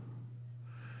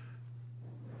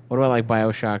 What about like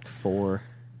Bioshock 4?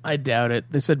 I doubt it.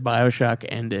 They said Bioshock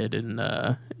ended in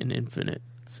Infinite,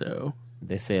 so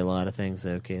They say a lot of things,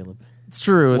 though, Caleb. it's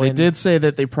true. They When- did say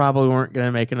that they probably weren't going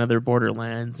to make another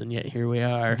Borderlands, and yet here we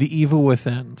are. The Evil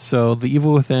Within. So The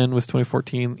Evil Within was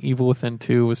 2014. Evil Within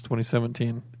 2 was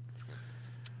 2017.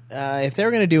 If they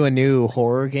were going to do a new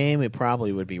horror game, it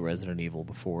probably would be Resident Evil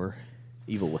before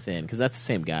Evil Within, because that's the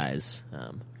same guys.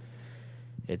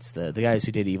 It's the guys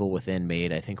who did Evil Within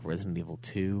made, I think, Resident Evil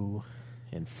 2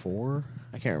 and 4.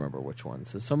 I can't remember which ones.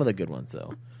 So some of the good ones,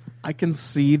 though. I can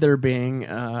see there being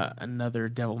another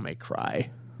Devil May Cry.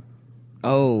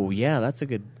 Oh, yeah, that's a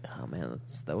good... Oh, man,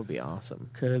 that would be awesome.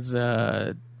 Because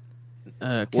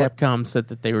Capcom said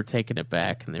that they were taking it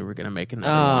back and they were going to make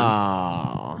another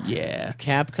one. Oh. Yeah.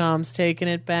 Capcom's taking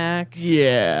it back?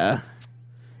 Yeah.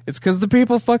 It's because the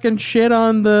people fucking shit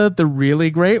on the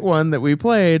really great one that we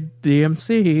played,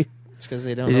 DMC. It's because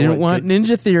they don't They know didn't what want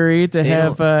Ninja Theory to They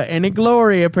have any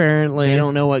glory, apparently. They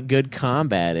don't know what good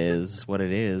combat is, what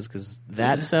it is, because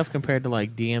that stuff compared to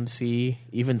like DMC,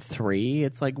 even 3,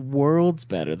 it's like worlds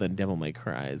better than Devil May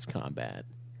Cry's combat.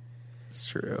 It's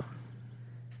true.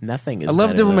 Nothing is. I love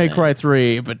better Devil than May that. Cry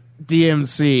 3, but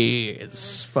DMC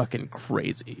is fucking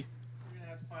crazy. We're gonna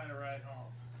have to find a ride home.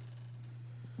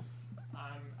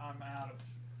 I'm out of.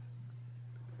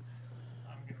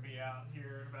 I'm gonna be out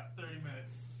here in about 30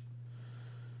 minutes.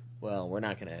 Well, we're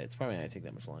not gonna. It's probably not gonna take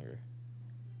that much longer.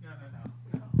 No.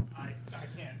 I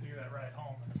can't do that ride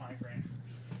home with a migraine.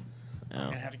 I'm Oh,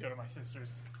 gonna have to go to my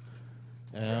sister's.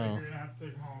 oh. You're gonna have to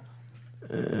take home.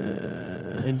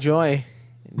 Enjoy,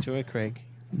 Craig.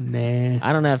 Nah.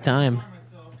 I don't have time.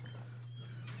 Myself.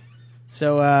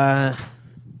 So,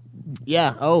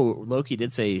 yeah. Oh, Loki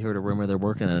did say he heard a rumor they're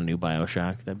working on a new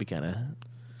Bioshock. That'd be kind of.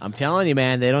 I'm telling you,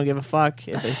 man, they don't give a fuck.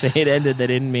 If they say it ended, they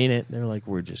didn't mean it. They're like,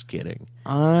 we're just kidding.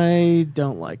 I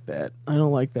don't like that. I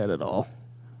don't like that at all.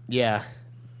 Yeah.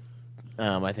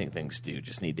 I think things do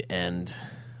just need to end.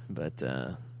 But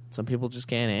some people just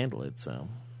can't handle it, so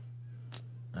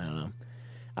I don't know.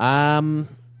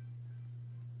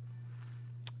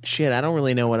 Shit, I don't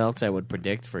really know what else I would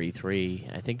predict for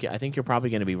E3. I think you're probably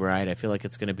going to be right. I feel like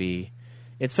it's going to be.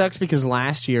 It sucks because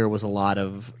last year was a lot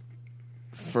of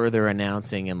further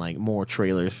announcing and like more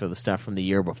trailers for the stuff from the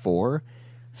year before.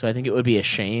 So I think it would be a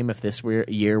shame if this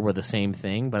year were the same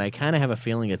thing. But I kind of have a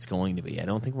feeling it's going to be. I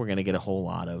don't think we're going to get a whole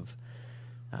lot of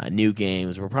new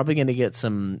games. We're probably going to get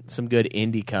some good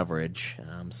indie coverage,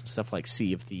 some stuff like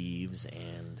Sea of Thieves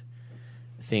and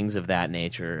things of that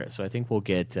nature. So I think we'll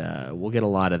get a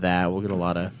lot of that. We'll get a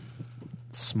lot of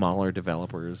smaller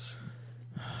developers.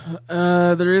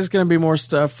 There is going to be more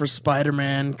stuff for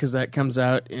Spider-Man because that comes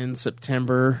out in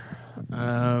September.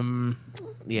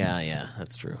 Yeah,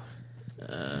 that's true.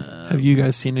 Have you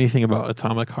guys seen anything about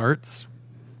Atomic Hearts?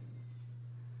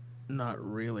 Not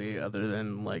really, other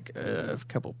than like a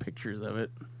couple pictures of it.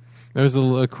 There's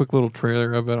a quick little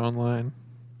trailer of it online.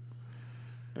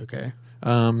 Okay.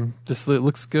 Just it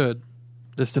looks good.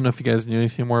 Just didn't know if you guys knew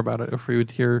anything more about it, or if we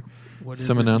would hear What is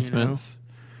some it, do you announcements.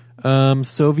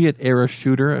 Soviet era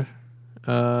shooter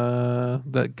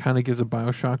that kind of gives a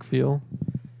Bioshock feel.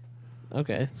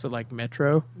 Okay. So like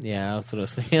Metro. Yeah, that's what I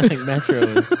was thinking. Like Metro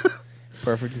is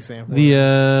perfect example. The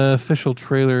official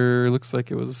trailer looks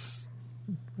like it was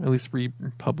at least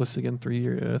republished again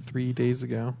 3 days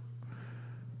ago.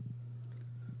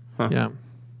 Huh. Yeah.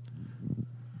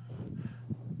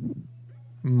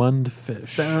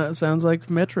 Mundfish. Sounds like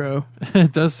Metro.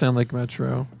 It does sound like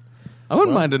Metro. I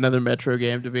wouldn't mind another Metro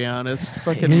game, to be honest.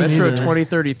 Fucking Me Metro neither.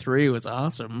 2033 was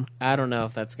awesome. I don't know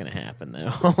if that's going to happen,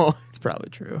 though. It's probably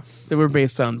true. They were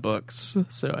based on books,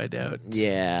 so I doubt.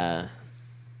 Yeah.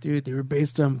 Dude, they were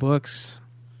based on books.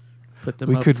 Put them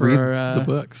We up could for read our, the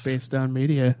books. based on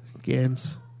media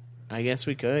games. I guess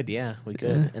we could. Yeah, we could.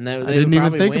 Yeah. And they I would didn't even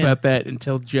probably think win. about that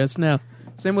until just now.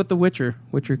 Same with The Witcher.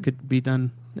 Witcher could be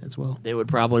done as well. They would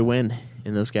probably win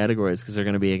in those categories because they're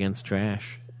going to be against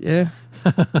trash. Yeah.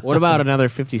 What about another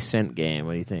 50 Cent game?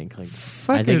 What do you think? Like, I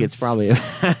Fucking- think it's probably. I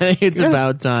think it's Yeah.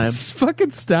 about time. Fucking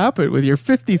stop it with your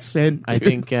 50 cent. I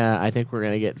dude. think we're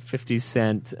gonna get 50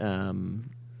 Cent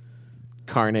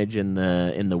Carnage in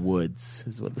the Woods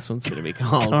is what this one's gonna be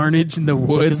called. Carnage in the Because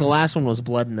Woods. the last one was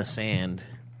Blood in the Sand.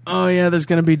 Oh yeah, there's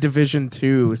gonna be Division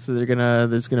 2, so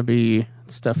there's gonna be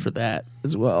stuff for that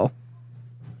as well.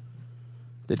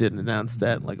 They didn't announce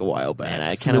that like a while back. Man,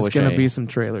 I So kinda there's wish gonna I- be some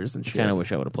trailers and shit. Kind of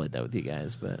wish I would have played that with you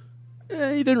guys, but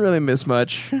You didn't really miss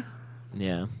much.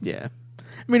 yeah. Yeah, I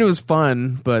mean it was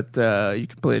fun, but you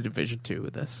could play Division 2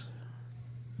 with us.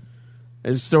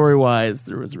 As story wise,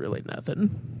 there was really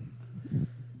nothing.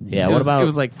 Yeah. It What about It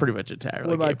was like pretty much entirely.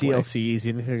 what about gameplay. DLCs?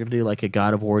 You think they're gonna do like a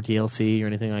God of War DLC or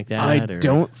anything like that? I or?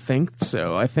 don't think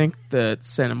so. I think that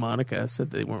Santa Monica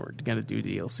said they weren't going to do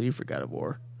DLC for God of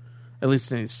War, at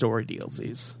least any story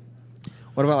DLCs.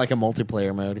 What about like a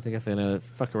multiplayer mode? Do you think if they're gonna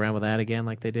fuck around with that again,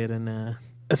 like they did in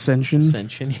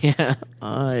Ascension. Yeah.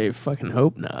 I fucking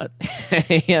hope not.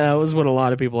 Yeah, that was what a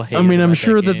lot of people hated. I mean, I'm about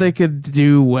sure that game. they could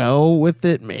do well with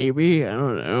it, maybe. I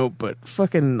don't know. But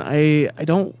fucking, I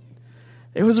don't.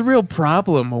 It was a real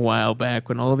problem a while back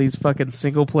when all these fucking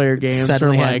single player games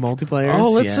suddenly were had like, multiplayer.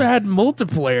 oh, let's Yeah. add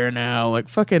multiplayer now. Like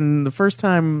fucking the first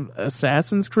time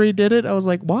Assassin's Creed did it, I was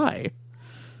like, why?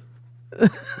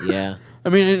 Yeah. I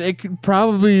mean, it could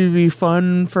probably be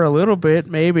fun for a little bit,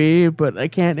 maybe, but I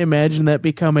can't imagine that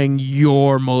becoming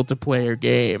your multiplayer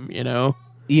game, you know?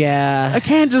 Yeah. I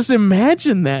can't just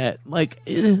imagine that. Like,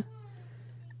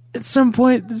 at some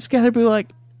point, it's got to be like,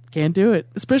 can't do it.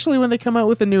 Especially when they come out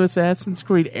with a new Assassin's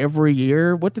Creed every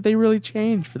year. What did they really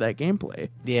change for that gameplay?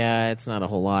 Yeah, it's not a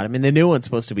whole lot. I mean, the new one's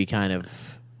supposed to be kind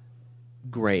of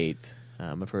great.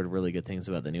 I've heard really good things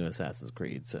about the new Assassin's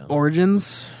Creed. So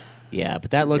Origins? yeah,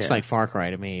 but that looks Yeah. like Far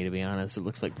Cry to me, to be honest. It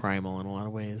looks like Primal in a lot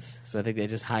of ways. So I think they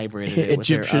just hybrided it with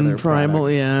their Egyptian other Primal,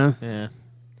 product. yeah. Yeah.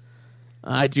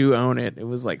 I do own it. It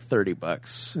was like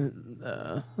 $30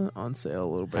 on sale a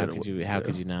little bit. How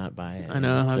could you not buy it? I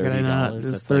know. How could I not? $30?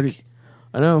 It's That's 30. Like,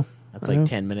 I know. that's I like know.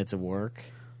 10 minutes of work.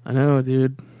 I know,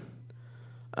 dude.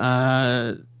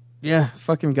 Yeah,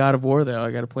 fucking God of War though.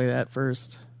 I got to play that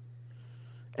first,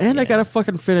 and I Yeah. got to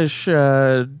fucking finish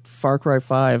Far Cry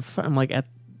 5. I'm like at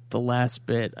the last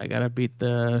bit. I got to beat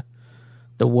the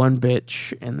one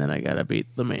bitch, and then I got to beat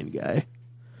the main guy.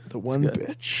 The one good.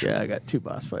 bitch. Yeah, I got 2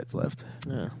 boss fights left.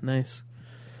 Oh, nice.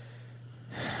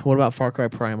 What about Far Cry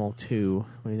Primal 2?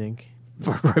 What do you think?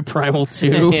 Far Cry Primal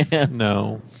 2. Yeah.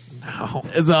 No.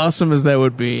 As awesome as that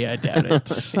would be, I doubt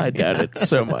it. I doubt it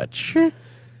so much.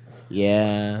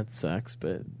 Yeah, it sucks,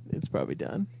 but it's probably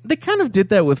done. They kind of did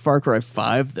that with Far Cry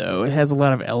 5, though. It has a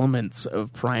lot of elements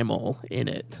of Primal in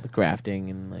it. The crafting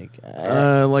and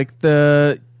like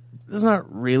It's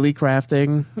not really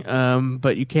crafting,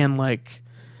 but you can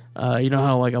you know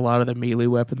how like a lot of the melee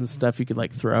weapons and stuff you could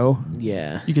like throw.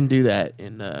 yeah. You can do that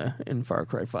in Far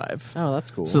Cry 5. Oh, that's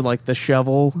cool. So like the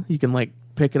shovel, you can like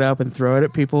pick it up and throw it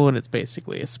at people, and it's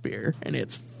basically a spear, and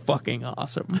it's fucking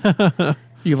awesome.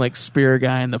 You can like spear a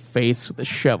guy in the face with a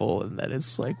shovel, and that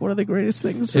is like one of the greatest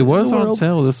things. It was in the on world.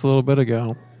 sale just a little bit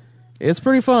ago. It's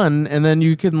pretty fun, and then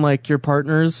you can like your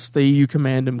partners. You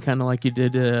command them kind of like you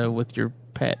did with your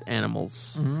pet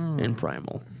animals in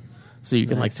Primal. So you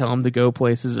can like Nice. tell them to go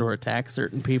places or attack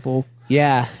certain people,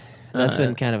 yeah, that's Uh,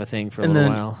 been kind of a thing for a and little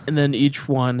then while. and then each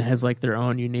one has like their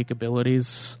own unique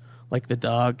abilities. Like the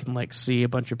dog can like see a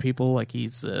bunch of people, like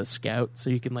he's a scout, so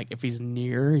you can like if he's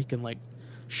near, he can like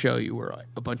show you where like,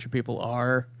 a bunch of people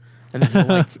are, and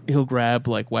then he'll grab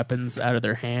like weapons out of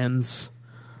their hands.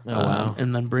 Oh, wow.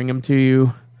 And then bring them to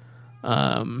you.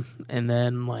 And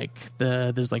then like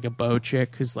there's like a bow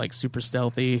chick who's like super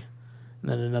stealthy, and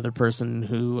then another person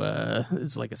who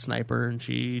is like a sniper, and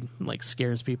she like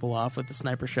scares people off with the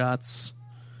sniper shots.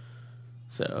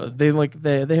 So they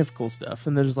have cool stuff.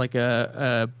 And there's like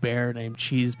a bear named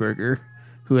Cheeseburger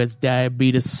who has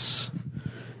diabetes.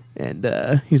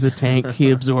 And he's a tank. He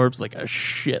absorbs like a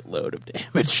shitload of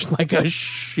damage, like a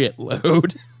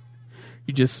shitload.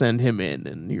 You just send him in,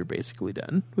 and you're basically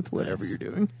done with whatever Nice.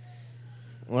 you're doing.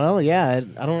 Well, yeah,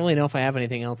 I don't really know if I have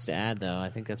anything else to add, though. I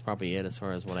think that's probably it as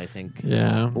far as what I think.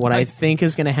 Yeah. What I think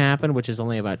is going to happen, which is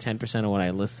only about 10% of what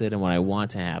I listed, and what I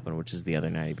want to happen, which is the other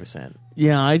 90%.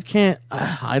 Yeah, I can't.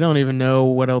 I don't even know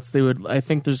what else they would. I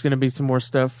think there's going to be some more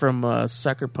stuff from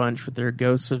Sucker Punch with their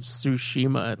Ghosts of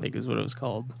Tsushima, I think is what it was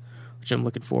called, which I'm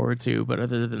looking forward to. But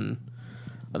other than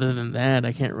that,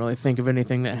 I can't really think of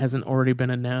anything that hasn't already been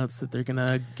announced that they're going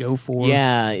to go for.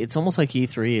 Yeah, it's almost like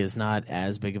E3 is not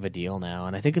as big of a deal now,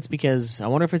 and I think it's because I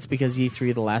wonder if it's because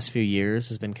E3 the last few years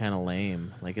has been kind of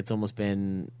lame. Like it's almost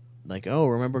been like, oh,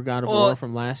 remember God of War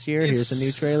from last year? Here's a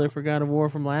new trailer for God of War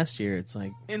from last year. It's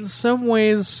like In some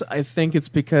ways, I think it's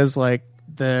because like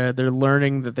they're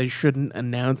learning that they shouldn't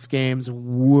announce games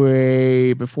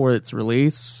way before its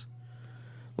release,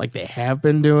 like they have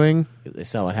been doing. they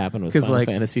saw what happened with 'Cause, Final like-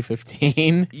 Fantasy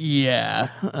 15. Yeah,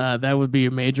 that would be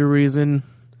a major reason.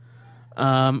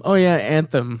 Oh yeah,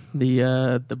 Anthem, the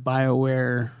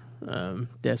BioWare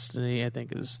Destiny. I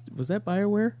think was that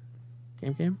BioWare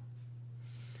game.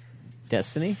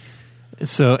 Destiny?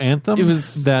 So Anthem, It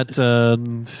was- that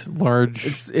large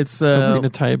It's arena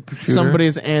type shooter.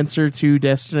 somebody's answer to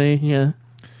Destiny. Yeah,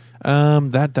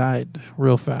 that died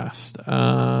real fast.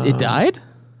 it died.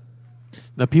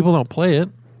 Now people don't play it.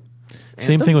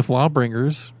 Same thing with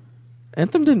Lawbringers.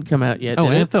 Anthem didn't come out yet. Oh,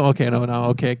 did it? Anthem. Okay, no.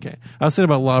 Okay. I was saying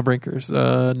about Lawbringers.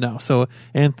 No. So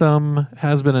Anthem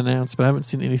has been announced, but I haven't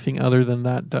seen anything other than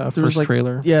that first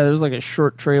trailer. Yeah, there was like a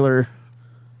short trailer.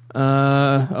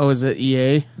 Is it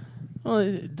EA?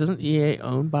 Well, doesn't EA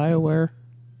own BioWare?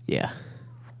 Yeah.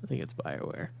 I think it's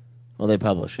BioWare. Well, they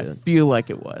publish I it. feel like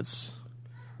it was.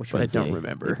 Which but I ones don't they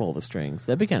remember. pull the strings.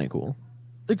 That'd be kind of cool.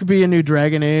 There could be a new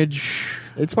Dragon Age.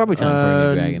 It's probably time for a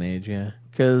new Dragon Age, yeah.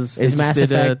 Because they Is just Mass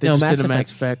did Effect? they No, just Mass did a Effect.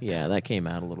 Mass Effect. Yeah, that came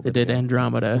out a little They bit did ago.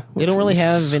 Andromeda. They which don't really was-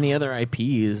 have any other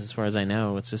IPs, as far as I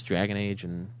know. It's just Dragon Age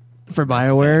and For Mass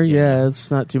BioWare, Effect, yeah,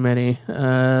 it's not too many.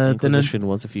 Then Inquisition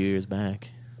was a few years back.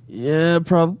 there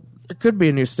could be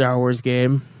a new Star Wars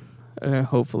game.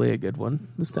 Hopefully a good one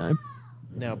this time.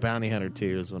 No, Bounty Hunter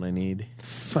 2 is what I need.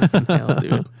 Fucking hell,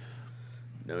 dude.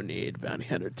 No need, Bounty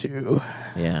Hunter 2.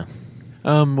 Yeah.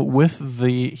 With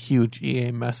the huge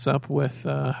EA mess up with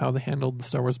how they handled the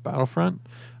Star Wars Battlefront,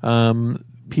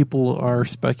 people are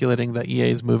speculating that EA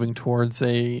is moving towards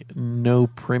a no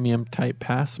premium type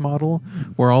pass model,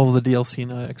 where all of the DLC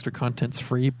and extra content's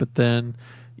free, but then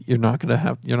you're not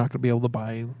gonna be able to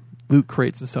buy loot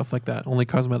crates and stuff like that, only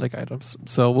cosmetic items.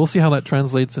 So we'll see how that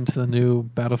translates into the new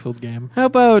Battlefield game. How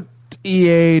about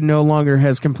EA no longer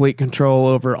has complete control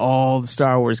over all the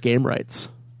Star Wars game rights?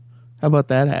 How about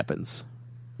that happens?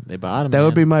 They bought him. That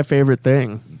would be my favorite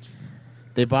thing.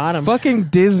 They bought him. Fucking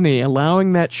Disney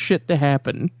allowing that shit to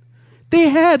happen. They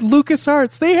had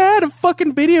LucasArts. They had a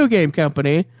fucking video game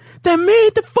company that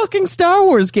made the fucking Star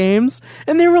Wars games,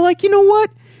 and they were like, you know what?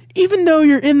 Even though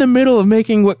you're in the middle of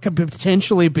making what could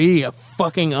potentially be a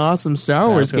fucking awesome Star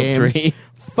Wars game, Battlefield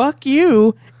 3. fuck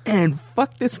you and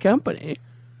fuck this company.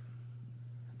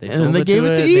 They And sold then they it gave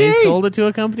to it to They EA. sold it to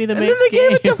a company that And makes then they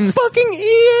gave it to games. fucking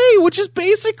EA, which is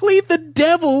basically the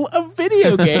devil of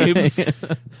video games.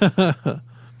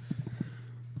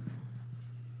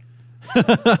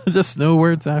 Just no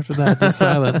words after that. Just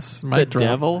silence. The Mic drop.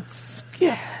 devil.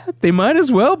 Yeah, they might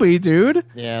as well be, dude.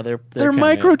 Yeah, they're They're kinda-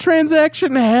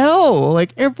 microtransaction hell.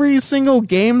 Like every single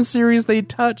game series they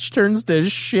touch turns to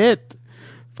shit.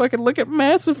 Fucking look at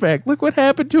Mass Effect. Look what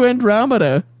happened to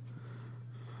Andromeda.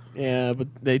 Yeah, but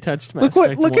they touched Mass Look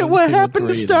Effect at 1, what 2, happened and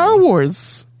to 3, Star though.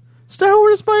 Wars. Star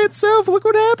Wars by itself. Look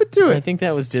what happened to I it. think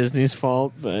that was Disney's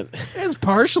fault, but It's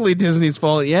partially Disney's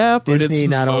fault, yeah, but Disney it's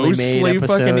not only mostly made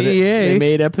episode, fucking EA. they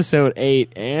made episode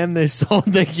 8, and they sold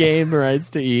the game rights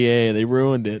to EA. They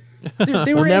ruined it. Dude,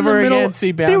 they We'll were never in the middle, again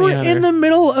see Bounty They were Hunter. in the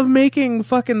middle of making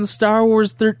fucking Star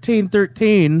Wars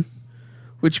 1313,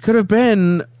 which could have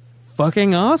been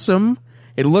fucking awesome.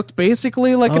 It looked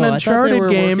basically like an Oh, I thought they Uncharted were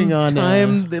game working on,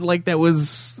 timed like that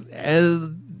was as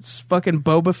fucking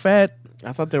Boba Fett.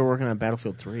 I thought they were working on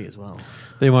Battlefield 3 as well.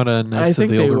 They want a Knights of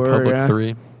think the they Old were, Republic yeah.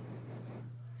 3.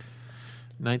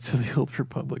 Knights of the Old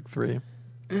Republic 3.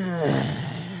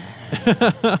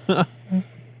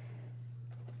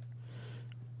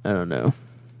 I don't know,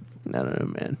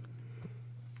 man.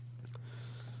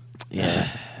 Yeah.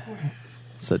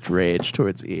 Such rage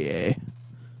towards EA.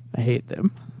 I hate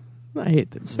them. I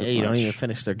hate them so Yeah, you much. don't even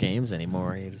finish their games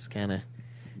anymore. You just kind of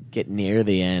get near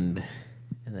the end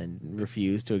and then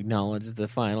refuse to acknowledge the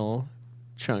final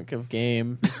chunk of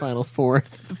game, the final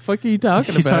fourth. the fuck are you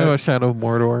talking He's about? talking about Shadow of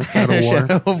Mordor. Shadow War.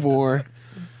 Shadow of War.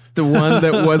 The one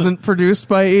that wasn't produced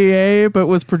by EA but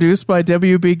was produced by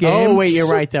WB Games. Oh, wait, you're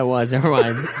right. That was. Never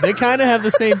mind. They kind of have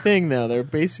the same thing, though. They're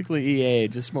basically EA,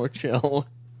 just more chill.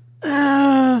 In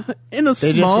a They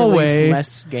just small release way.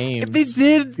 less games. They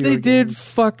did. Fewer They did games.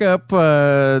 fuck up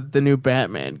the new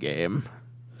Batman game,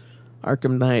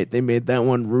 Arkham Knight. They made that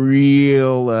one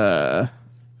real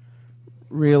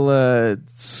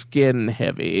skin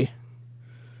heavy.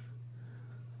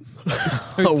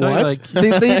 What? Like They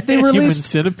Human released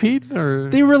Centipede? Or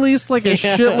they released like a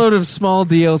shitload of small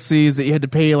DLCs that you had to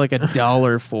pay like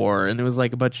 $1 for, and it was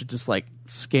like a bunch of just like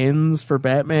skins for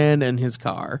Batman and his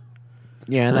car.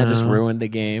 Yeah, and that just ruined the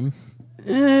game.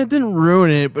 It didn't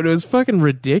ruin it, but it was fucking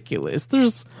ridiculous.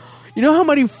 You know how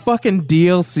many fucking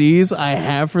DLCs I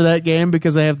have for that game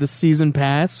because I have the season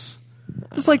pass?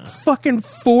 It's like fucking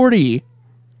 40.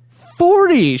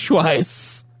 40,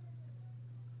 Schweiss.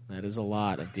 That is a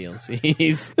lot of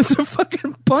DLCs. It's a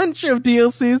fucking bunch of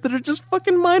DLCs that are just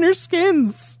fucking minor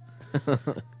skins.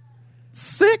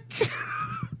 Sick.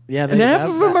 Yeah, And half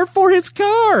of them are for his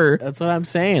car. That's what I'm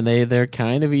saying. They're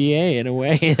kind of EA in a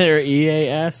way. They're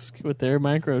EA-esque with their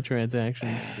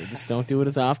microtransactions. They just don't do it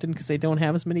as often because they don't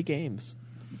have as many games.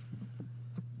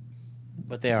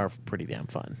 But they are pretty damn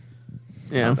fun.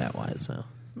 Yeah. Combat-wise, so.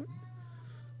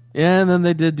 Yeah, and then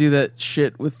they did do that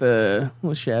shit with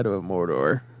Shadow of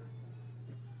Mordor.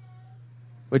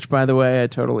 Which, by the way, I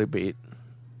totally beat.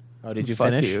 Oh, did you Fuck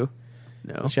finish you.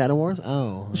 No. Shadow Wars?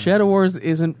 Oh. Shadow Wars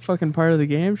isn't fucking part of the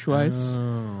game, Schweiss.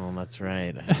 Oh, that's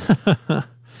right.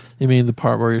 You mean the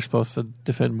part where you're supposed to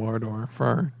defend Mordor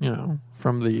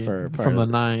from the For part from the of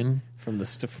the- 9? From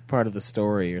the part of the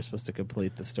story, you're supposed to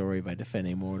complete the story by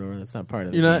defending Mordor. That's not part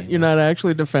of the You're not game. you're not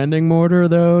actually defending Mordor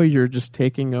though. You're just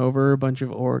taking over a bunch of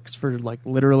orcs for like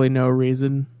literally no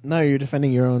reason. No, you're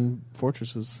defending your own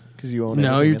fortresses because you own.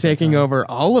 No, everything you're at that taking time. over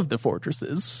all of the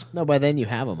fortresses. No, by then you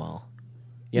have them all.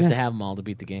 You have Yeah. to have them all to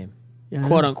beat the game. Yeah, I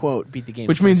Quote know. unquote, beat the game.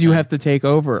 Which the means first you time. have to take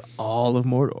over all of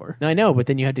Mordor. No, I know, but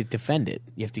then you have to defend it.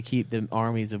 You have to keep the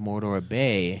armies of Mordor at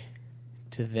bay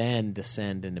to then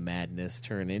descend into madness,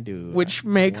 turn into Which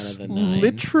one makes of the 9.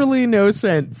 literally no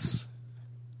sense.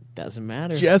 Doesn't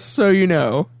matter. Just so you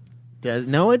know.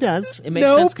 No, it does. It makes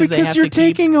No, sense they because have you're to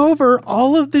keep- taking over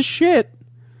all of the shit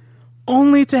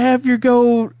only to have your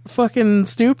go fucking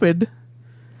stupid.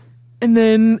 And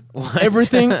then What?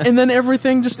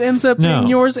 everything just ends up No. being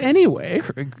yours anyway.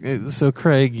 So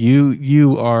Craig,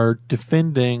 you are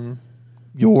defending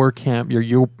your camp,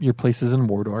 your places in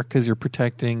Mordor because you're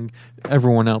protecting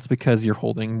everyone else because you're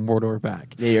holding Mordor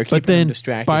back. Yeah, you're but keeping then them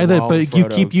distracted but while you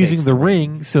Frodo keep using takes the the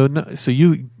ring. So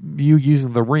you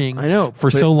using the ring. I know.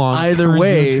 for but so long. Either turns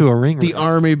way, you into a ring. the wraith.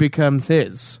 army becomes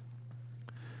his.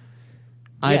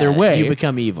 Either Yeah, way, you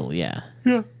become evil. Yeah.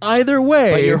 either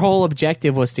way. But your whole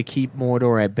objective was to keep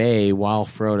Mordor at bay while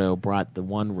Frodo brought the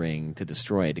One Ring to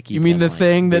destroy it. To keep you mean them, the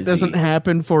thing that busy. doesn't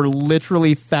happen for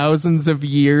literally thousands of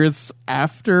years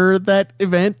after that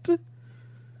event?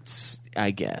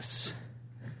 I guess.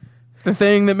 The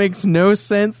thing that makes no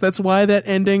sense. That's why that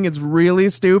ending is really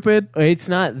stupid. It's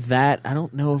not that. I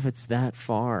don't know if it's that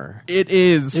far. It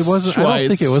is. It wasn't. I don't Schweiss.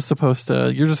 think it was supposed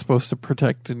to. You're just supposed to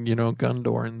protect,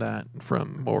 Gondor and that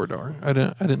from Mordor. I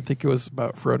didn't think it was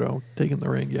about Frodo taking the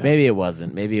ring. Yeah, Maybe it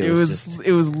wasn't. Maybe it was just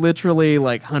It was literally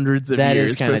like hundreds of That years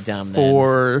is kinda dumb, then.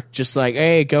 before. just like,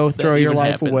 hey, go throw your even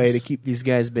life happens. away to keep these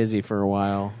guys busy for a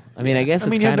while. I mean, I guess I it's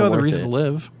mean, you have kind no of other worth reason it. to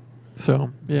live.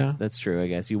 So yeah, That's true. I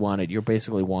guess you're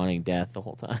basically wanting death the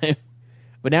whole time.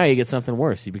 But now you get something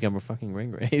worse. You become a fucking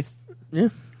ring wraith. Yeah.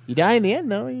 You die in the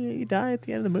end, though. You die at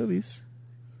the end of the movies.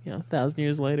 1,000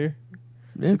 years later,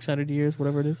 Yeah. 600 years,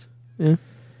 whatever it is. Yeah.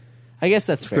 I guess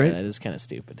that's fair. great. That is kind of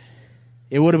stupid.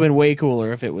 It would have been way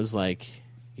cooler if it was like,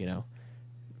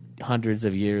 hundreds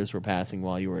of years were passing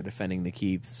while you were defending the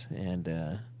keeps, and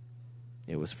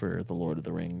it was for the Lord of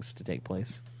the Rings to take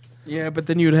place. Yeah, but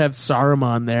then you'd have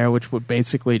Saruman there, which would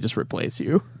basically just replace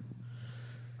you.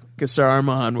 Because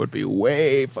Saruman would be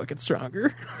way fucking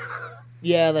stronger.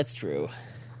 Yeah, that's true.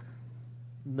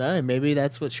 No, maybe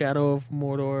that's what Shadow of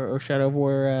Mordor or Shadow of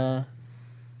War.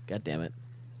 God damn it!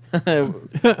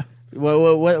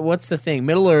 What's the thing?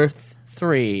 Middle Earth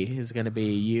 3 is going to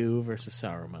be you versus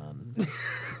Saruman,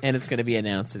 and it's going to be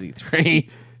announced at E3.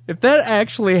 If that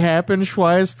actually happened,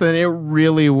 Schweiss, then it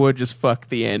really would just fuck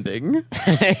the ending.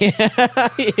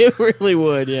 It really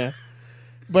would, yeah.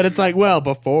 But it's like, well,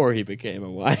 before he became a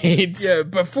white. Yeah,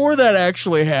 before that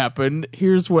actually happened,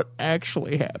 here's what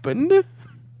actually happened.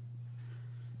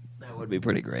 That would be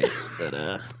pretty great.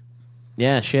 But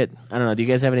yeah, shit. I don't know. Do you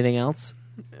guys have anything else?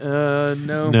 No.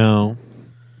 no.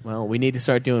 Well, we need to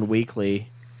start doing weekly,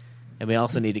 and we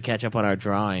also need to catch up on our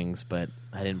drawings, but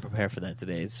I didn't prepare for that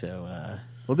today, so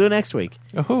we'll do it next week.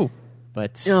 Oh,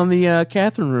 But On the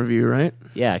Catherine review, right?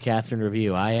 yeah, Catherine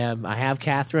review. I have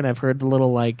Catherine. I've heard the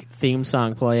little theme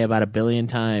song play about 1 billion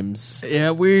times.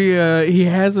 Yeah, he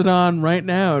has it on right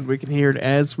now, and we can hear it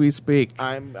as we speak.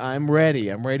 I'm ready.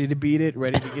 I'm ready to beat it.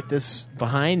 Ready to get this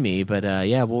behind me. But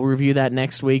yeah, we'll review that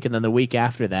next week, and then the week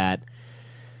after that.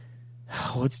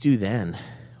 Let's do then.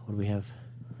 What do we have?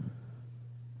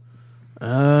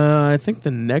 I think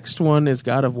the next one is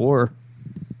God of War.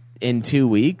 In 2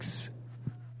 weeks?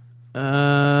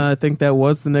 I think that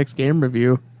was the next game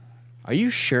review. Are you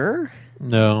sure?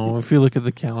 no. If you look at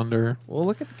the calendar, Well,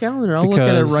 look at the calendar. I'll look at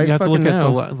it because right you have to fucking look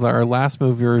now. at our last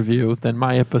movie review, then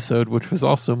my episode, which was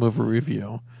also a movie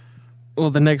review.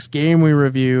 Well, the next game we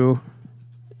review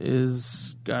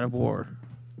is God of War.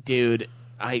 Dude,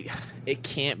 it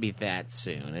can't be that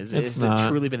soon. Has It's it not.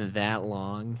 truly been that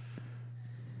long?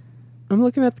 I'm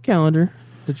looking at the calendar.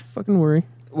 Did you fucking worry?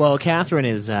 Well, Catherine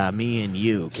is me and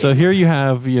you. So here you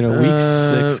have, week 6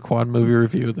 Uh, quad movie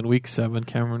review, then week 7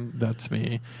 Cameron, that's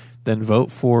me. Then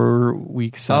vote for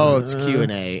week 7. Oh, it's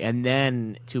Q&A. And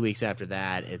then 2 weeks after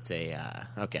that, it's a...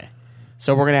 okay.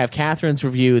 So we're going to have Catherine's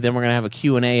review, then we're going to have a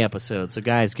Q&A episode. So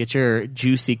guys, get your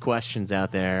juicy questions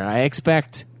out there. I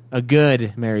expect a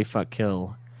good Marry, Fuck,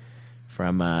 Kill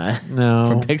from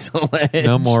no, Pixel Edge.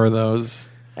 no more of those.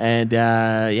 And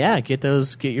get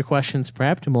your questions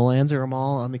prepped, and we'll answer them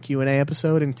all on the Q&A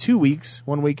episode in 2 weeks.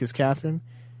 1 week is Catherine,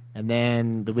 and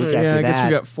then the week after that, I guess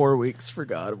we got 4 weeks for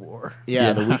God of War.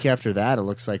 Yeah, the week after that, it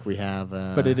looks like we have.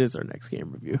 But it is our next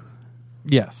game review.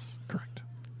 Yes, correct.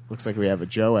 Looks like we have a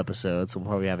Joe episode, so we'll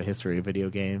probably have a history of video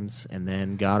games, and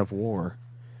then God of War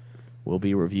will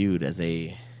be reviewed as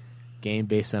a game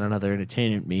based on another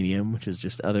entertainment medium, which is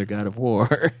just other God of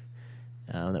War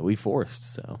that we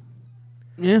forced. So,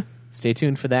 yeah, stay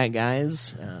tuned for that,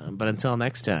 guys. But until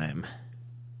next time,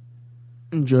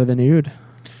 enjoy the nude.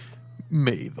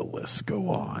 May the list go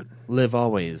on. Live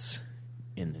always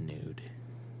in the nude.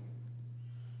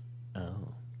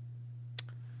 Oh,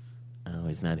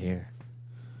 he's not here.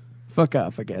 Fuck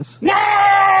off, I guess. No!